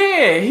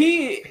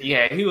 he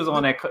was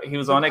on that. He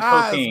was on that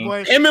cocaine.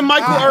 Him and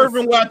Michael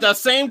Irvin were at that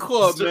same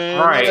club, man.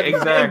 Right,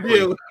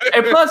 exactly.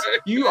 And plus,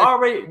 you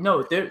already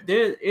know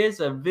there is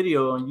a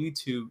video on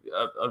YouTube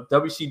of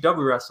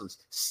WCW wrestlers.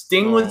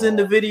 Sting was in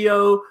the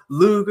video.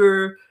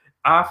 Luger.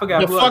 I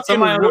forgot who else.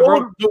 Somebody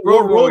on the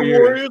Road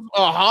Warriors.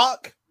 A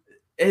Hawk.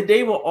 And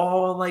they were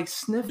all like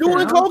sniffing.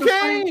 Doing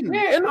cocaine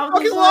in the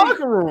fucking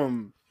locker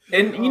room.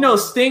 And you know,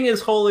 Sting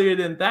is holier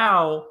than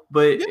thou,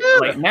 but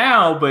like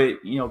now,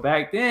 but you know,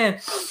 back then.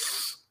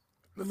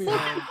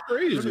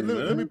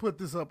 Let me put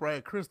this up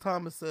right. Chris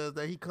Thomas says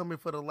that he coming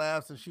for the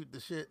laughs and shoot the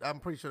shit. I'm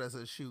pretty sure that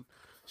says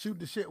shoot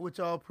the shit, which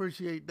y'all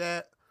appreciate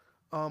that.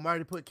 I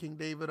already put King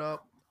David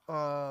up.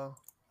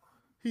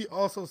 He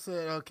also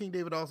said King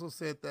David also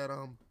said that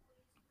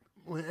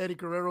when Eddie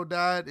Guerrero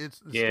died, it's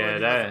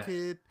that as a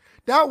kid.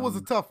 That was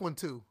a tough one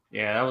too.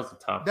 Yeah, that was a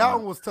tough. That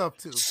one was tough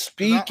too.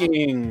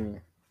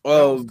 Speaking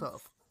of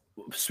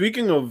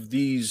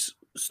these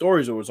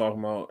stories that we're talking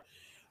about,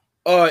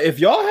 if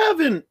y'all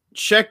haven't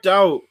checked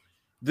out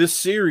this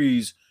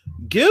series,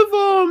 give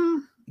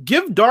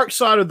Dark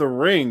Side of the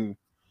Ring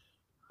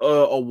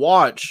a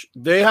watch.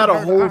 They had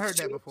a whole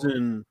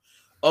season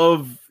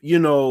of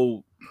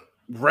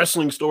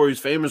wrestling stories,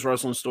 famous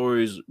wrestling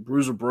stories.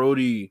 Bruiser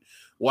Brody,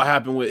 what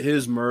happened with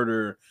his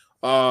murder.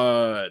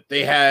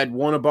 They had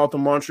one about the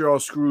Montreal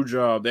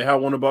Screwjob. They had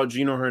one about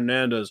Gino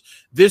Hernandez.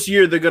 This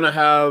year they're gonna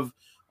have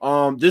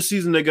this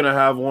season they're gonna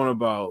have one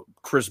about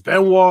Chris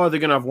Benoit. They're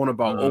gonna have one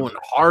about Owen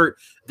Hart.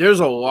 There's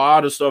a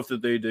lot of stuff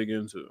that they dig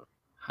into.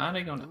 How are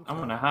they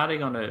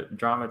gonna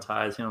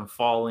dramatize him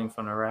falling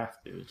from the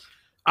rafters?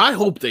 I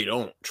hope they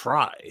don't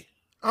try.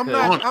 I'm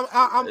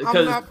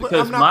not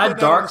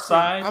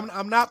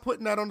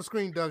putting that on the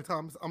screen, Doug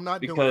Thomas. I'm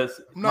not doing it.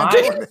 I'm not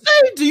doing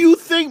it. Do you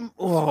think?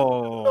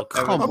 Oh,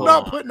 come on! I'm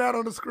not putting that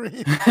on the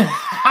screen.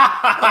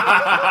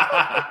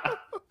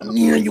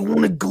 Yeah, you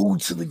want to go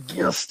to the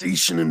gas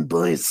station and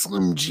buy a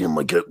Slim Jim?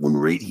 I got one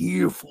right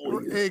here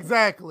for you.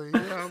 Exactly.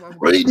 Yeah, I'm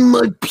right in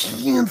my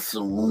pants,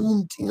 I'll roll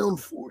them down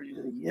for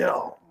you.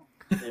 Yeah.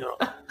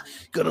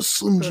 Got a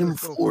Slim Jim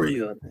for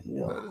you.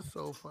 Yeah. That is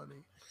so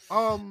funny.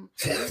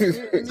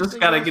 Just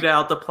gotta get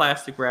out the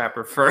plastic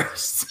wrapper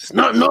first. It's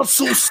not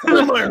so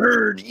slim, I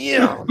heard.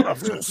 Yeah, not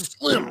so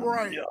slim.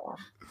 Right. Yeah.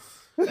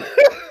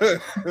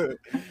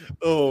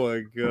 Oh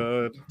my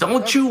god.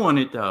 Don't chew on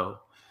it though.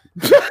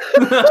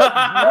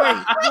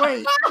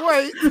 Wait.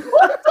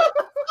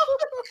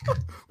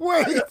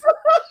 Wait.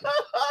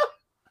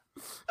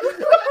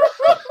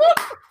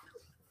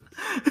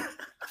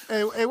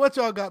 Hey, what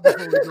y'all got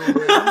before we go, man?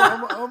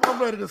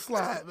 I'm ready to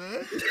slide,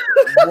 man.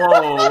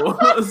 Whoa.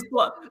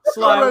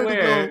 Slide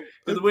where?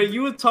 Because when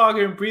you were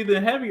talking and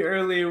breathing heavy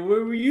earlier,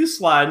 where were you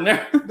sliding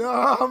there?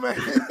 No, man.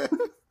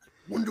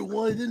 Wonder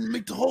why I didn't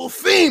make the Hall of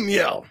Fame,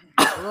 yeah.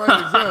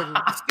 Right,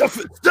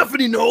 exactly.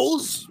 Stephanie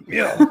knows.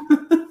 Yeah.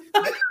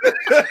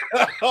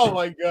 Oh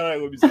my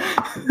god, let me see.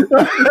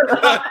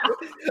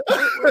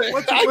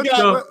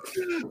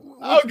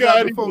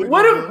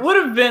 What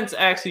if Vince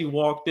actually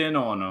walked in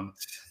on him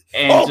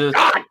and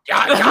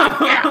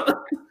God.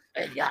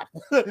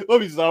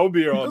 Let me stop. I'll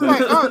be here all day.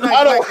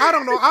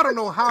 I don't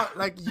know how.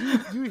 Like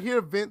you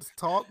hear Vince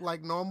talk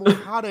like normal.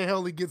 How the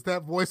hell he gets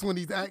that voice when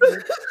he's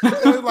acting?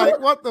 It's like,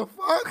 what the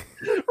fuck?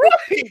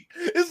 Right.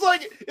 It's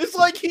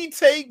like he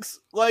takes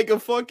like a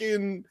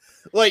fucking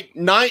like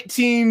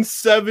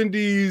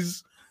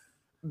 1970s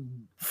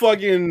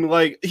fucking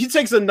like he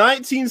takes a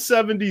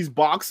 1970s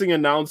boxing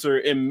announcer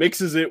and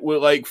mixes it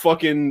with like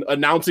fucking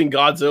announcing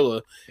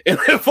Godzilla and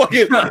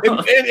fucking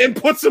and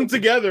puts them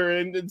together,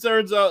 and it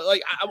turns out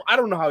like I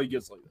don't know how he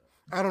gets like that.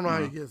 I don't know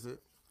how he gets it.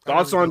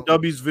 Thoughts on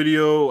Dubby's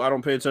video? I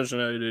don't pay attention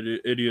to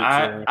that idiot.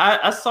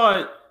 I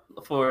saw it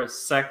for a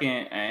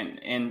second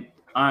and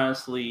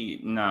honestly,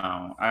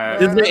 no.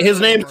 His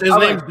name's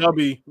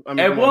Dubby.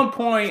 At one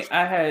point,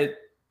 I had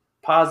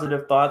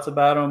positive thoughts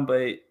about him,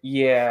 but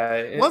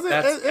yeah,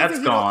 that's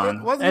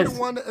gone. Was he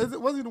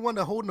the one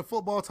that holding the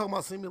football talking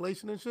about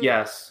simulation and shit?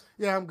 Yes.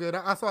 Yeah, I'm good.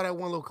 I saw that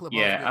one little clip.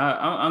 Yeah,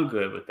 I'm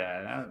good with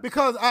that.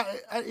 Because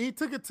he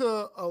took it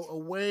to a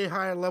way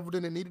higher level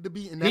than it needed to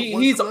be. And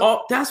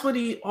that's what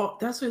it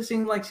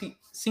seemed like.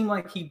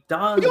 He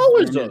does. He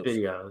always in does his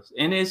videos,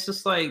 and it's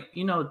just like,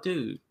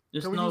 dude.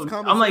 There's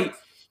I'm like,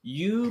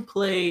 you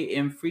play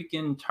in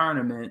freaking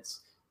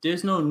tournaments.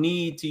 There's no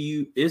need for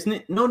you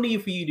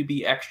to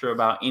be extra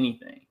about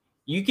anything.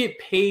 You get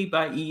paid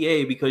by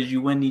EA because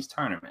you win these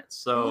tournaments.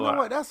 So you know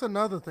what? That's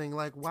another thing.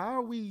 Like, why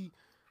are we?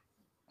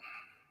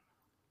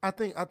 I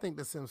think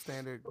the Sim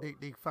Standard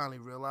they finally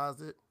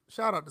realized it.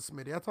 Shout out to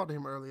Smitty. I talked to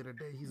him earlier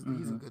today. He's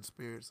in good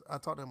spirits. I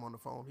talked to him on the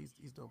phone. He's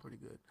doing pretty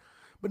good.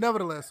 But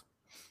nevertheless,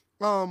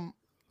 why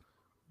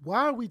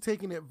are we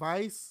taking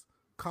advice,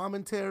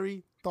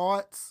 commentary,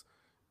 thoughts?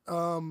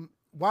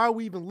 Why are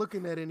we even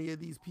looking at any of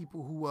these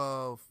people who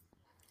are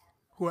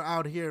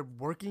out here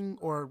working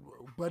or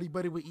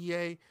buddy with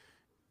EA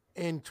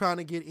and trying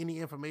to get any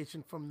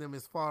information from them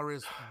as far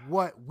as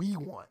what we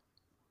want?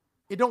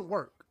 It don't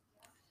work.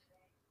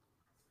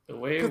 The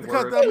way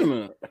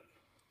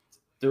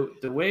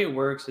it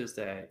works is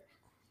that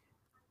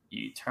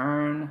you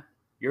turn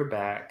your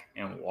back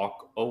and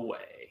walk away.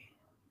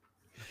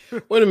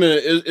 Wait a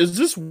minute. Is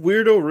this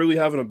weirdo really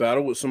having a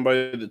battle with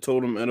somebody that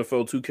told him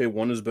NFL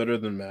 2K1 is better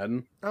than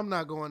Madden? I'm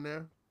not going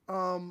there.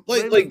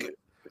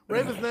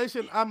 Ravens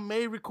Nation, I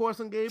may record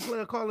some gameplay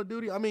of Call of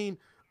Duty. I mean,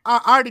 I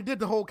already did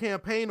the whole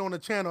campaign on the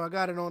channel. I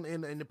got it on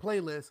in the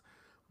playlist.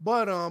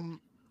 But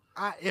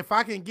if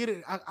I can get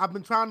it, I've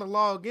been trying to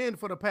log in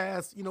for the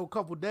past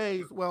couple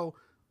days. Well,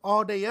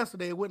 all day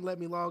yesterday it wouldn't let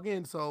me log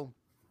in. So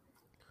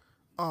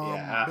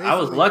I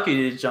was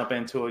lucky to jump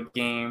into a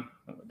game.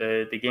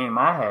 The game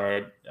I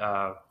had,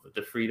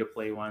 the free to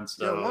play one.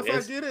 So once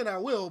I get in, I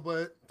will.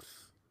 But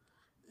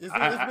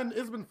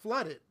it's been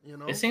flooded.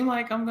 It seemed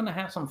like I'm gonna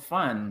have some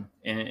fun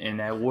in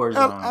that war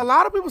zone. A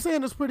lot of people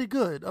saying it's pretty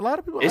good. A lot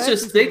of people. It's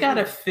just they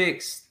gotta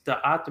fix the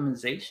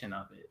optimization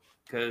of it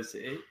because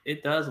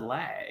it does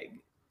lag.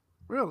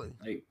 Really?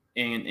 Like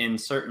in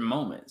certain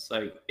moments,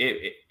 like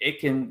it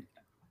can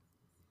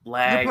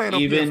lag. You're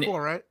playing even on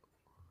PS4, right?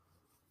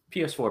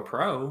 PS4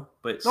 Pro,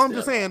 but no, I'm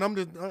just saying. I'm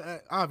just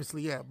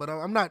obviously, yeah, but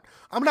I'm not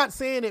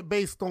saying it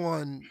based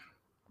on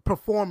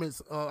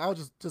performance. I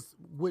was just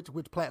which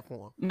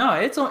platform. No,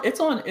 it's on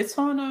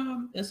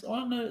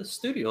the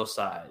studio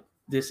side.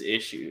 This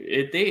issue,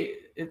 if they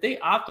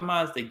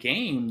optimize the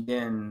game,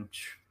 then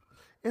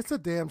it's a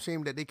damn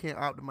shame that they can't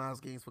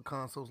optimize games for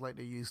consoles like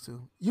they used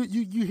to.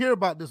 You hear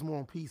about this more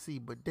on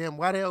PC, but damn,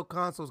 why the hell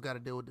consoles got to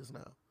deal with this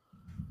now?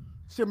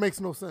 Shit makes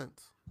no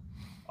sense.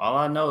 All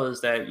I know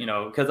is that,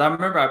 because I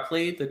remember I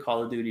played the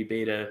Call of Duty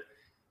beta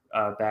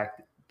back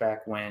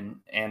when,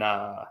 and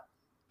I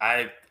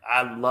I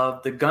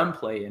love the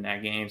gunplay in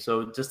that game.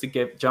 So just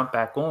to jump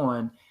back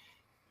on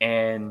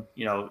and,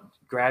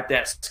 grab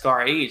that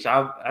Scar H,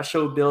 I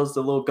showed Bills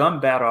the little gun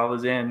battle I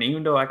was in.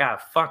 Even though I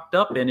got fucked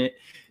up in it,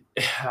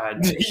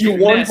 you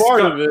won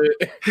part of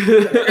it.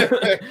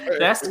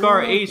 That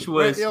Scar H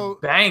was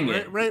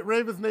banging.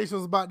 Ravens Nation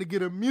was about to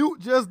get a mute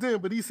just then,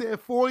 but he said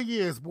 4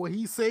 years. Boy,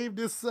 he saved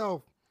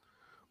himself.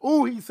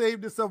 Oh, he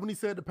saved himself when he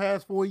said the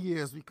past 4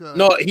 years because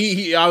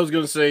I was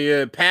gonna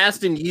say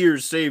past and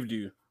years saved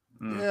you.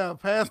 Yeah,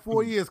 past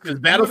 4 years. Because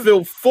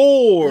Battlefield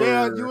 4.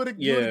 Yeah, you would have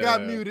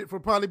got muted for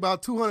probably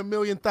about 200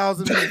 million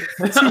thousand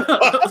minutes.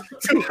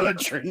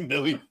 200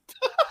 million.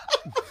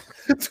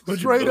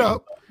 Straight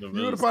up. You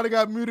would have probably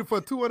got muted for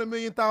 200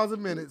 million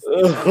thousand minutes.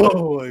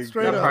 Oh my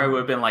Straight God. up. Probably would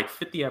have been like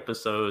 50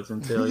 episodes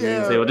until he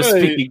was able to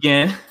speak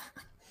again.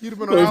 You'd have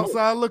been on the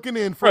outside looking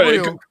in for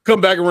real.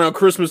 Come back around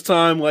Christmas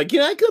time, like, can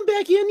I come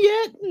back in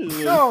yet?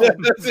 No.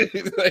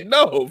 Like,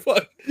 no,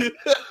 fuck.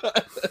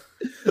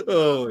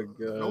 Oh my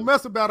God. Don't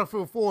mess with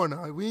Battlefield 4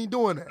 now. We ain't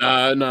doing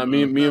that. Nah,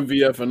 me and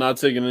VF are not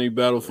taking any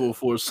Battlefield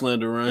 4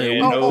 slander around here.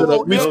 Yeah,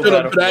 we stood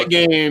up for that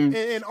game.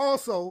 And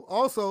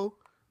also,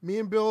 me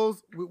and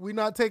Bills, we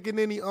not taking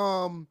any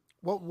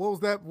what was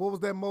that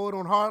mode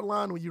on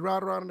Hardline when you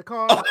ride around in the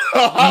car?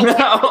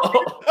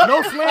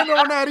 No slander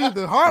on that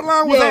either.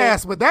 Hardline was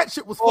ass, but that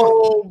shit was fun.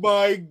 Oh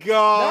my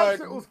God. That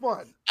shit was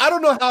fun. I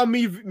don't know how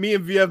me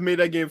and VF made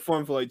that game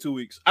fun for like 2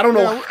 weeks. I don't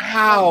know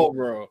how,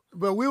 bro.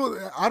 But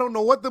I don't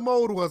know what the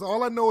mode was.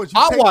 All I know is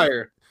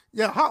Hotwire.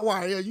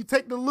 Hotwire. Yeah, you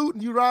take the loot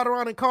and you ride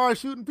around in cars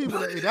shooting people.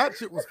 That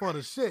shit was fun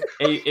as shit.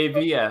 Hey,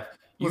 VF.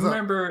 You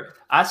remember,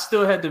 I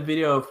still had the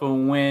video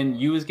from when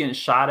you was getting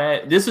shot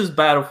at. This is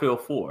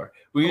Battlefield 4.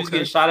 We was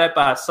getting shot at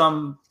by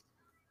some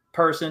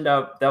person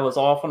that was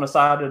off on the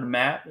side of the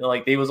map.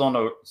 Like they was on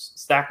a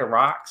stack of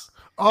rocks.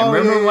 Oh,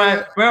 and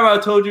remember I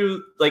told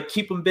you, like,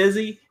 keep them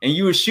busy? And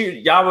you were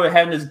shooting. Y'all were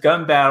having this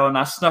gun battle, and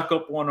I snuck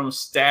up on them,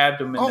 stabbed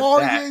them in the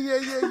back.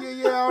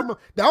 Yeah.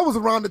 That was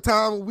around the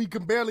time when we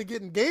could barely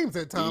get in games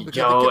that time because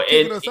they kept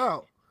kicking us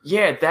out.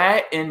 Yeah,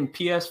 that and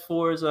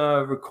PS4's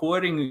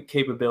recording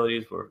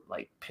capabilities were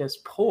like piss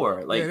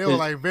poor. Like they were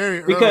like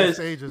very early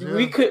stages.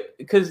 Yeah.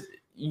 Because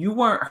you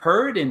weren't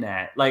heard in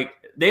that. Like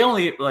they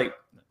only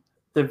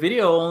the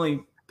video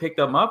only picked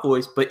up my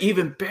voice, but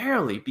even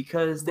barely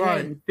because they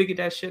hadn't figured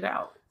that shit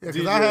out. Yeah,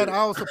 because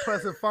I was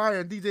suppressing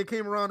fire and DJ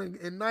came around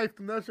and knifed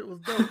and that shit was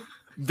dope.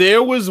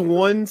 There was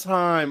one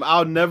time,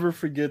 I'll never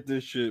forget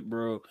this shit,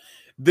 bro.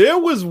 There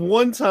was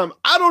one time,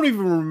 I don't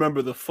even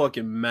remember the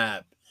fucking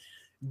map.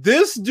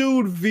 This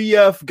dude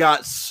VF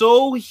got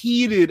so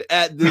heated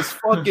at this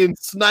fucking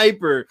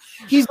sniper.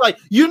 He's like,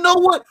 you know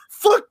what?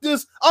 Fuck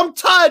this. I'm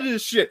tired of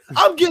this shit.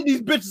 I'm getting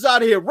these bitches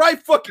out of here right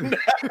fucking now.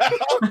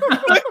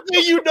 Next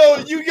thing you know,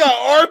 you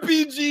got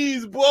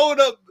RPGs blowing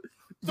up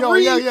 4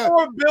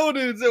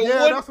 buildings and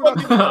one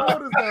fucking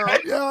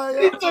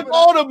he took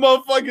all the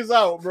motherfuckers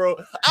out, bro.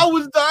 I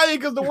was dying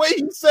because the way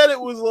he said it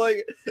was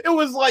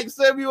like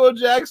Samuel L.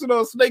 Jackson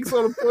on Snakes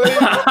on a Plane.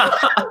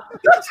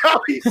 That's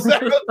how he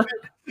said it.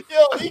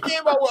 Yo, he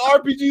came out with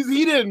RPGs.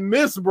 He didn't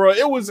miss, bro.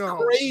 It was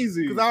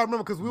crazy. Because I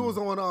remember we was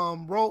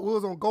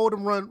on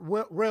Golden Run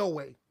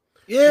Railway.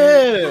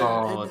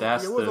 Yeah.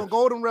 It was on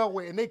Golden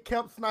Railway, and they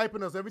kept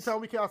sniping us every time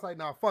we came. I was like,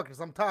 nah, fuck this.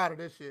 I'm tired of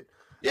this shit.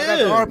 Yeah. I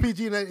got the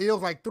RPG, and it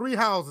was like 3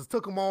 houses,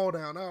 took them all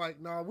down. I'm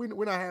like, nah,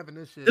 we're not having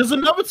this shit. There's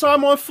another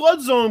time on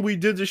Flood Zone we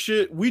did this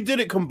shit. We did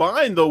it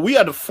combined, though. We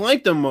had to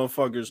flank them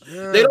motherfuckers.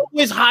 Yeah. They'd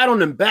always hide on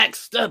them back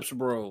steps,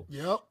 bro.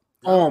 Yep.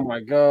 Oh my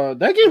God,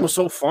 that game was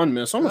so fun,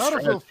 man. So much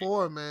Battlefield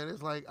 4, man.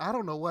 It's like I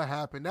don't know what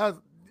happened.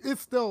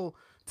 It's still,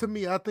 to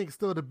me, I think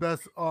still the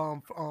best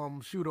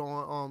shooter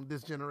on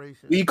this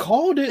generation. We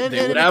called it.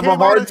 They would have a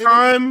hard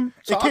time.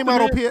 It came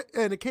out on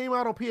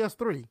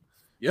PS3.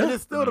 Yeah, and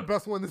it's still the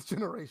best one this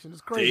generation.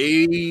 It's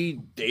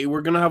crazy. They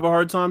were gonna have a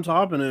hard time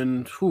topping,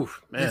 and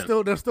man,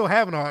 they're still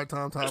having a hard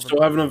time topping. They're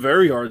still having a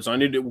very hard time. I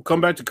need to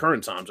come back to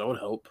current times. That would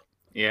help.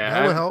 Yeah,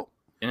 that would help.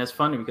 And it's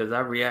funny because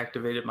I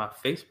reactivated my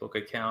Facebook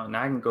account and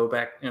I can go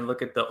back and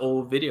look at the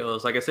old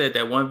videos. Like I said,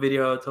 that one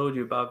video I told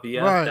you about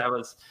VF,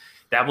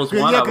 that was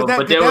one of them.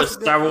 But there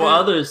was several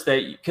others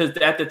because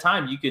at the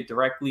time you could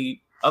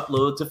directly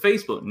upload to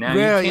Facebook. Now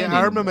you can't.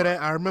 I remember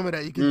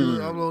that. You could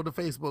upload to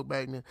Facebook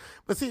back then.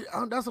 But see,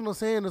 that's what I'm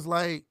saying is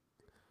like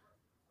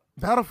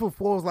Battlefield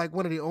 4 was like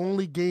one of the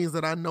only games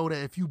that I know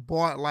that if you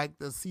bought like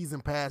the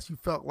season pass, you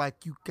felt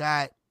like you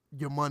got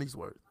your money's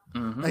worth.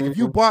 Mm-hmm. Like if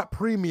you bought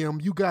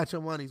premium, you got your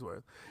money's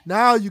worth.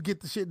 Now you get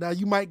the shit. Now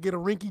you might get a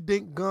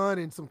rinky-dink gun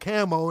and some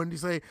camo, and you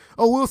say,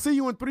 "Oh, we'll see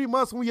you in 3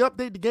 months when we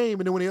update the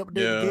game." And then when they update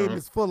the game,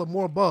 it's full of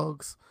more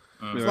bugs.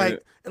 It's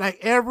like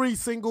every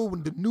single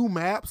the new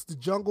maps, the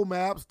jungle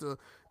maps,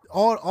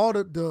 all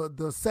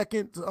the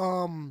second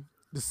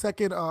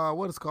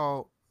what is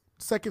called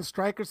Second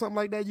Strike or something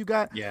like that. You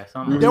got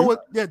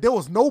there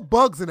was no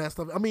bugs in that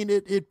stuff. I mean,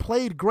 it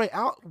played great.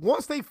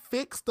 Once they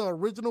fixed the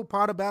original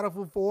part of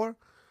Battlefield 4.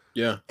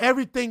 Yeah,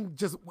 everything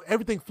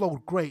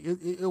flowed great.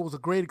 It was a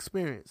great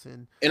experience,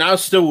 and I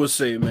still would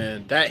say,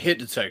 man, that hit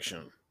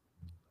detection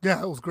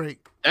Yeah, it was great.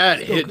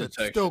 That still hit good.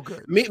 detection. Still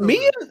good. Me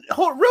good. And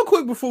hold real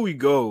quick before we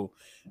go.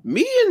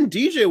 Me and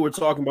DJ were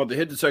talking about the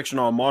hit detection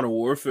on Modern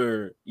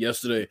Warfare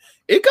yesterday.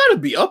 It got to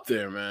be up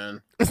there,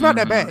 man. It's not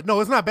that bad. No,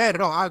 it's not bad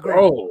at all. I agree.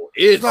 Bro,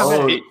 it's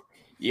not bad.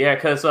 Yeah,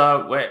 because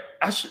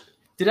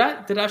did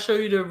I show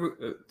you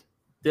the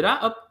did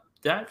I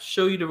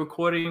show you the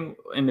recording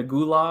in the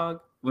gulag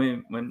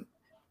when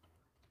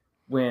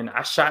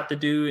I shot the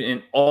dude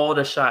and all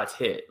the shots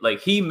hit?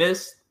 Like he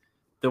missed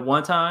the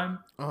one time.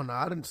 Oh no,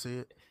 I didn't see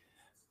it.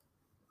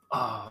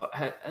 Oh,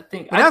 I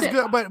think that's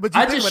good. But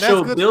I just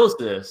showed Bills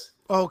this.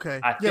 Okay,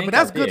 yeah, but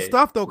that's good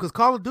stuff though, because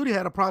Call of Duty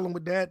had a problem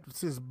with that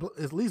since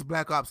at least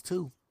Black Ops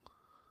 2.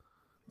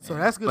 So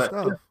that's good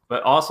stuff.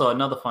 But also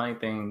another funny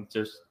thing,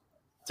 just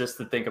to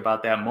think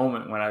about that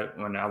moment when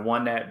I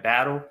won that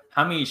battle,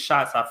 how many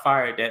shots I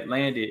fired that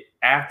landed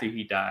after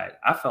he died.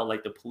 I felt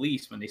like the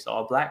police when they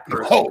saw a black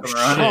person come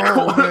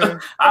around.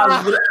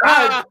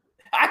 I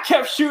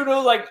kept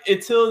shooting like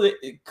until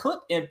the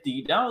clip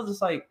emptied. I was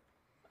just like,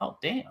 oh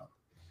damn.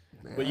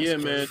 But yeah,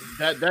 man,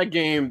 that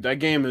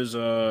game is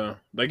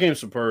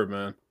superb,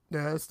 man.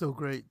 Yeah, it's still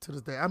great to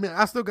this day. I mean,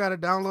 I still got it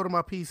downloaded on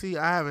my PC.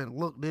 I haven't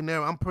looked in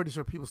there. I'm pretty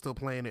sure people still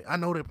playing it. I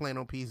know they're playing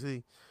on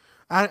PC.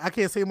 I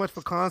can't say much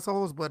for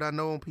consoles, but I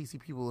know on PC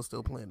people are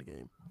still playing the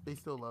game. They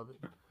still love it.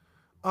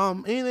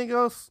 Anything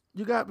else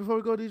you got before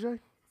we go, DJ?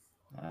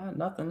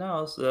 Nothing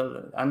else.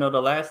 I know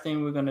the last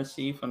thing we're gonna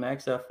see from the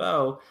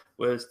XFL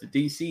was the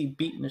DC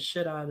beating the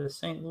shit out of the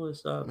St.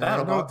 Louis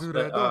Battle. Don't do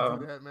that. Don't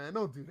do that, man.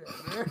 Don't do that,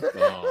 man.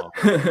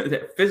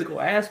 That physical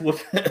ass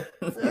whooping.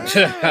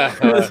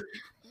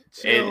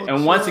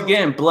 And once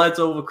again, Bloods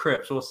over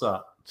Crips. What's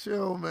up?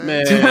 Chill,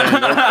 man. Okay.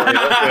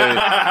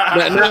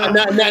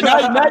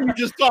 Now you're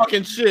just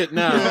talking shit.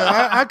 Now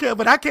I can't,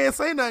 but I can't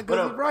say nothing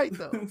because he's right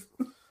though.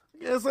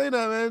 Can't say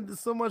that, man. There's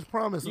so much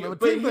promise.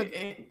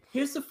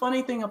 Here's the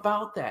funny thing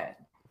about that.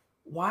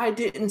 Why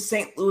didn't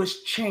St.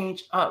 Louis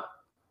change up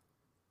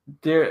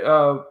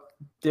their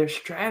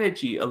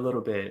strategy a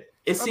little bit?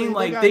 It seemed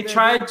like they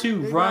tried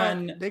to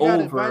run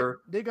over.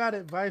 They got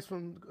advice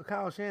from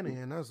Kyle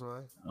Shanahan. That's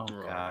why. Oh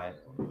God!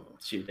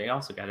 Shoot, they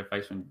also got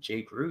advice from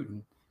Jake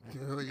Gruden.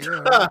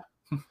 Yeah.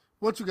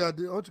 What you got,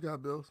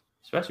 Bills?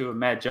 Especially with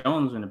Matt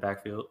Jones in the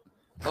backfield.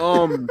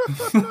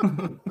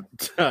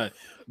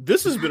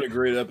 This has been a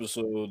great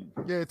episode.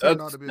 Yeah, it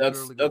turned out to be a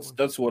really good one.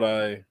 That's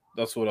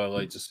what I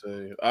like to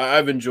say.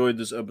 I've enjoyed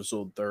this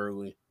episode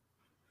thoroughly.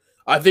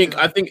 I think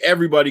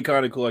everybody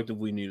kind of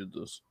collectively needed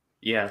this.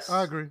 Yes,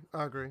 I agree.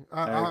 I'm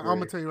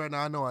gonna tell you right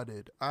now. I know I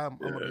did. I'm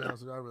gonna be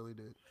honest with you. I really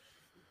did.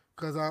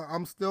 Because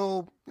I'm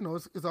still,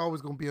 it's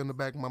always gonna be in the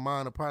back of my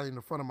mind, or probably in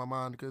the front of my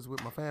mind, because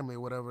with my family or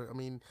whatever. I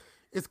mean,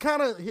 it's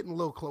kind of hitting a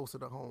little closer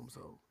to home.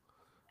 So,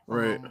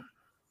 right.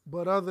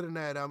 But other than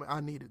that,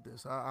 I needed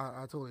this.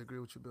 I totally agree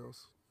with you,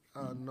 Bills.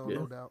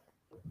 No doubt.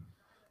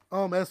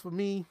 As for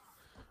me,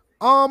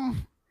 I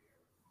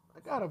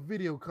got a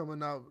video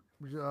coming out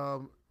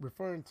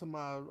referring to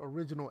my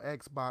original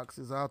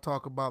Xboxes. I'll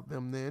talk about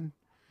them then.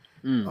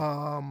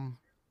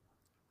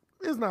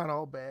 It's not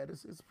all bad.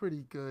 It's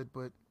pretty good,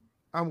 but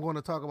I'm going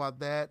to talk about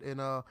that.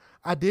 And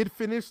I did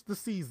finish the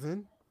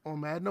season on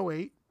Madden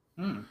 08.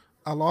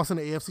 I lost in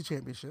the AFC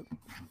Championship.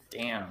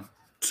 Damn.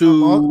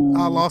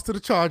 I lost to the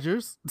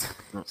Chargers.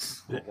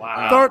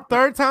 Wow.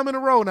 Third time in a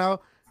row now.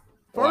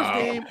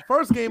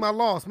 First game I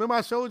lost. Remember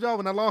I showed y'all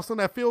when I lost on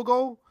that field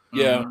goal?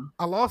 Yeah.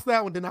 I lost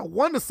that one. Then I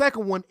won the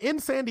second one in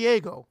San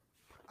Diego.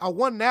 I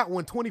won that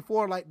one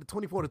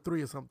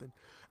 24-3 or something.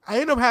 I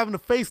ended up having to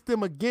face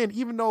them again,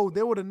 even though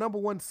they were the number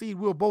one seed.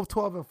 We were both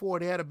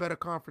 12-4. They had a better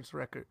conference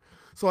record.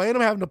 So I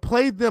ended up having to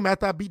play them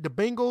after I beat the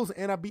Bengals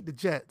and I beat the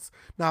Jets.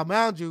 Now,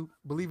 mind you,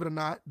 believe it or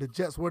not, the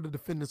Jets were the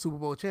defending Super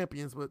Bowl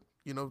champions, but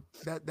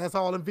that's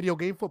all in video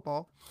game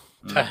football.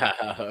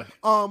 I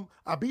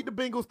beat the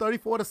Bengals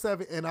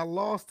 34-7, and I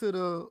lost to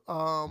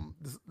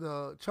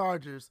the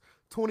Chargers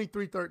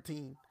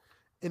 23-13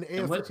 in the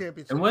AFC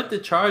Championship. And what did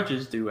the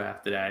Chargers do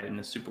after that in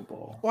the Super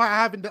Bowl? Well, I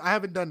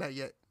haven't done that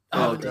yet.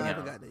 Oh,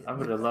 damn. I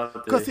would have loved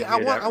to. Because I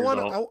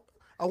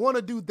want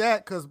to do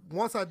that, because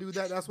once I do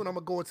that, that's when I'm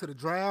going to go into the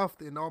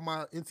draft, and all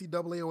my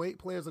NCAA 08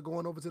 players are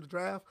going over to the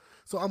draft.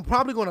 So I'm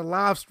probably going to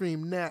live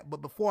stream that.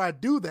 But before I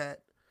do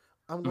that,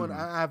 I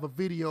have a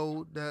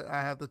video that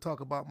I have to talk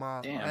about my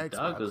Xbox.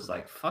 Doug was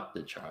like, fuck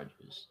the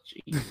Chargers.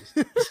 Jeez.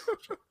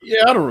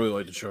 Yeah, I don't really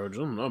like the Chargers.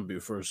 I'm going to be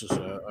the first to say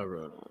I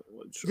really don't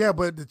like the Chargers. Yeah,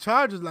 but the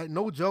Chargers, like,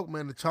 no joke,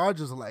 man. The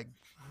Chargers are, like,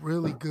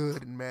 really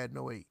good in Madden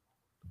 08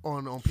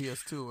 on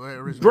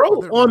PS2. Bro,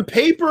 on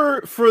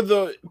paper, for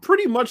the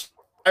pretty much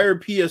entire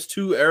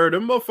PS2 era,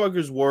 them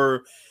motherfuckers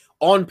were,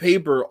 on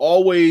paper,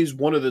 always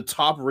one of the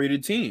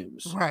top-rated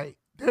teams. Right.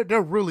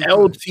 They're really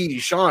LT, good.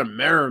 Sean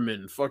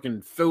Merriman,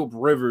 fucking Philip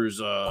Rivers,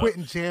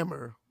 Quentin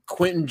Jammer.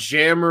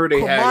 Cromartie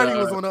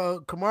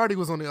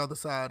was on the other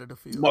side of the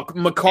field.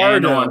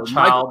 McCardo on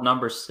child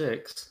number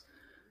 6.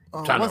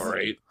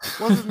 Right.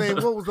 What's his name?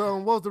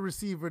 What was the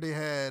receiver they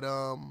had?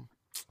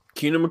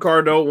 Keenan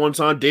McCardo one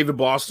time. David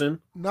Boston.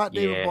 Not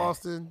David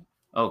Boston.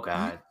 Oh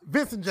God.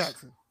 Vincent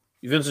Jackson.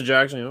 Vincent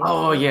Jackson.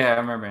 Oh yeah, I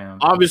remember him.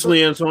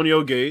 Obviously,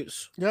 Antonio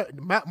Gates. Yeah,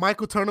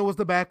 Michael Turner was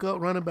the backup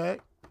running back.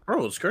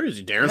 Bro, it's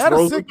crazy. Darren They had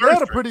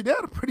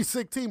a pretty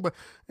sick team, but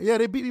yeah,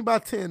 they beat me by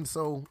 10.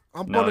 So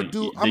I'm gonna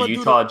do. The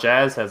Utah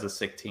Jazz has a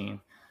sick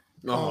team.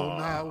 Oh,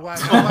 nah, why?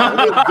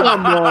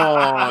 Come on.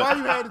 Why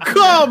you had to do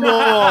Come that?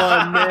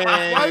 on,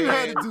 man. Why you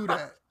had to do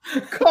that?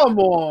 Come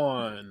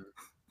on.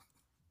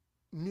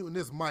 Muting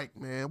this mic,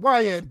 man.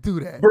 Why you had to do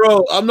that?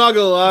 Bro, I'm not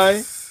gonna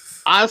lie.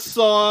 I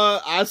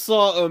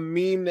saw a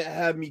meme that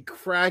had me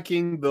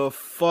cracking the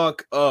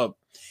fuck up.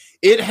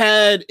 It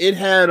had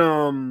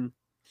the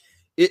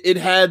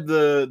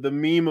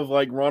meme of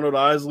like Ronald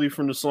Isley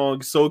from the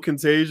song "So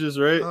Contagious,"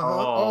 right?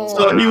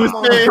 So he was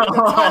saying, "Leave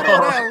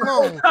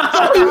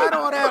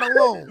all that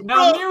alone."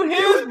 Now mute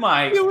his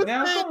mic. No,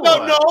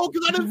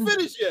 because I didn't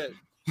finish yet.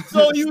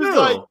 So he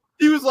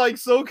was like,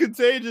 "So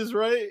contagious,"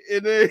 right?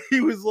 And then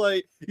he's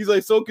like,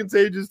 "So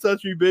contagious,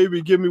 touch me,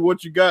 baby, give me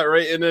what you got,"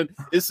 right? And then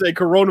it said,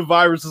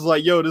 "Coronavirus is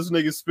like, yo, this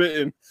nigga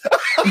spitting."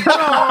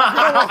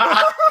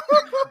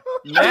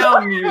 Now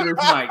mute his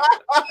mic.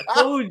 I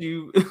told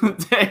you.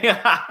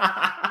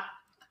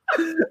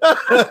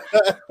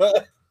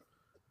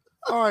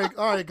 All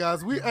right,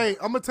 guys. I'm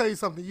gonna tell you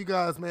something, you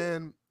guys,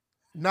 man.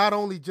 Not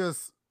only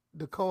just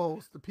the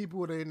co-hosts, the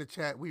people that are in the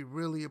chat, we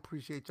really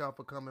appreciate y'all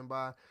for coming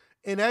by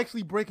and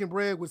actually breaking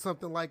bread with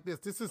something like this.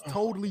 This is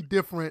totally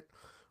different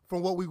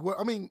from what we were.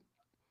 I mean,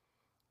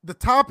 the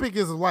topic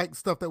is like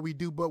stuff that we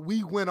do, but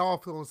we went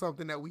off on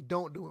something that we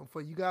don't do. And for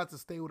you guys to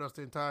stay with us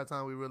the entire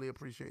time, we really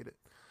appreciate it.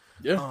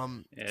 Yeah.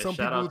 Some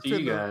shout out to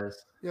you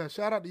guys. Yeah,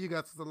 shout out to you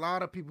guys. Because a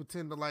lot of people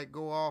tend to like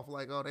go off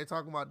like, oh, they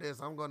talking about this.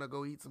 I'm gonna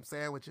go eat some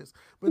sandwiches.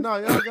 But no,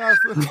 y'all guys,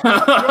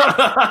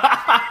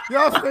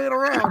 y'all staying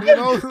around. You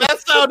know, that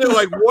sounded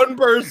like one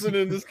person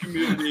in this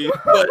community.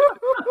 But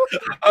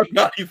I'm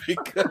not even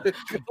gonna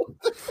go.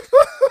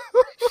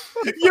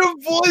 Your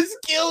voice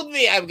killed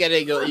me. I'm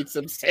gonna go eat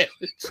some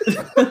sandwiches.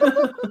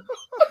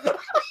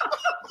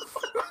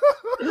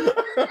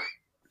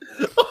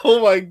 Oh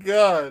my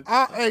God.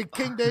 Hey,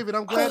 King David,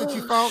 I'm glad that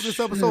you found this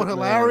episode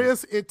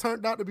hilarious. It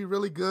turned out to be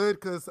really good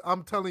because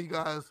I'm telling you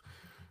guys,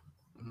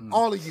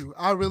 all of you,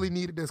 I really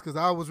needed this because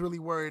I was really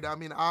worried. I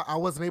mean, I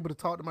wasn't able to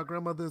talk to my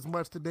grandmother as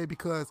much today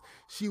because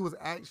she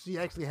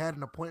actually had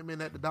an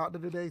appointment at the doctor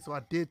today. So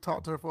I did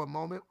talk to her for a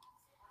moment.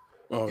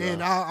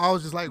 And I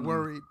was just like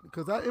worried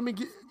because I mean,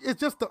 it's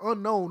just the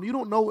unknown. You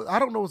don't know. I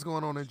don't know what's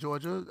going on in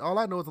Georgia. All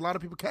I know is a lot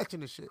of people catching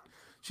this shit.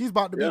 She's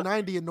about to be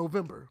 90 in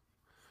November.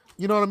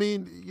 You know what I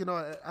mean? You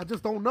know, I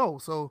just don't know.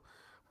 So,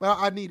 but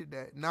I needed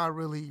that. And I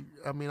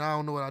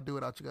don't know what I'd do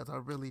without you guys. I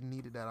really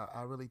needed that.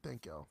 I really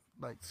thank y'all.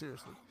 Like,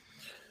 seriously.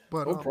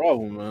 But no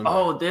problem, man.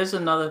 Oh, there's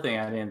another thing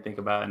I didn't think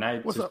about. And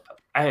I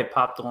had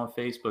popped on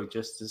Facebook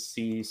just to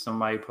see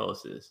somebody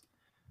post this.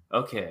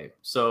 Okay,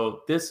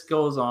 so this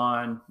goes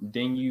on.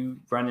 Then you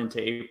run into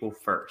April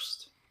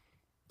 1st.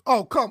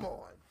 Oh, come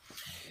on.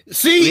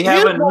 See, we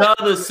have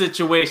another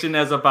situation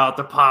that's about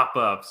to pop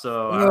up.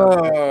 So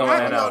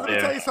let me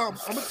tell you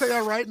something. I'm gonna tell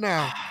you right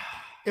now.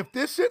 If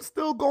this shit's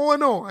still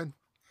going on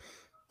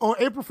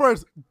April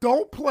 1st,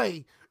 don't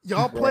play.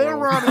 Y'all play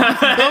around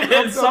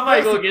and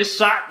somebody gonna get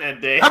shot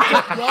that day.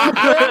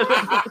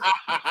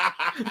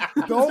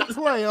 Don't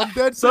play. I'm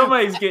dead.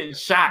 Somebody's getting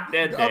shot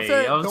that day. I'm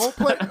saying, don't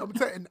play.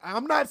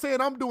 I'm not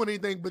saying I'm doing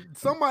anything, but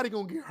somebody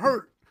gonna get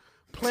hurt.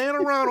 Playing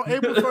around on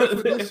April 1st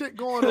with this shit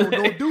going on.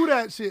 Don't do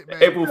that shit, man.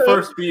 April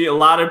 1st be a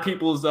lot of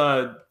people's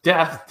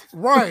death.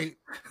 Right.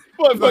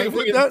 Like,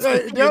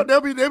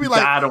 they'll be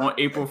like died on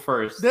April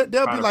 1st.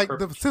 They'll be like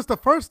since the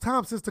first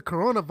time since the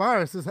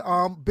coronavirus has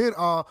been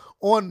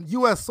on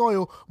U.S.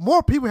 soil,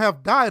 more people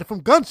have died from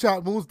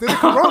gunshot wounds than the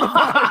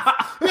coronavirus.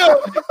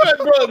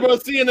 bro,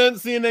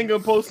 CNN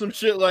gonna post some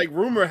shit like,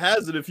 rumor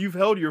has it if you've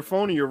held your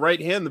phone in your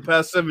right hand the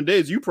past 7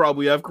 days, you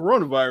probably have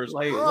coronavirus.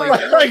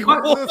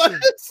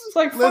 It's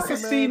like fucking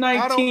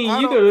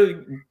C-19. You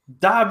could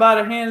die by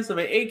the hands of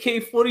an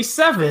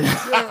AK-47.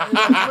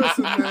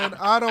 Listen, man,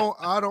 I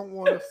don't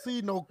want to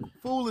see no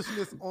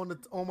foolishness on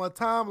my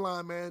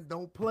timeline, man.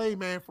 Don't play,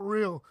 man, for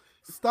real.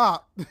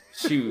 Stop.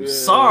 Shoot,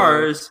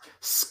 SARS,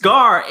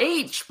 Scar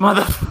H,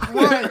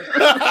 motherfucker.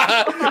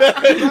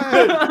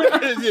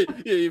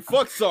 Yeah,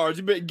 fuck SARS.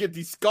 You better get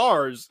these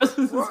scars.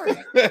 Right.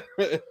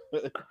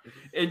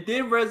 And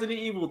then Resident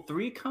Evil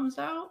 3 comes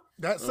out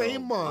that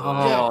same month.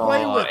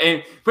 Play with.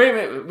 And wait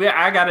a minute,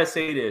 I gotta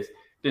say this: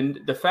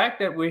 the fact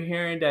that we're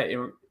hearing that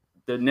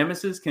the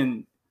Nemesis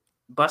can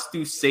bust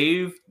through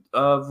save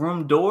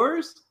room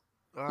doors.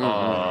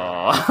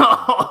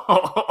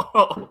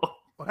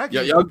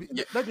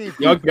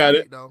 Y'all got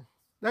it. Though.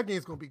 That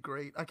game's gonna be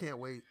great. I can't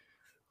wait.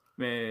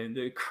 Man,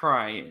 the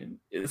crying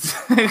is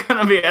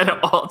gonna be at an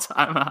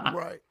all-time high.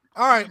 Right.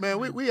 All right, man.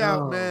 We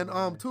out, man.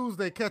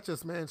 Tuesday, catch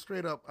us, man.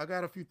 Straight up. I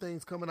got a few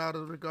things coming out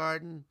of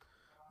regarding,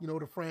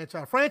 the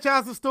franchise.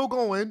 Franchise is still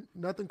going.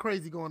 Nothing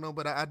crazy going on,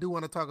 but I do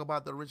want to talk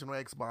about the original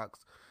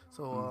Xbox.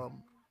 So,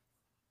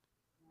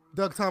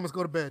 Doug Thomas,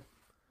 go to bed.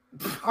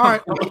 All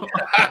right.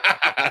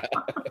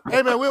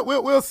 Hey, man.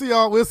 We'll see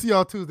y'all. We'll see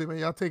y'all Tuesday, man.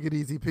 Y'all take it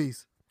easy.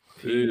 Peace.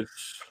 Peace.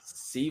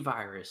 C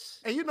virus.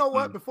 And you know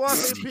what? Before I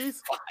say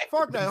peace,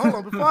 fuck that. Hold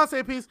on. Before I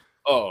say peace,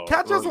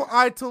 catch us on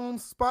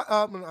iTunes.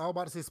 I was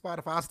about to say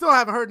Spotify. I still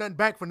haven't heard nothing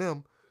back from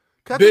them.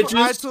 Catch us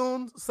on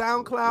iTunes,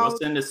 SoundCloud. We'll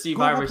send the C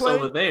virus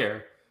over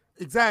there.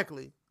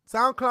 Exactly.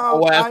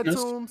 SoundCloud,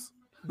 iTunes,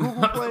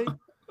 Google Play,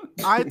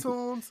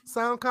 iTunes,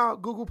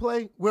 SoundCloud, Google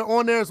Play. We're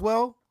on there as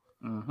well.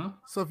 Mm-hmm.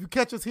 So if you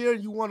catch us here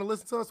and you want to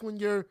listen to us when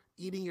you're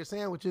eating your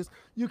sandwiches,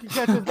 you can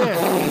catch us there.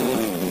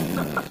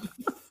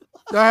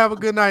 Y'all have a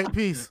good night.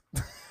 Peace.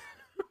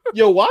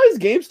 Yo, why is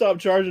GameStop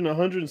charging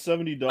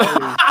 $170?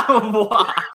 Why?